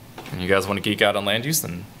 and you guys want to geek out on land use,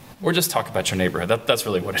 then or just talk about your neighborhood. That's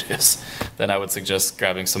really what it is. Then I would suggest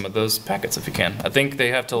grabbing some of those packets if you can. I think they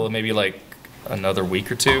have till maybe like another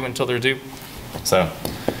week or two until they're due. So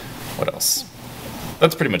what else?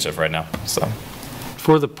 That's pretty much it for right now. So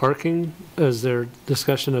For the parking, is there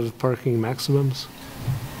discussion of parking maximums?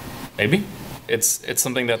 maybe it's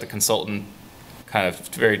something that the consultant kind of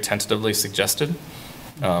very tentatively suggested.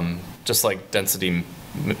 Just like density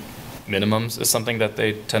minimums is something that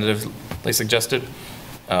they tentatively suggested.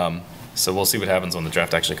 So we'll see what happens when the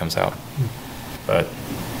draft actually comes out. But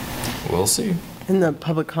we'll see. And the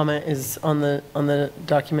public comment is on the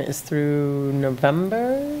document is through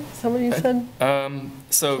November? Is that what you said?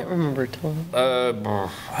 So I can't remember totally.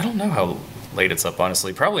 I don't know how late it's up,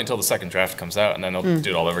 honestly. Probably until the second draft comes out, and then they'll do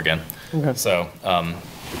it all over again. Okay. So,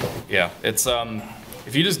 yeah, it's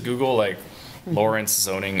if you just Google like Lawrence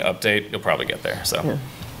zoning update, you'll probably get there. So,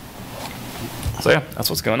 yeah, that's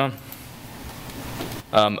what's going on.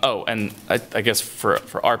 Oh, and I guess for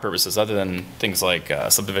our purposes, other than things like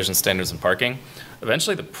subdivision standards and parking,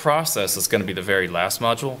 eventually the process is going to be the very last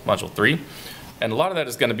module, Module 3. And a lot of that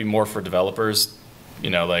is going to be more for developers.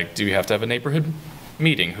 Like, do you have to have a neighborhood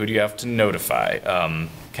meeting? Who do you have to notify?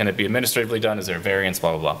 Can it be administratively done? Is there a variance?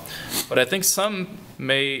 Blah, blah, blah. But I think some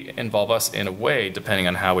may involve us in a way depending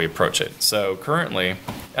on how we approach it. So currently,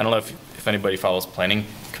 I don't know if anybody follows planning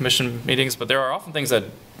commission meetings, but there are often things that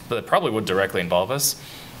probably would directly involve us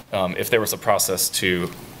if there was a process to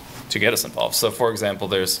get us involved. So for example,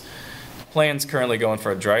 there's plans currently going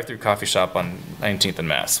for a drive-through coffee shop on 19th and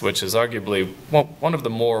Mass, which is arguably one of the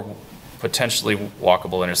more potentially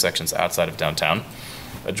walkable intersections outside of downtown.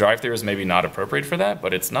 A drive-through is maybe not appropriate for that,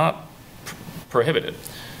 but it's not prohibited.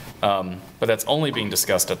 But that's only being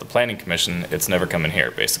discussed at the Planning Commission. It's never coming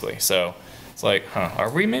here, basically. So it's like,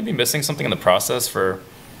 are we maybe missing something in the process for,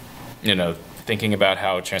 thinking about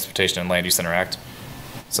how transportation and land use interact?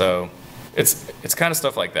 So it's kind of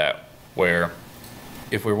stuff like that, where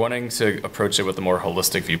if we're wanting to approach it with a more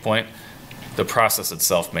holistic viewpoint, the process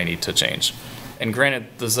itself may need to change. And granted,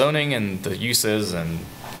 the zoning and the uses and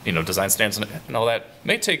design standards and all that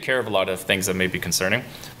may take care of a lot of things that may be concerning,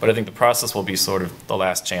 but I think the process will be sort of the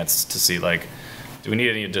last chance to see, like, do we need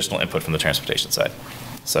any additional input from the transportation side?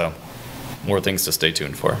 So, more things to stay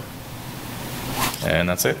tuned for. And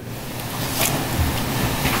that's it.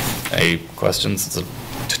 Any questions?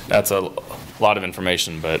 That's a lot of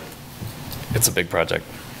information, but it's a big project.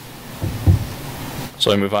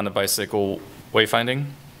 Shall we move on to bicycle wayfinding?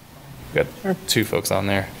 We've got two folks on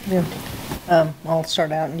there. Yeah. I'll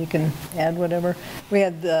start out and you can add whatever. We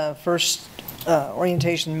had the first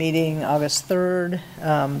orientation meeting August 3rd,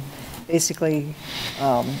 basically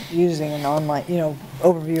using an online,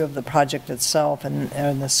 overview of the project itself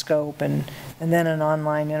and the scope, and then an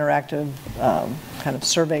online interactive kind of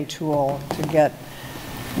survey tool to get,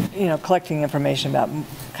 collecting information about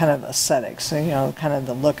kind of aesthetics, so, kind of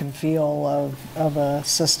the look and feel of a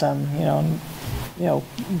system,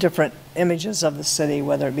 different images of the city,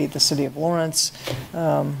 whether it be the City of Lawrence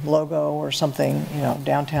logo or something,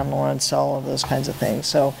 downtown Lawrence, all of those kinds of things.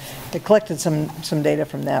 So they collected some data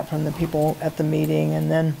from that, from the people at the meeting,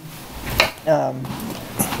 and then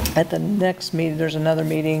at the next meeting, there's another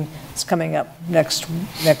meeting that's coming up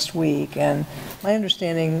next week, and my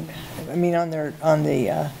understanding, on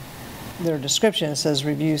their description, it says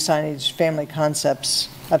review signage, family concepts,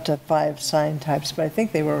 up to 5 sign types, but I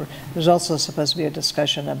think there's also supposed to be a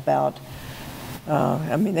discussion about,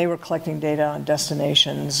 they were collecting data on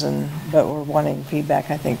destinations, but were wanting feedback,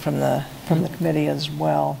 I think, from the committee as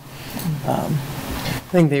well.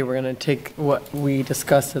 I think they were going to take what we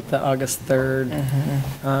discussed at the August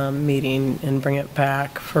 3rd meeting and bring it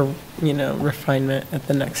back for, refinement at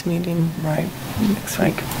the next meeting. Right. Next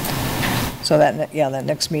week. So that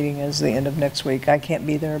next meeting is the end of next week. I can't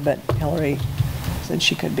be there, but Hillary said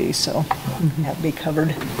she could be, so that'd be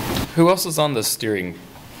covered. Who else is on the steering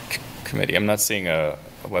committee? I'm not seeing a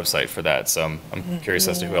website for that, so I'm curious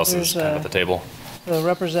as to who else is kind of at the table. The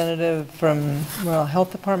representative from,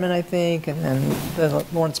 Health Department, I think, and then the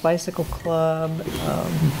Lawrence Bicycle Club.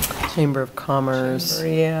 Chamber of Commerce.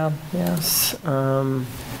 Yes.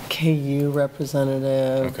 KU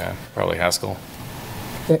representative. Okay, probably Haskell.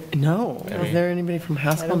 No. Maybe. Is there anybody from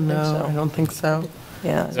Haskell? No, I don't think so.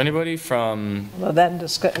 Yeah. Is anybody from? Well,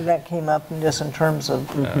 that came up just in terms of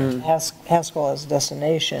Haskell as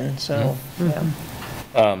destination, so, yeah.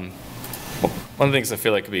 One of the things I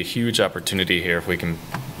feel like could be a huge opportunity here, if we can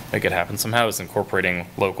make it happen somehow, is incorporating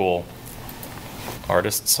local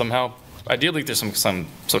artists somehow. Ideally, there's some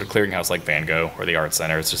sort of clearinghouse like Van Gogh or the Art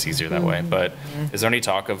Center. It's just easier that way. But is there any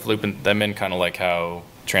talk of looping them in, kind of like how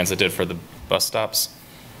Transit did for the bus stops?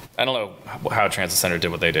 I don't know how Transit Center did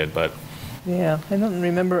what they did, but. Yeah, I don't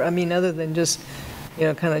remember, other than just,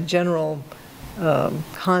 kind of general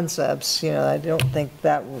concepts, I don't think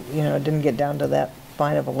that, didn't get down to that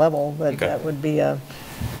fine of a level, but Okay. that would be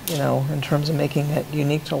in terms of making it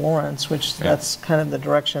unique to Lawrence, which that's kind of the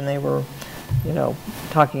direction they were,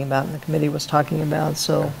 talking about, and the committee was talking about,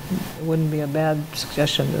 so it wouldn't be a bad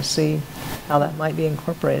suggestion to see how that might be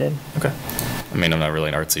incorporated. Okay. I'm not really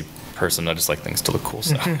an artsy person. I just like things to look cool.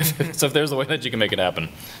 So if there's a way that you can make it happen,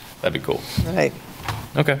 that'd be cool. Right.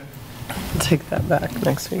 Okay. I'll take that back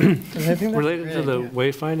next week. 'Cause I think that's a Related great to the idea.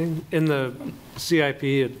 wayfinding, in the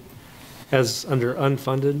CIP, it has under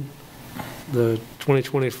unfunded, the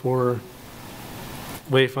 2024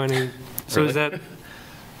 wayfinding. So is that,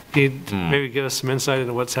 can you maybe give us some insight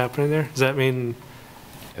into what's happening there? Does that mean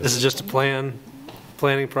this is just a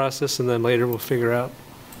planning process, and then later we'll figure out?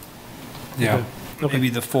 Yeah, Okay. maybe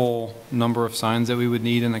the full number of signs that we would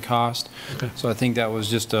need and the cost. Okay. So I think that was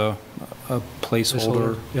just a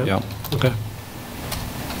placeholder. Yep. Yeah. Okay.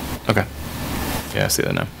 Okay. Yeah, I see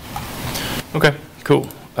that now. Okay, cool.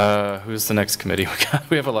 Who's the next committee we got?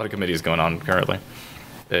 We have a lot of committees going on currently.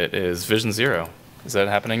 It is Vision Zero. Is that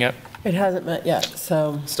happening yet? It hasn't met yet,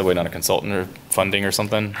 so Still waiting on a consultant or funding or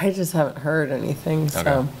something? I just haven't heard anything, so.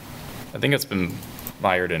 Okay. I think it's been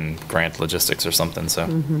mired in grant logistics or something, so,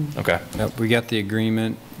 okay. Yep, we got the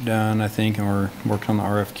agreement done, I think, and we're working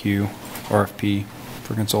on the RFP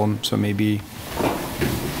for consultant, so maybe a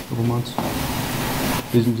couple months.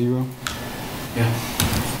 Vision Zero? Yeah.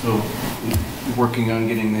 So, working on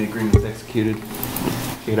getting the agreements executed,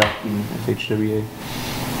 KDOT and FHWA.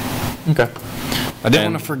 Okay. I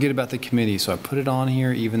didn't want to forget about the committee, so I put it on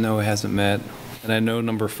here even though it hasn't met. And I know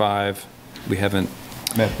number 5, we haven't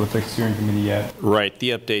met with the steering committee yet. Right,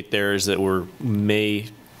 the update there is that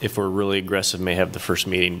if we're really aggressive, may have the first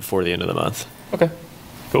meeting before the end of the month. Okay,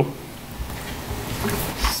 cool.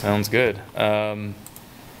 Sounds good. On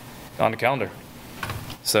the calendar.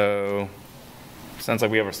 So, sounds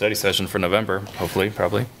like we have our study session for November, hopefully,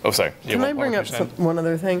 probably. Oh, sorry. Can I bring up one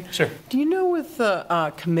other thing? Sure. Do you know with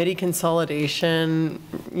the committee consolidation,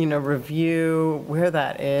 review, where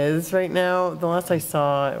that is right now? The last I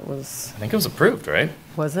saw, it was, I think it was approved, right?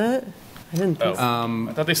 was it? I didn't think so.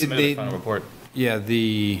 I thought they submitted a final report. Yeah,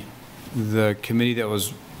 the committee that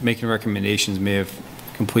was making recommendations may have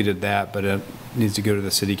completed that, but it needs to go to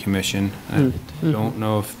the city commission. I don't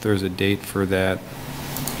know if there's a date for that.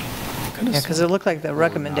 Yeah, because it looked like the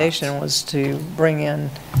recommendation was to bring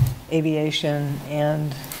in aviation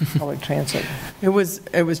and public transit. It was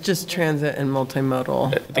just transit and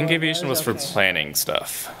multimodal. I think aviation was for planning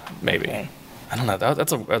stuff, maybe. Okay. I don't know,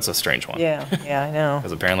 that's a strange one. Yeah, I know.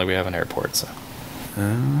 Because apparently we have an airport, so.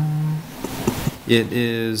 It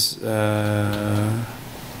is, yeah,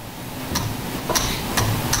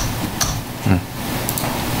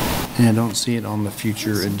 I don't see it on the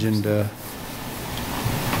future agenda.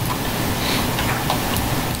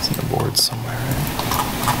 It's in the board somewhere, right?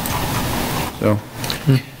 So,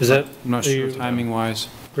 Is that? I'm not are sure you timing wise.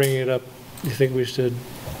 Bringing it up, you think we should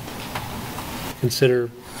consider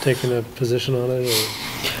taking a position on it, or?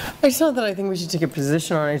 It's not that I think we should take a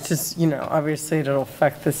position on it, it's just, obviously it'll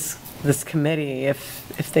affect this committee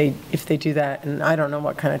if they do that, and I don't know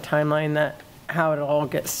what kind of timeline how it all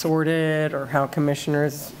gets sorted, or how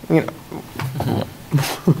commissioners,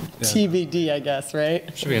 TBD, I guess,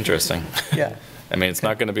 right? Should be interesting. Yeah. I mean, it's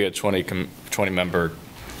not going to be a 20-member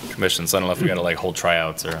commission, so I don't know if we got to hold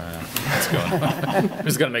tryouts or what's going on.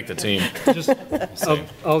 Who's going to make the team?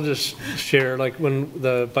 I'll just share, like when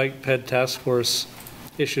the Bike Ped Task Force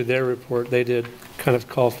issued their report, they did kind of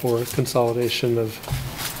call for consolidation of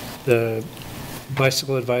the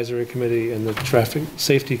Bicycle Advisory Committee and the Traffic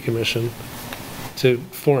Safety Commission to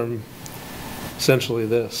form essentially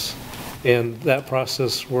this. And that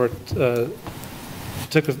process worked, it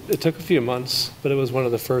took a few months, but it was one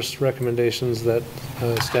of the first recommendations that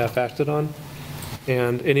staff acted on.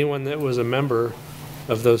 And anyone that was a member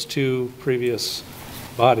of those two previous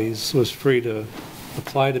bodies was free to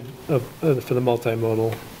apply to, for the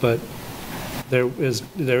multimodal, but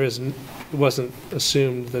it wasn't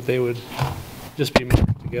assumed that they would just be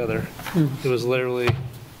moved together. It was literally,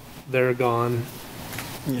 they're gone,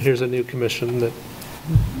 here's a new commission that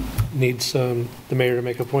needs the mayor to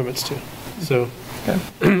make appointments to. So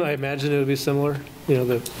I imagine it would be similar,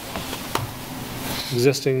 the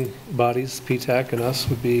existing bodies, PTAC and us,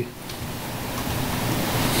 would be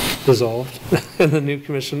dissolved, and the new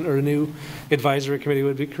commission or new advisory committee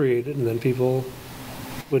would be created, and then people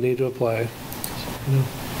would need to apply.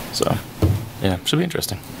 So, yeah, should be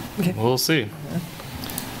interesting. Okay. We'll see.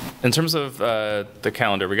 In terms of the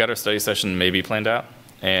calendar, we got our study session maybe planned out,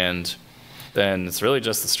 and then it's really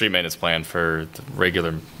just the street maintenance plan for the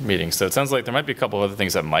regular meetings. So it sounds like there might be a couple other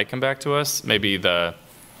things that might come back to us. Maybe the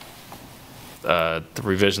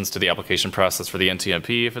revisions to the application process for the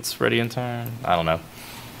NTMP, if it's ready in time. I don't know.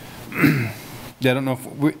 Yeah, I don't know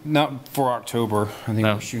if not for October. I think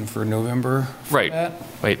No. we're shooting for November. For Right. that.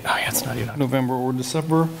 Wait, oh yeah, it's not even. November or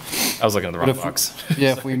December. I was looking at the wrong But if- box.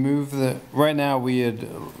 Yeah, if we move right now we had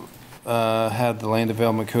had the land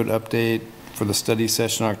development code update for the study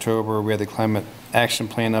session in October. We had the climate action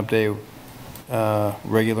plan update,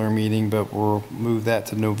 regular meeting, but we'll move that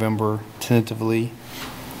to November tentatively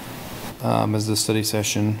as the study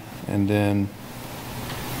session. And then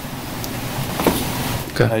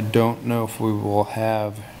I don't know if we won't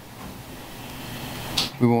have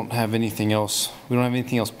anything else. We don't have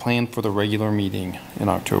anything else planned for the regular meeting in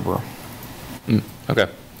October. Okay.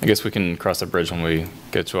 I guess we can cross that bridge when we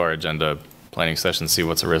get to our agenda planning session, see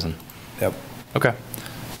what's arisen. Yep. Okay.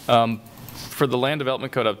 For the land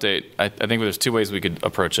development code update, I think there's two ways we could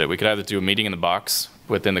approach it. We could either do a meeting in the box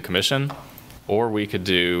within the commission, or we could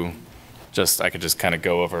do I could just kind of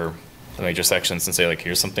go over the major sections and say like,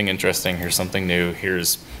 here's something interesting, here's something new,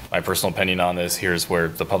 here's my personal opinion on this, here's where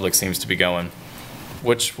the public seems to be going.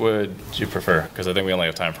 Which would you prefer? Because I think we only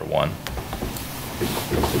have time for one.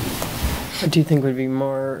 What do you think would be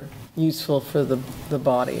more useful for the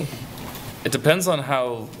body? It depends on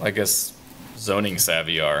how, I guess, zoning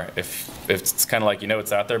savvy you are. If it's kind of like,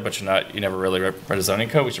 it's out there, but you never really read a zoning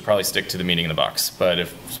code, we should probably stick to the meaning in the box. But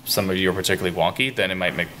if some of you are particularly wonky, then it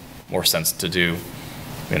might make more sense to do,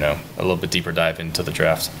 a little bit deeper dive into the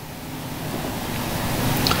draft.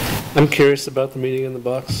 I'm curious about the meeting in the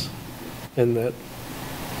box, and that,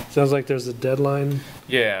 sounds like there's a deadline.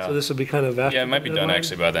 Yeah. So this would be kind of after. Yeah, it might be the done deadline?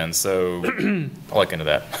 actually by then, so I'll look into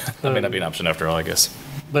that. That may not be an option after all, I guess.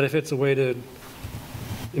 But if it's a way to,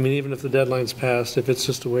 even if the deadline's passed, if it's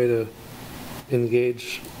just a way to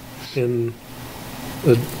engage in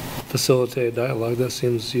a facilitated dialogue, that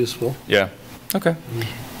seems useful. Yeah. Okay.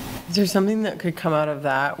 Is there something that could come out of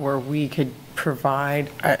that where we could provide,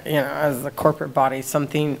 as the corporate body,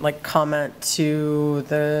 something like comment to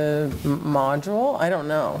the module? I don't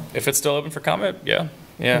know. If it's still open for comment, yeah.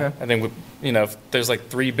 Yeah. Okay. I think, if there's like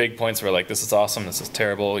 3 big points where like, this is awesome, this is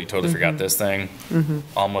terrible, you totally forgot this thing,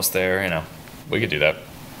 almost there, we could do that.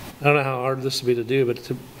 I don't know how hard this would be to do, but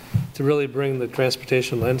to really bring the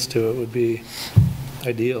transportation lens to it would be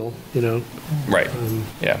ideal, Right.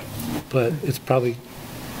 Yeah. But it's probably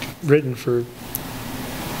written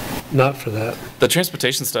not for that. The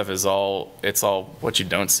transportation stuff is it's all what you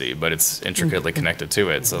don't see, but it's intricately connected to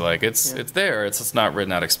it. So like it's there, it's just not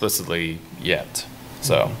written out explicitly yet.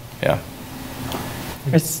 So, yeah.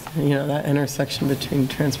 It's, that intersection between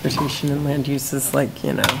transportation and land use is like,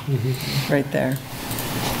 right there.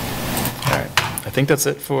 All right. I think that's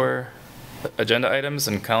it for agenda items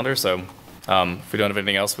and calendar. So if we don't have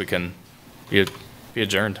anything else, we can be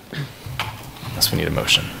adjourned. Unless we need a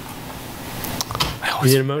motion. We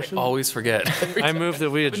need a motion? I always forget. I move that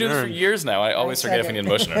we I've been doing this for adjourn. years now. I always forget if we need a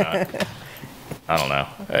motion or not. I don't know.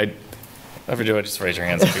 If you do it, just raise your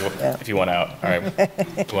hands if you want out. All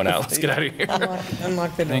right, want out. Let's get out of here.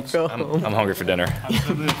 Unlock the door. Go home. I'm hungry for dinner.